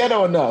wasn't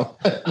ghetto enough.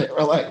 They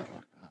were like,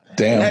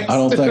 damn, next. I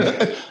don't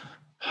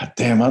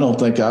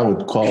think I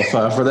would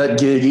qualify for that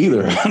gig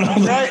either.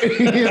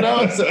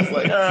 Right. So it's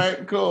like, all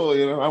right,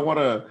 cool. I want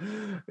to,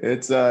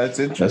 it's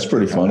interesting. That's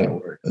pretty funny.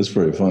 That's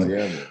pretty funny.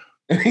 Yeah,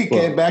 and he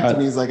came back to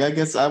me. He's like, I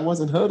guess I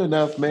wasn't hood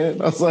enough,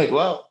 man. I was like,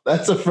 well,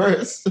 that's a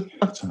first.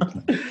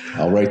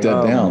 I'll write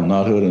that down.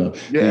 Not hood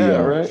enough. Yeah.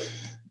 Right.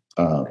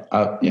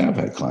 I've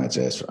had clients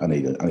ask for, I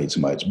need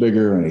somebody that's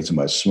bigger. I need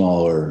somebody that's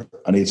smaller.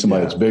 I need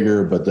somebody that's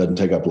bigger, but doesn't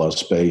take up a lot of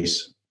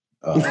space.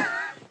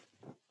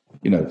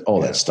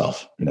 All that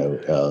stuff.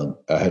 I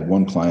had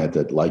one client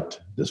that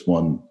liked this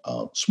one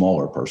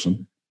smaller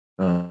person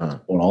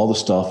on all the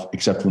stuff,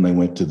 except when they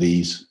went to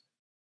these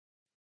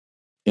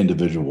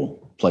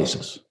individual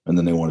places. And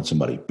then they wanted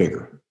somebody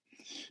bigger.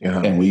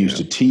 And we used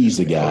to tease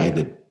the guy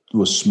that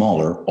was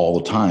smaller all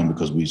the time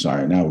because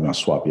now we're going to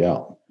swap you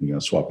out. We're going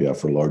to swap you out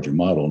for a larger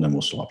model, and then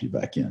we'll swap you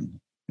back in.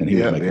 And he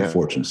was making a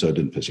fortune, so it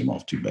didn't piss him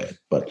off too bad.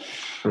 But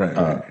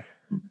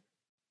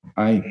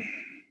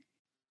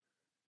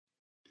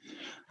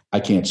I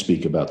can't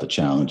speak about the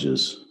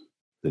challenges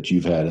that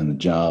you've had in the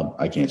job.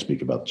 I can't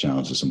speak about the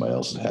challenges somebody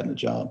else has had in the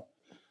job.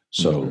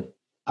 So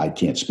I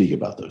can't speak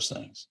about those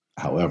things.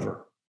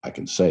 However, I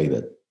can say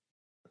that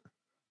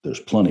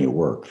there's plenty of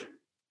work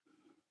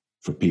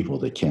for people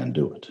that can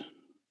do it.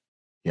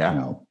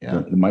 Yeah.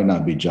 There might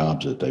not be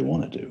jobs that they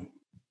want to do.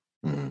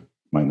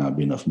 Might not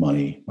be enough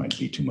money, might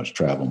be too much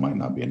travel, might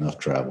not be enough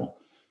travel,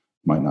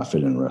 might not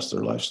fit in the rest of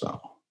their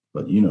lifestyle.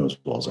 But as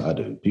well as I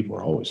do, people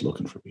are always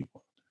looking for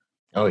people.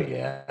 Oh,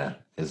 yeah.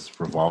 There's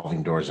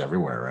revolving doors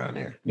everywhere around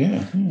here.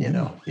 Yeah.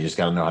 You just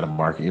got to know how to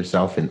market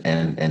yourself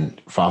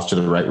and foster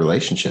the right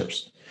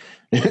relationships.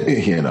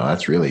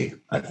 That's really,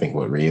 I think,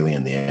 what really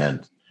in the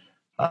end,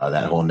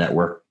 that whole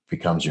network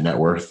becomes your net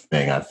worth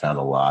thing. I've found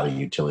a lot of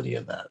utility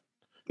in that.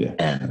 Yeah.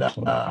 And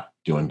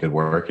doing good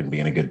work and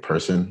being a good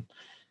person,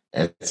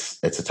 it's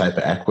a type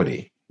of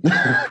equity.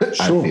 I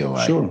feel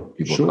like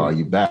people call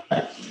you back.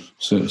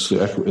 So it's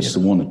the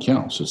one that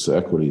counts. It's the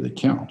equity that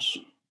counts.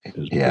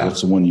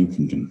 It's the one you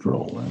can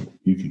control, right?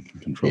 You can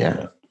control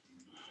that.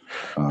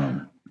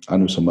 I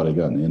knew somebody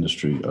got in the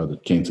industry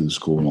that came through the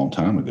school a long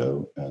time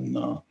ago, and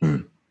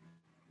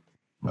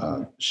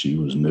she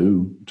was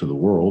new to the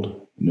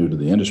world, new to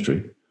the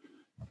industry,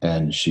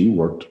 and she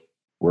worked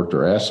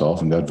her ass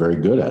off and got very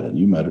good at it.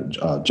 You met her,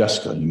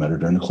 Jessica. You met her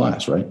during the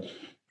class, right?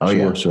 She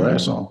works her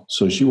ass off.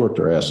 So she worked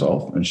her ass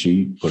off, and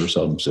she put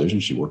herself in position.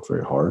 She worked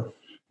very hard,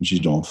 and she's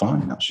doing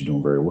fine now. She's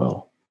doing very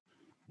well.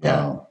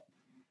 Yeah.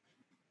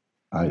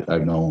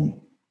 I've known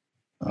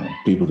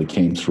people that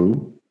came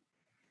through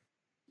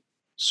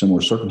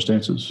similar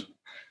circumstances,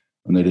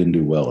 and they didn't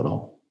do well at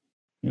all.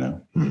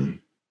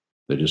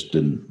 They just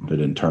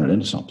didn't turn it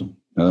into something.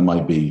 Now that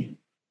might be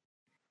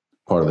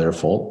part of their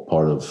fault,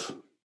 part of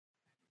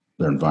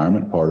their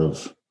environment, part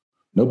of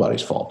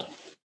nobody's fault.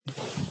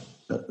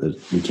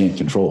 We can't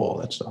control all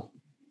that stuff.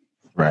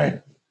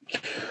 Right.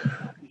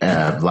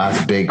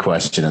 Last big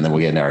question, and then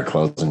we'll get into our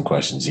closing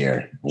questions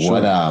here. Sure.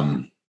 What,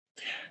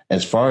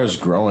 as far as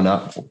growing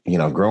up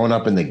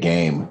in the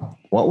game,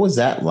 what was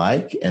that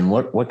like? And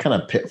what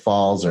kind of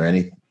pitfalls or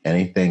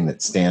anything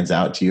that stands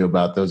out to you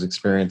about those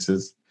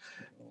experiences?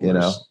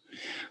 That's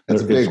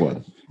a big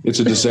one. It's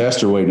a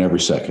disaster waiting every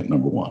second,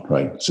 number one,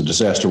 right? It's a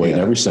disaster waiting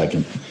every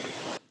second.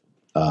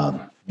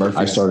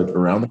 I started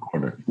around the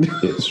corner.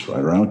 It's right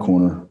around the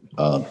corner.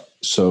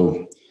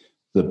 So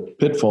the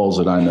pitfalls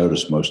that I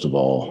noticed most of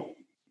all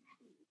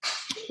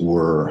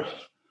were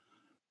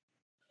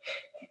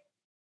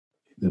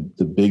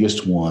the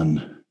biggest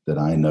one that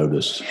I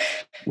noticed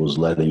was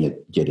letting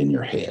it get in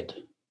your head.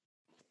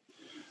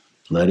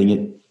 Letting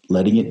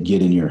it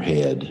get in your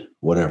head,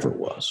 whatever it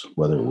was,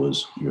 whether it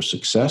was your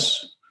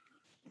success,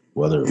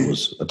 whether it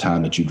was a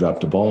time that you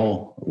dropped a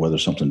ball, or whether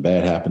something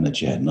bad happened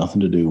that you had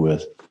nothing to do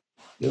with,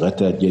 you let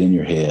that get in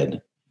your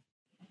head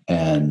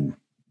and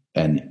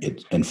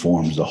it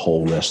informs the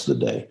whole rest of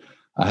the day.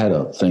 I had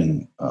a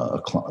thing,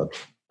 a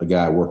a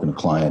guy working a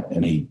client,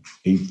 and he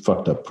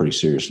fucked up pretty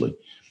seriously.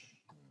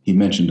 He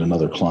mentioned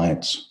another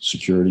client's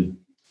security,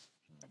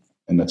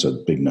 and that's a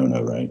big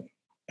no-no, right?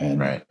 And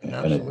right,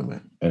 absolutely.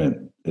 And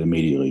it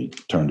immediately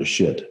turned to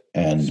shit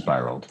and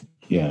spiraled.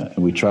 Yeah,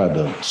 and we tried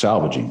to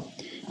salvage him.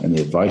 And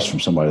the advice from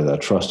somebody that I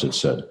trusted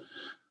said,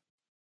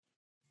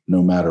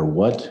 no matter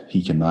what,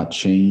 he cannot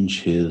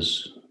change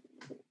his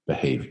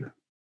behavior.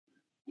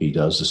 He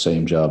does the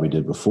same job he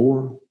did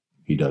before.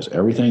 He does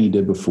everything he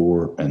did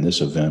before, and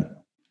this event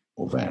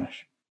will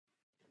vanish.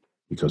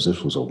 Because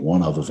this was a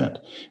one-off event.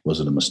 Was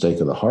it a mistake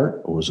of the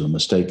heart, or was it a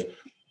mistake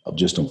of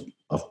just a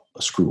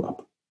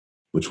screw-up?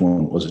 Which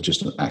one was it?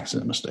 Just an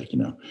accident mistake,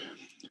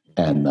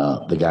 And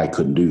the guy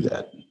couldn't do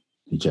that.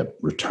 He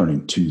kept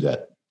returning to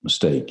that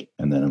mistake,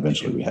 and then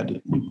eventually we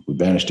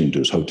banished him to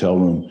his hotel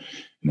room, and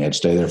he had to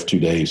stay there for 2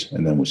 days,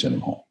 and then we sent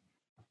him home.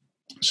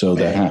 So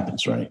that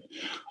happens, right?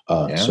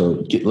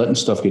 So letting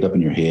stuff get up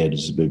in your head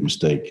is a big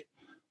mistake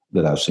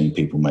that I've seen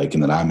people make,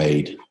 and that I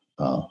made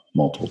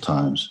multiple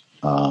times.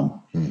 I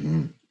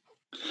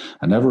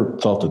never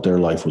thought that their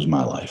life was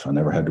my life. I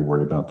never had to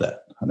worry about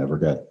that. I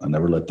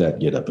never let that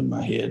get up in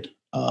my head.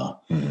 I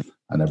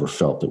never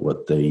felt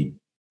that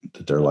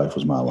their life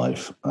was my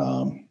life.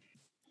 I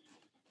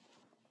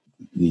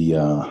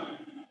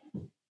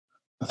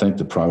think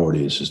the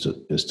priority is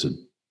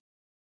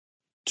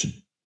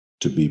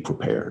to be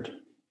prepared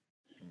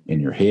in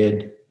your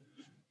head,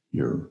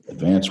 your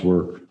advanced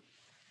work,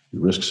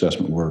 your risk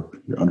assessment work,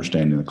 your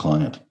understanding of the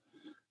client.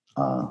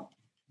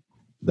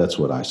 That's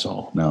what I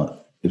saw.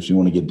 Now, if you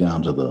want to get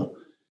down to the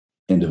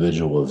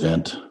individual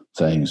event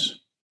things,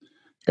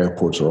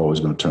 airports are always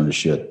going to turn to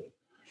shit.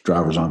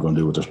 Drivers aren't going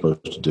to do what they're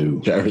supposed to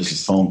do. Your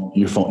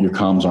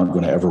comms aren't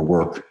going to ever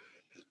work.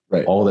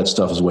 Right. All that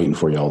stuff is waiting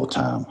for you all the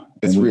time.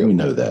 It's real. We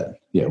know that.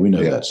 Yeah, we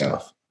know that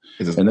stuff.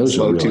 It's a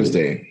slow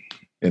Tuesday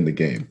in the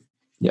game.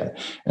 Yeah,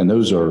 and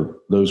those are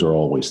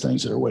always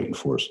things that are waiting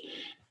for us.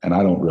 And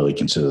I don't really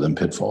consider them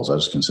pitfalls. I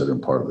just consider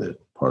them part of the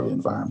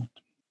environment.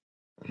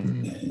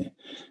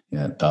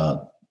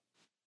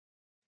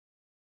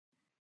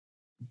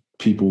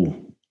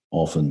 People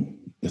often,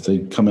 if they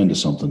come into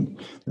something,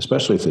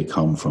 especially if they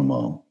come from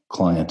a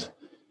client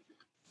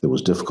that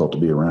was difficult to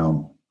be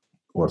around,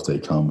 or if they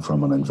come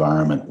from an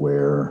environment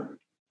where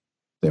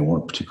they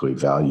weren't particularly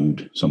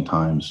valued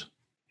sometimes,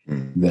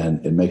 then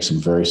it makes them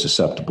very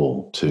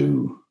susceptible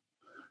to,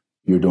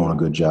 you're doing a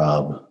good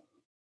job,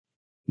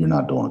 you're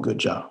not doing a good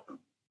job,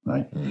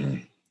 right?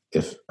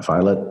 If I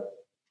let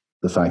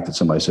the fact that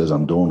somebody says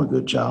I'm doing a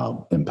good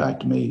job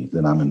impact me,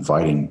 then I'm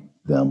inviting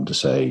them to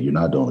say, you're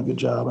not doing a good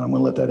job, and I'm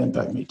going to let that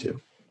impact me too.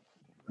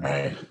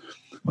 Right.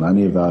 When I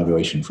need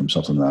evaluation from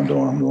something that I'm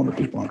doing the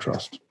people I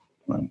trust,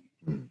 right?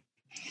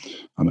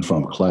 I'm in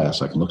front of a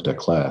class, I can look at that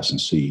class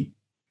and see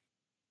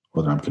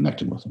whether I'm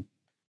connecting with them.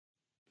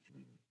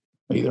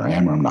 Either I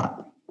am or I'm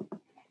not.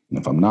 And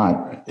if I'm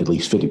not, at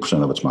least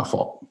 50% of it's my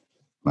fault.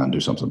 I can do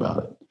something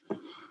about it.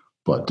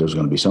 But there's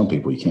going to be some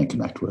people you can't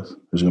connect with.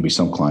 There's going to be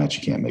some clients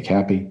you can't make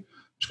happy.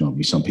 There's going to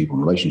be some people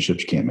in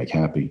relationships you can't make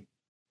happy.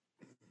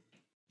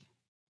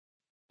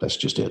 That's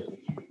just it.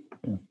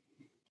 Yeah.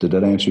 Did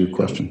that answer your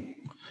question?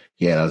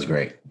 Yeah, that was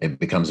great. It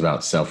becomes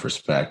about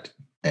self-respect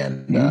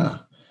and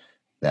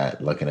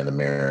that looking in the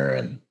mirror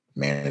and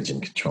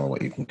managing, controlling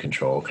what you can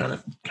control kind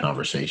of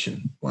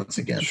conversation once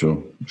again.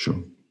 Sure.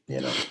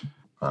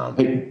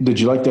 Hey, did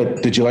you like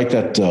that? Did you like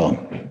that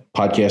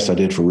podcast I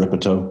did for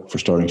Rippetoe for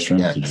Starting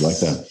Strength? Yes, did you like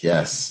that?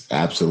 Yes,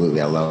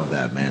 absolutely. I love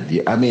that, man.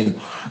 I mean,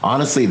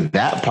 honestly,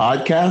 that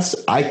podcast,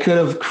 I could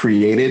have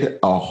created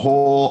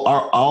all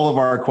of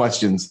our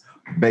questions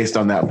based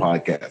on that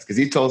podcast, because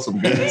he told some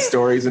good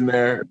stories in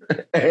there,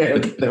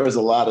 and there was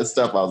a lot of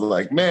stuff. I was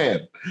like,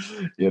 man,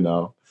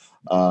 that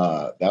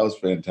was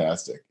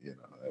fantastic.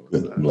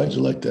 I'm glad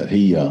you like that.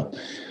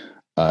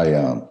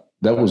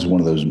 That was one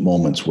of those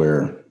moments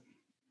where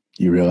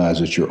you realize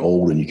that you're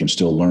old and you can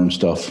still learn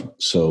stuff.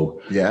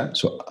 So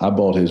I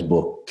bought his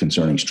book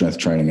concerning strength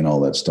training and all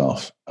that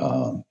stuff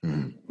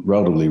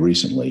relatively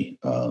recently,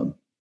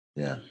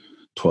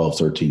 12,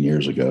 13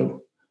 years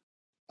ago.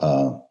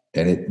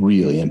 And it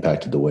really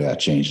impacted the way I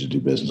changed to do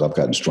business. I've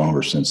gotten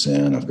stronger since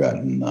then. I've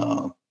gotten,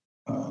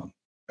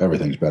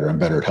 everything's better. I'm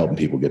better at helping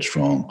people get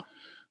strong,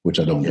 which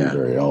I don't do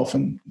very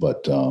often,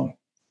 but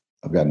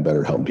I've gotten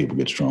better at helping people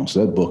get strong.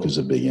 So that book is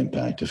a big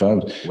impact. If I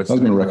was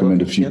going to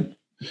recommend a few,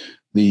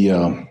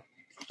 I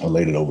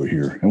laid it over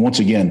here. And once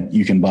again,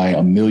 you can buy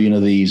 1 million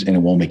of these and it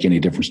won't make any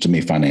difference to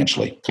me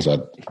financially. I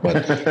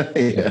would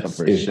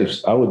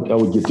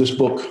get this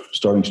book,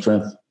 Starting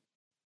Strength,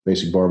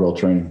 Basic Barbell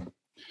Training.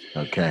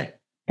 Okay.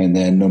 And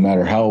then no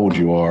matter how old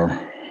you are,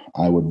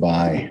 I would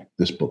buy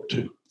this book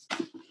too,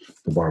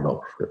 The Barbell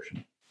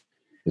Prescription.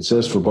 It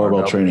says for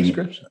barbell training,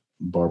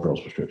 barbell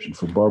prescription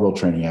for barbell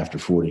training after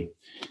 40.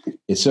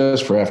 It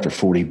says for after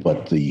 40,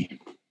 but the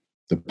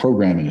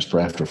programming is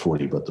for after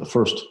 40. But the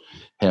first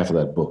half of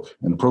that book,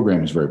 and the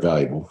programming is very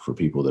valuable for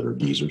people that are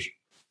geezers,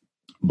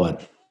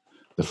 but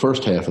the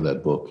first half of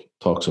that book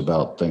talks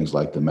about things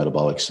like the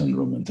metabolic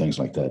syndrome and things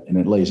like that, and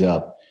it lays it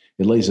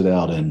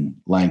out in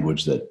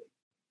language that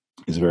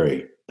is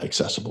very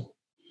accessible.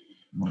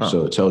 Huh.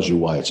 So it tells you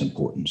why it's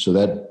important. So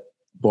that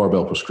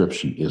barbell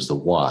prescription is the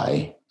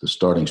why. The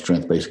starting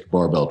strength basic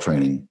barbell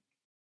training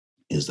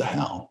is the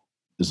how,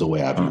 is the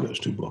way I view those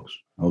two books.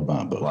 I would buy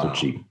them both. Wow. They're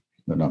cheap.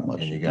 They're not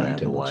much. And you got to have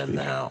the why and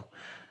the how.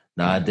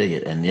 No, I dig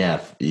it. And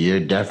yeah, you're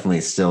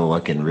definitely still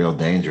looking real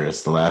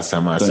dangerous. The last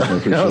time I saw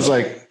you, I was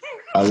like,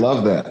 I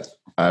love that.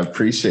 I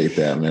appreciate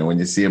that, man. When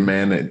you see a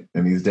man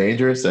and he's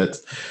dangerous,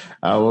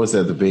 I was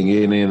at the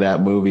beginning of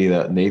that movie,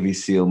 that Navy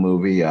SEAL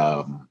movie.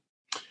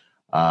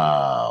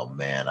 Oh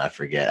man, I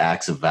forget,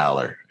 Acts of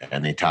Valor.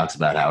 And he talks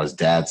about how his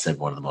dad said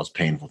one of the most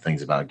painful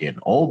things about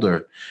getting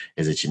older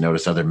is that you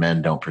notice other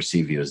men don't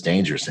perceive you as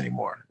dangerous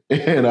anymore.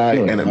 And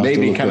it made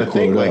me kind of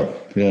think like,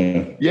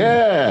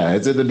 yeah,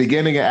 it's at the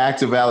beginning of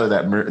Acts of Valor,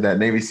 that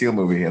Navy SEAL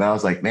movie. And I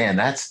was like, man,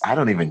 I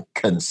don't even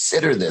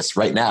consider this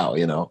right now,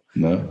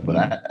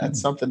 but that's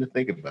something to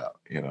think about.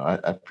 I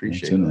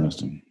appreciate it.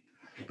 Interesting.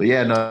 But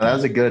yeah, no, that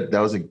was a good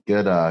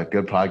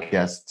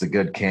podcast. It's a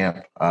good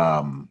camp.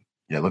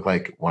 It looked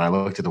like when I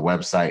looked at the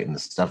website and the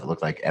stuff, it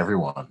looked like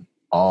everyone,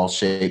 all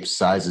shapes,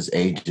 sizes,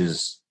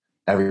 ages,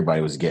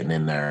 everybody was getting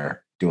in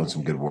there, doing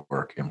some good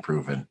work,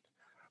 improving.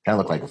 Kind of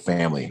looked like a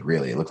family,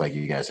 really. It looked like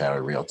you guys had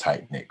a real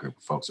tight-knit group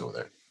of folks over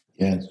there.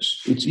 Yeah,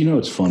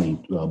 it's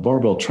funny.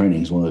 Barbell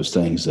training is one of those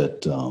things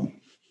that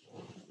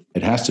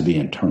it has to be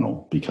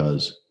internal,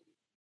 because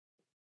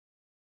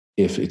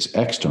if it's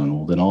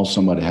external, then all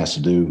somebody has to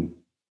do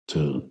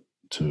to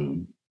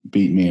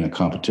beat me in a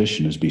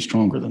competition is be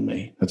stronger than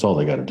me. That's all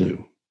they got to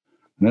do.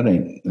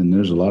 And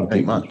there's a lot of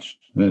people.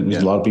 There's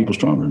a lot of people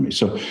stronger than me.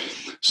 So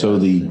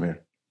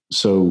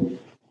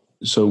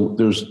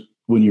there's,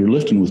 when you're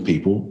lifting with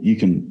people, you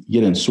can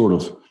get in sort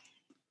of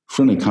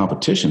friendly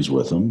competitions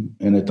with them.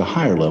 And at the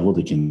higher level,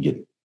 they can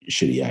get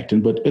shitty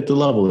acting. But at the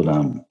level that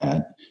I'm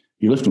at,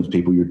 you're lifting with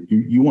people,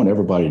 you want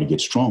everybody to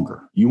get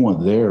stronger. You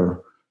want their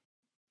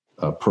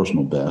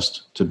personal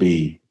best to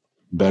be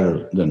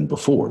better than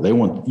before. You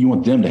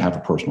want them to have a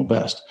personal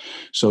best.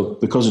 So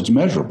because it's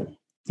measurable,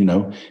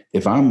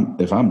 if I'm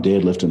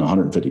deadlifting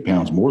 150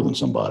 pounds more than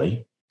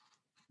somebody,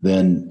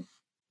 then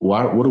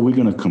what are we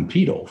going to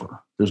compete over?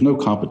 There's no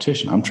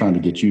competition. I'm trying to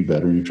get you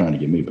better and you're trying to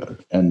get me better.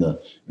 And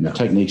the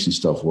techniques and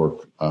stuff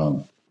work.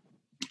 I'm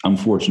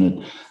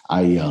fortunate.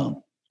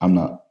 I'm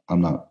not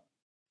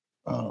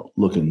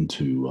looking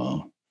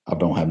to, I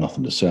don't have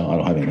nothing to sell. I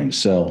don't have anything to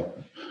sell.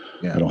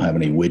 Yeah. I don't have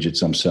any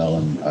widgets I'm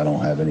selling. I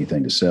don't have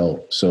anything to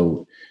sell.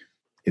 So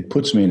it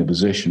puts me in a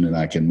position that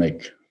I can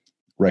make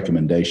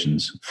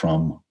recommendations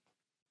from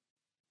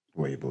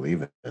what you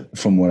believe in,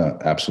 from what I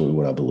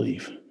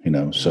believe,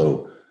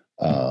 So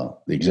the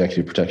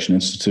Executive Protection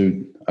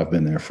Institute, I've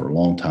been there for a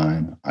long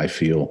time. I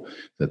feel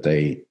that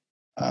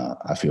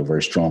I feel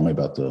very strongly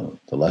about the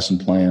lesson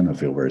plan. I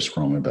feel very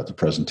strongly about the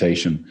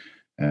presentation,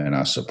 and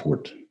I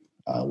support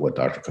what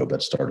Dr.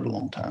 Kobet started a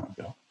long time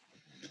ago.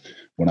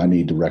 When I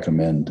need to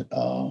recommend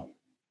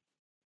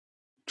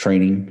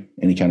training,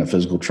 any kind of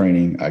physical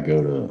training, I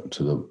go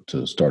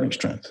to Starting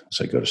Strength.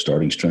 So I go to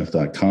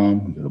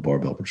startingstrength.com, go to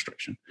Barbell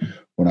Restriction.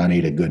 When I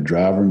need a good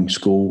driving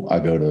school, I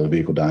go to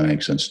Vehicle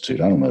Dynamics Institute.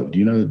 I don't know. Do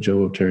you know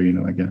Joe Alteri?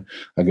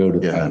 I go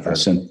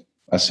to,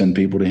 I send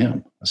people to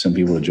him. I send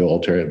people to Joe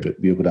Alteri at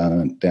Vehicle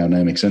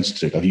Dynamics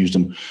Institute. I've used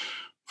them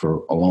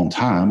for a long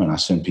time, and I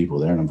send people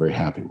there, and I'm very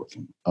happy with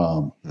them.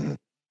 I'm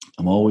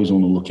always on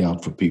the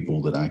lookout for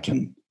people that I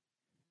can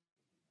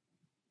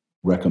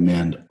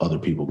recommend other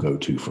people go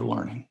to for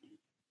learning.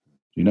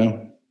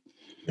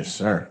 Yes,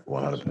 sir.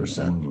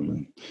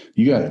 100%.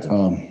 You got,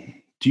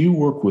 do you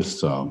work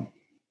with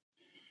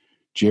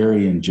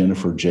Jerry and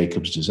Jennifer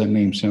Jacobs? Does that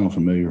name sound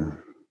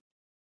familiar?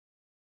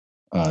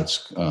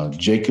 It's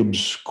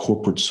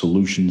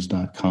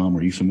jacobscorporatesolutions.com.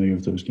 Are you familiar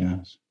with those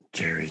guys?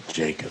 Jerry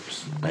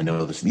Jacobs. I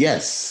know this.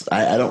 Yes.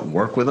 I don't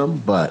work with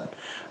them, but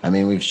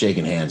we've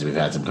shaken hands. We've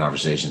had some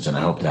conversations, and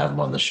I hope to have them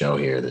on the show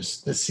here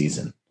this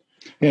season.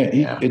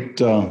 Yeah,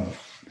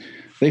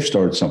 they've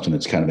started something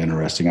that's kind of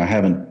interesting. I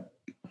haven't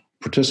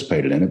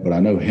participated in it, but I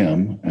know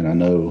him, and I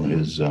know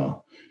his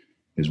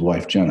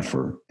wife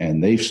Jennifer,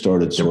 and they've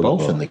started. They're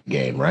both in the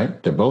game,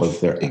 right? They're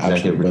both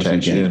executive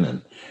protection,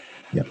 and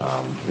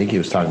I think he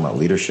was talking about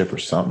leadership or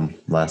something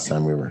last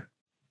time we were.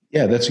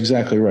 Yeah, that's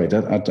exactly right.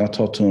 I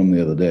talked to him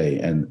the other day,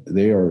 and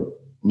they are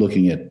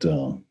looking at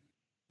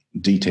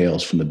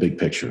details from the big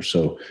picture.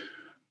 So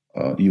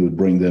you would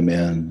bring them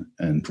in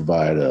and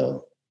provide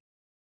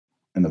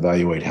and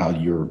evaluate how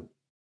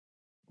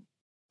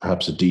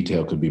perhaps a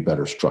detail could be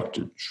better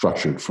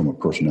structured from a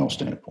personnel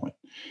standpoint.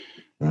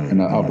 Mm-hmm.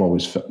 And I've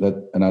always felt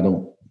that, and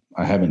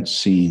I haven't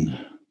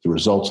seen the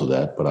results of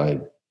that,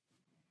 but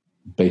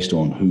based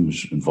on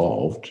who's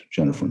involved,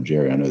 Jennifer and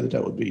Jerry, I know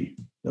that would be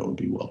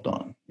well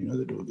done.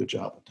 They do a good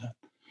job at that.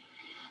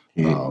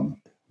 Yeah.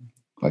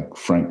 Like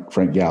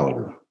Frank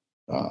Gallagher,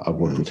 I've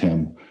worked with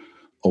him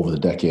over the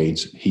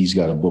decades. He's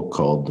got a book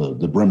called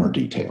the Bremer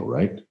Detail,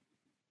 right?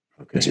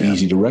 Okay, it's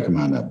easy to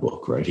recommend that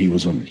book, right? He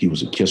was at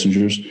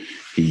Kissinger's.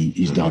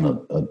 He's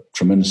done a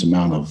tremendous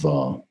amount of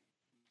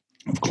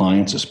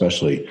clients,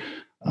 especially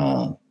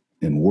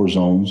in war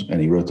zones, and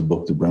he wrote the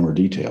book, The Bremer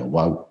Detail.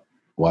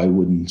 Why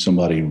wouldn't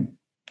somebody,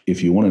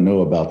 if you want to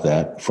know about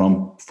that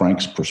from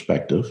Frank's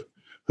perspective,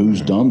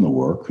 who's done the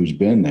work, who's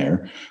been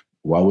there,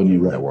 why wouldn't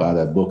you buy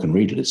that book and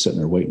read it? It's sitting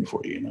there waiting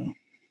for you, you know?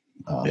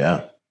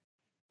 Yeah.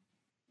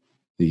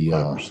 The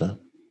 100%.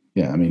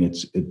 yeah, I mean,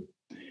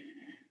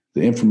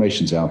 the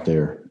information's out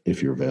there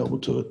if you're available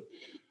to it.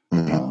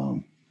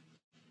 And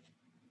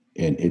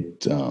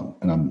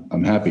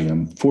I'm happy.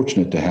 I'm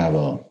fortunate to have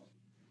a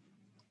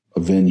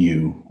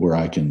venue where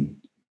I can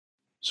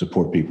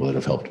support people that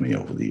have helped me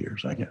over the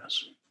years, I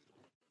guess.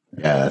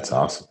 Yeah, that's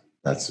awesome.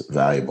 That's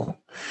valuable.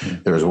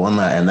 There was one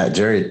and that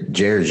Jared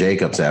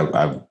Jacobs,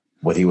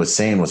 what he was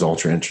saying was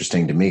ultra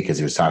interesting to me, because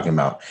he was talking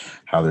about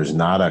how there's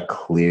not a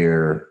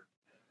clear,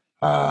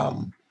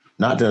 not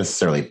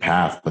necessarily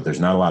path, but there's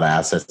not a lot of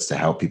assets to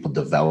help people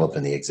develop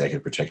in the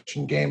executive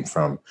protection game,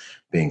 from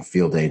being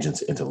field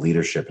agents into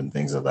leadership and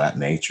things of that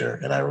nature.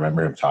 And I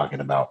remember him talking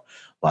about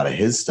a lot of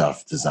his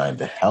stuff designed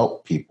to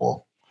help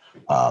people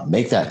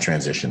make that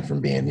transition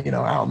from being,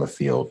 out in the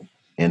field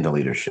into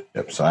leadership.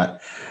 So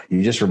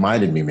you just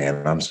reminded me,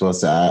 man,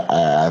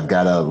 I've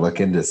got to look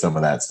into some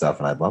of that stuff,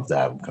 and I'd love to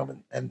have him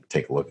come and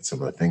take a look at some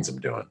of the things I'm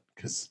doing,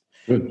 because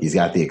he's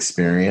got the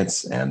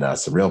experience, and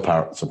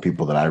some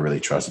people that I really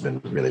trust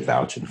have been really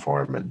vouching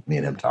for him, and me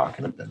and him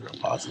talking have been real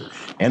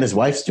positive. And his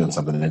wife's doing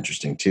something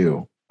interesting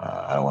too.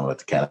 I don't want to let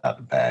the cat out of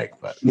the bag,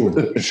 but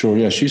sure.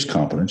 Yeah. She's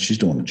competent. She's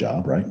doing the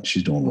job, right?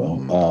 She's doing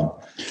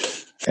well.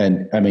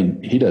 And I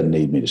mean, he doesn't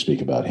need me to speak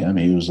about him.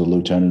 He was the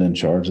lieutenant in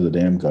charge of the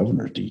damn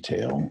governor's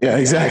detail. Yeah,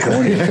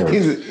 exactly.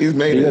 He's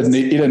made he doesn't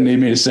need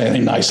me to say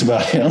anything nice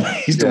about him.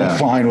 He's doing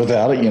fine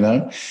without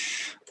it,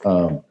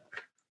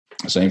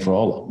 Same for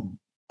all of them.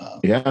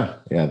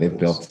 Yeah, they've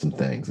built some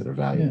things that are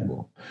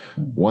valuable.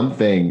 Yeah. One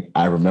thing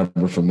I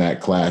remember from that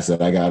class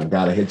that I got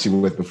to hit you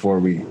with before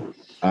we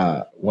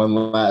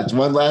one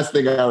last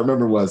thing I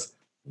remember was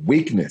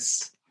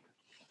weakness.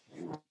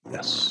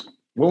 Yes.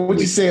 What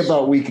would you say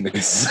about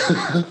weakness?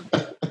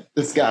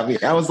 This got me.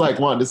 I was like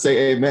wanting to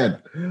say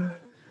amen.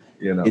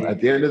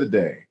 At the end of the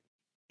day,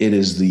 it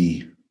is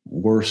the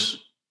worst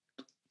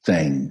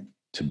thing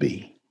to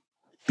be.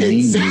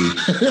 Being weak.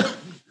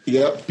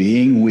 Yep.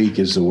 Being weak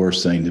is the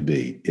worst thing to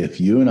be.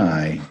 If you and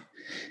I,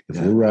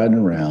 we're riding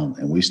around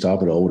and we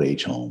stop at Old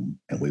Age Home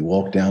and we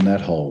walk down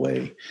that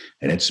hallway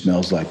and it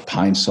smells like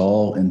Pine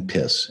Sol and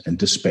piss and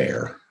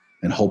despair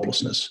and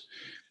hopelessness,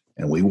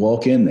 and we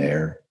walk in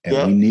there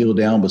and we kneel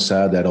down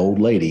beside that old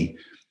lady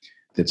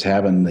that's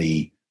having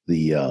the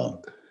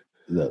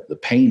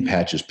pain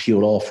patches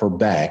peeled off her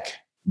back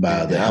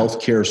by the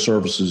healthcare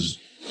services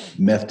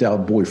methed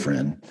out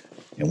boyfriend,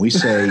 and we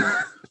say,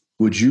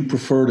 would you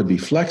prefer to be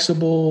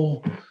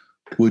flexible?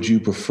 Would you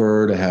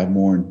prefer to have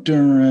more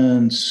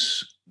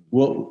endurance?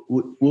 What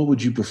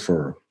would you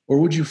prefer? Or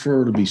would you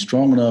prefer to be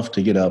strong enough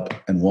to get up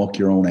and walk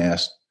your own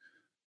ass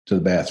to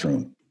the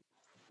bathroom?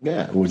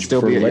 Yeah. Or would you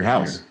still be at your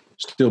house?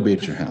 Still be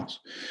at your house.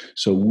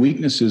 So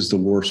weakness is the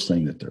worst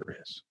thing that there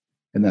is.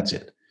 And that's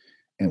it.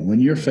 And when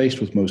you're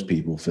faced with most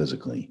people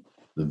physically,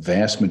 the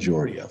vast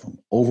majority of them,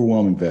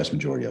 overwhelming vast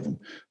majority of them,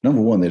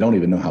 number one, they don't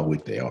even know how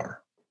weak they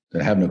are.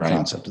 They have no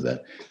concept of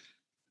that.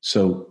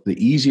 So the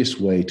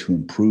easiest way to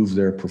improve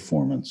their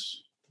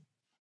performance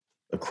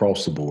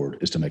across the board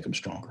is to make them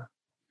stronger.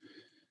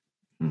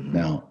 Mm-hmm.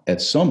 Now,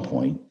 at some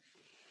point,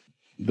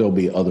 there'll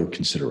be other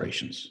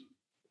considerations.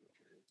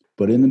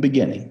 But in the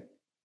beginning,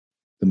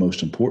 the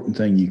most important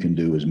thing you can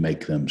do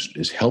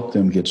is help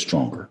them get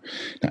stronger.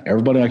 Now,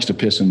 everybody likes to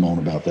piss and moan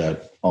about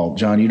that. Oh,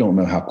 John, you don't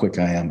know how quick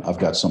I am. I've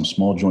got some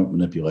small joint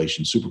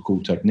manipulation, super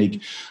cool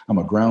technique. I'm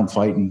a ground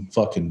fighting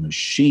fucking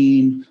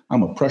machine.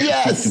 I'm a pressure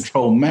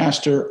control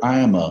master. I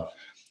am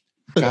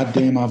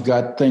I've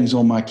got things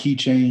on my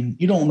keychain.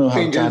 You don't know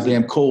how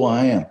goddamn cool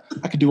I am.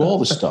 I can do all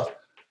this stuff.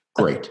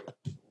 Great.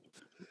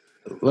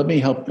 Let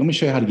me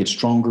show you how to get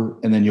stronger,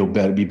 and then you'll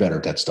be better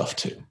at that stuff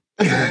too.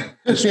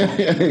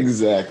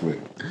 Exactly.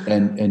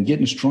 And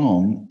getting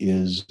strong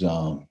is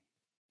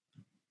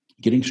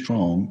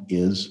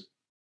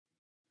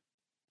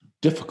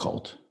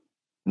difficult.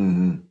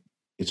 Mm-hmm.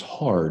 It's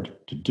hard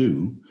to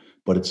do,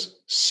 but it's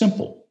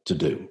simple to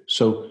do.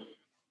 So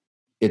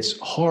it's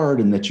hard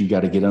in that you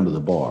got to get under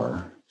the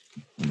bar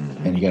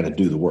and you got to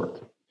do the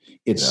work.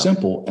 It's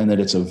simple in that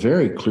it's a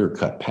very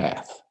clear-cut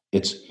path.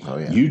 It's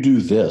you do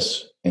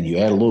this and you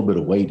add a little bit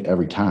of weight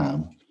every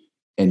time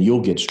and you'll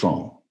get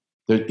strong.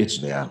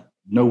 It's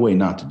no way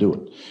not to do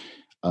it.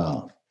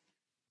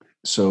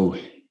 So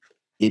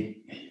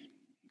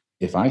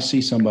if I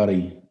see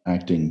somebody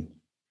acting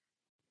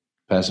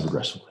passive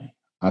aggressively,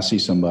 I see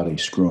somebody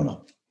screwing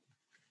up,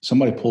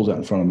 somebody pulls out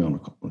in front of me on the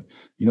corner,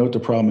 you know what the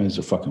problem is?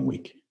 They're fucking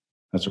weak.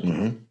 That's a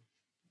problem. Mm-hmm.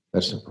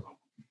 That's the problem.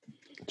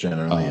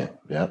 Generally,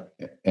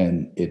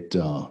 and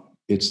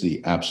it's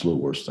the absolute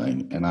worst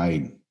thing.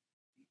 And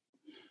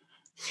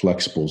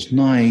flexible's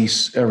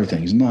nice,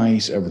 everything's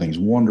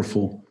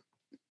wonderful.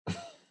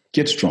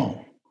 Get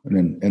strong,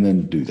 and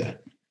then do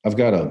that. I've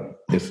got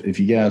if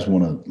you guys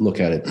want to look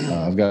at it,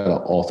 I've got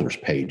an author's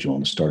page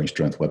on the Starting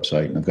Strength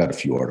website, and I've got a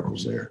few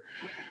articles there.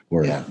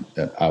 where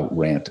I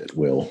rant at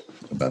will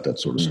about that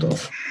sort of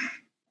stuff.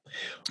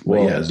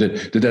 Well, yeah.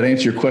 Did that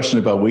answer your question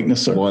about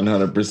weakness, sir?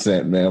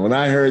 100%, man. When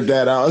I heard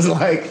that, I was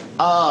like,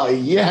 oh,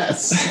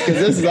 yes.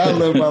 Because I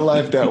live my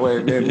life that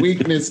way, man.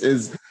 Weakness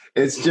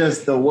it's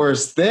just the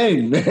worst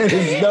thing, man.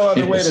 There's no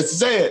other way to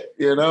say it.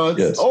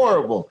 It's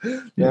horrible.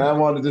 And I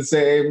wanted to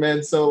say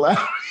amen so loud.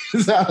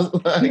 I was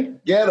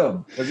like, get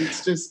them. Because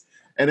it's just,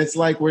 and it's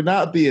like, we're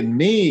not being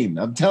mean.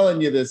 I'm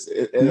telling you this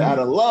out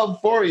of love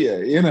for you.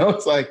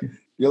 It's like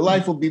your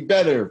life will be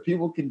better.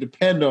 People can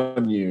depend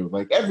on you.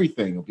 Like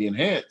everything will be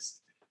enhanced.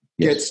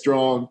 Yes. Get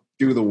strong,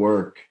 do the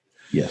work.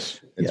 Yes.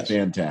 It's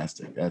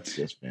fantastic. That's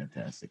just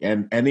fantastic.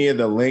 And any of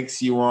the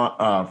links you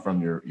want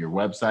from your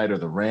website or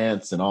the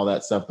rants and all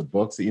that stuff, the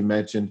books that you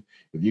mentioned,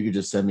 if you could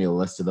just send me a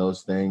list of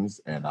those things,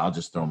 and I'll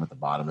just throw them at the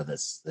bottom of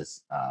this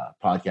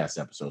podcast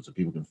episode so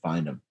people can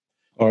find them.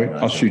 All right,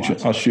 I'll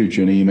shoot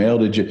you an email.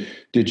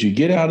 Did you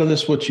get out of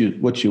this what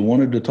you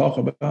wanted to talk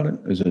about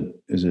it? Was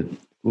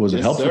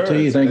it helpful to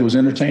you? You think it was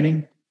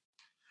entertaining?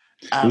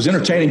 Absolutely. It was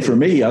entertaining for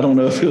me. I don't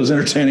know if it was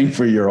entertaining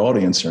for your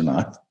audience or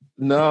not.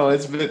 No,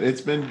 it's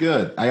been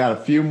good. I got a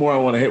few more I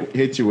want to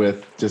hit you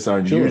with, just our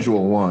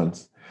usual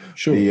ones.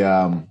 Sure.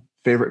 The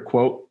favorite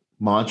quote,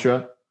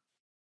 mantra.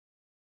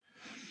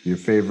 Your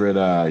favorite?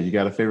 You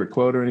got a favorite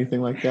quote or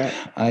anything like that?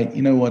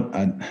 You know what?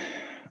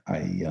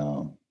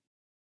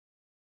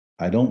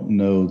 I don't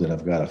know that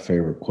I've got a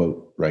favorite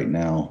quote right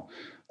now.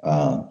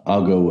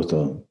 I'll go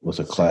with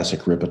a classic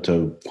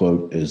Ripito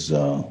quote: "Is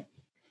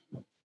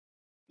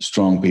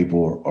strong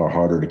people are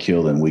harder to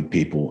kill than weak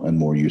people, and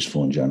more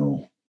useful in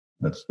general."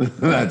 That's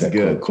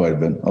good. Quite a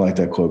bit. I like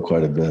that quote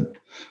quite a bit.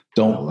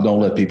 Don't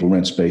let people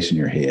rent space in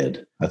your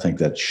head. I think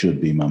that should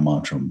be my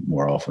mantra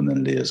more often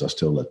than it is. I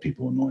still let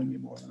people annoy me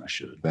more than I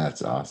should.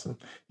 That's awesome.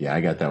 Yeah,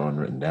 I got that one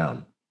written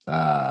down.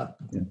 How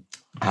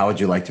would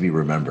you like to be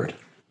remembered?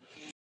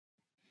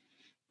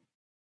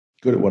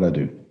 Good at what I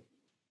do.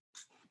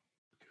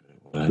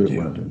 Good at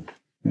what I do.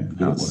 Yeah,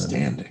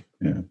 outstanding.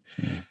 Yeah.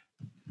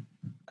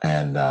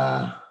 And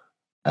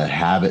a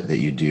habit that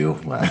you do,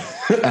 a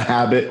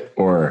habit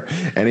or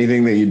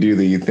anything that you do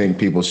that you think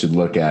people should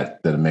look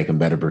at that make them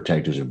better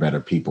protectors or better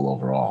people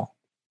overall?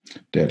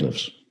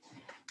 Deadlifts.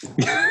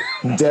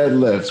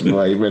 Deadlifts,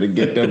 boy. You better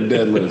get them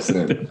deadlifts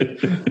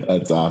in.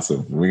 That's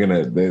awesome.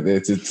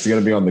 It's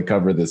gonna be on the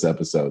cover of this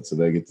episode, so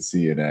they get to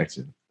see you in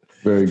action.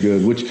 Very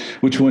good. Which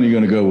one are you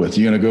going to go with?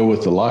 You going to go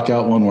with the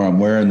lockout one where I'm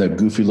wearing that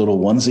goofy little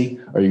onesie?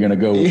 Or are you going to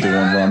go with the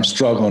one where I'm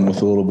struggling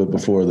with a little bit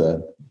before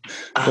that?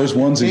 Those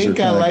onesies are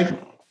kind of...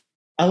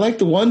 I like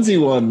the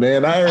onesie one,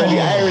 man. I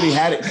already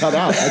had it cut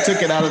out. I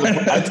took it off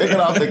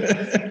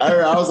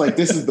I was like,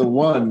 this is the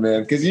one,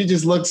 man. Because you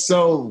just look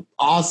so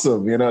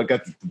awesome.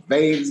 Got the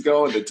veins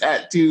going, the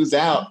tattoos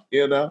out,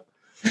 You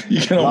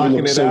can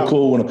only look so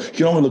cool when you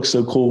can only look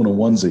so cool in a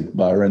onesie,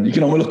 Byron. You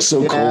can only look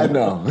so cool. I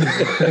know.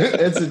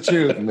 It's the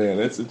truth, man.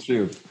 It's the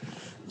truth.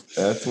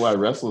 That's why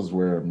wrestlers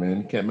wear it,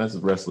 man. You can't mess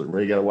with wrestlers.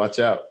 You got to watch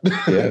out.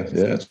 Yeah,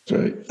 that's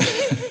right.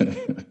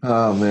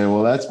 Oh man,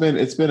 well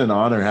it's been an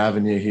honor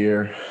having you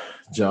here,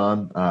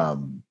 John.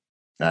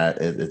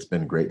 It's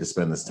been great to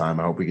spend this time.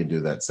 I hope we can do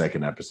that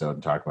second episode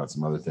and talk about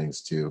some other things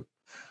too.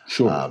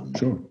 Sure.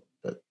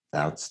 But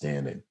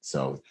outstanding.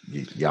 So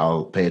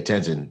y'all pay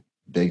attention.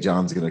 Big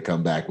John's going to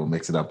come back. We'll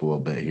mix it up a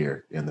little bit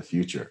here in the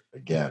future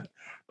again.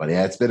 But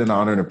yeah, it's been an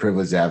honor and a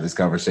privilege to have this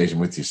conversation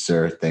with you,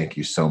 sir. Thank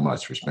you so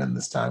much for spending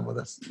this time with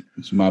us.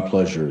 It's my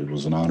pleasure. It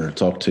was an honor to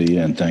talk to you,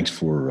 and thanks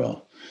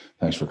for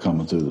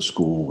coming through the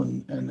school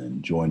and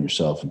enjoying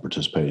yourself and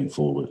participating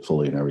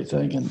fully in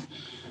everything.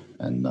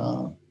 And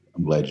I'm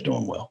glad you're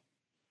doing well.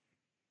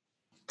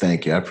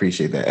 Thank you. I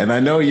appreciate that. And I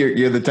know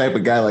you're the type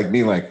of guy like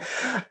me,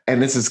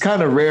 and this is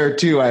kind of rare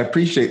too. I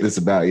appreciate this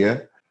about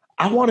you.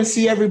 I want to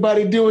see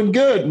everybody doing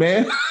good,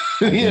 man.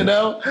 You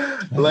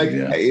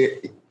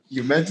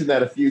mentioned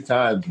that a few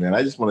times, man.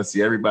 I just want to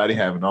see everybody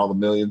having all the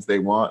millions they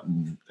want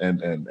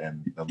and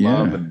the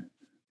love and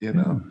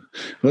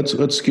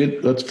Let's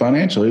get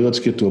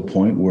to a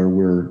point where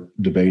we're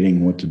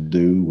debating what to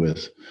do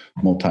with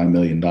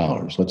multi-million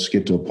dollars. Let's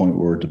get to a point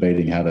where we're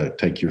debating how to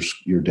take your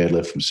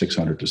deadlift from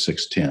 600 to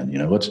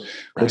 610.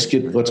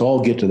 Let's all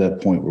get to that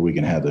point where we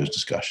can have those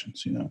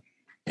discussions.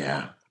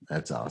 Yeah,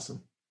 that's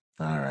awesome.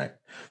 All right.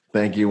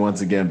 Thank you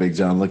once again, Big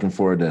John. Looking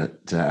forward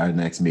to our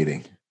next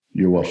meeting.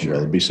 You're welcome,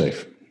 brother. Be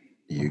safe.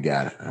 You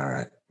got it. All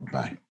right.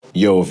 Bye.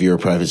 Yo, if you're a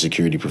private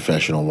security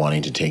professional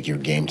wanting to take your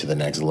game to the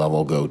next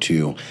level, go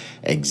to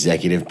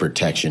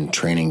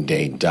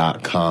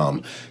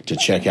executiveprotectiontrainingday.com to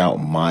check out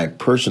my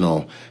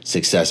personal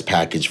success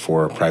package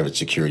for private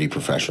security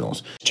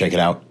professionals. Check it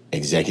out,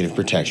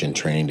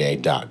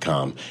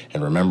 executiveprotectiontrainingday.com.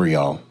 And remember,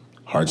 y'all,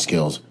 hard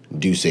skills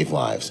do save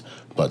lives,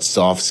 but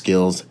soft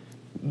skills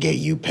get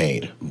you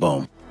paid.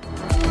 Boom.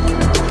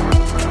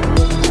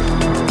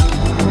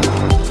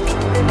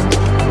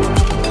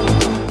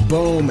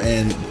 Boom.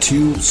 And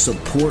to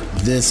support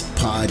this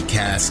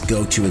podcast,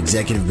 go to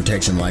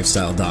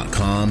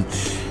executiveprotectionlifestyle.com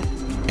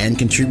and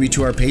contribute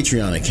to our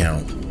Patreon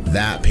account.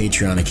 That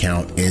Patreon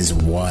account is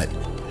what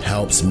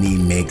helps me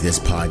make this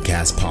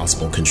podcast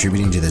possible,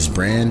 contributing to this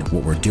brand,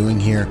 what we're doing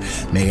here,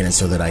 making it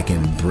so that I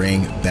can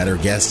bring better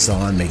guests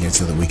on, making it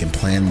so that we can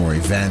plan more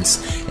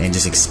events and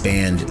just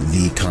expand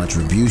the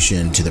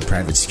contribution to the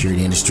private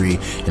security industry,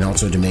 and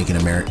also to making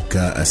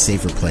America a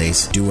safer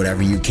place. Do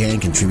whatever you can,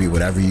 contribute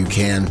whatever you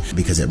can,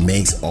 because it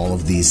makes all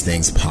of these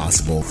things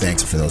possible.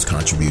 Thanks for those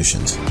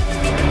contributions.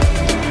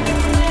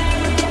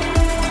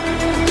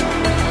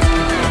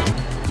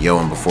 Yo,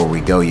 and before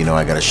we go,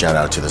 I got a shout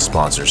out to the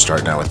sponsors,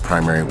 starting out with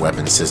Primary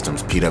Weapon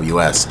Systems,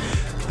 PWS.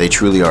 They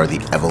truly are the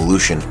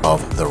evolution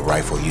of the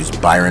rifle. Use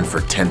Byron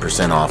for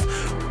 10% off.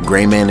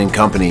 Grayman &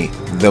 Company,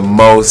 the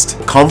most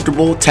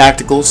comfortable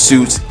tactical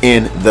suits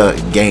in the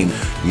game.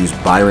 Use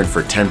Byron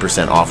for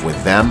 10% off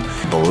with them.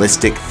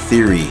 Ballistic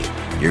Theory.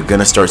 You're going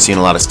to start seeing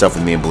a lot of stuff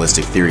with me in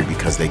Ballistic Theory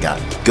because they got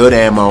good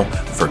ammo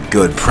for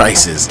good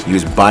prices.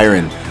 Use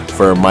Byron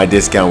for my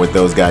discount with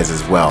those guys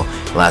as well.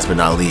 Last but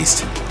not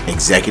least,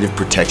 Executive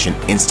Protection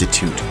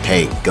Institute.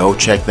 Hey, go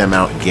check them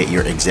out and get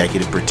your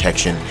executive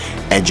protection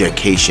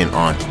education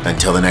on.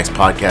 Until the next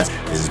podcast,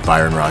 this is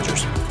Byron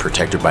Rogers,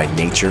 protector by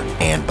nature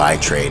and by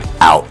trade.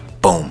 Out.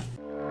 Boom.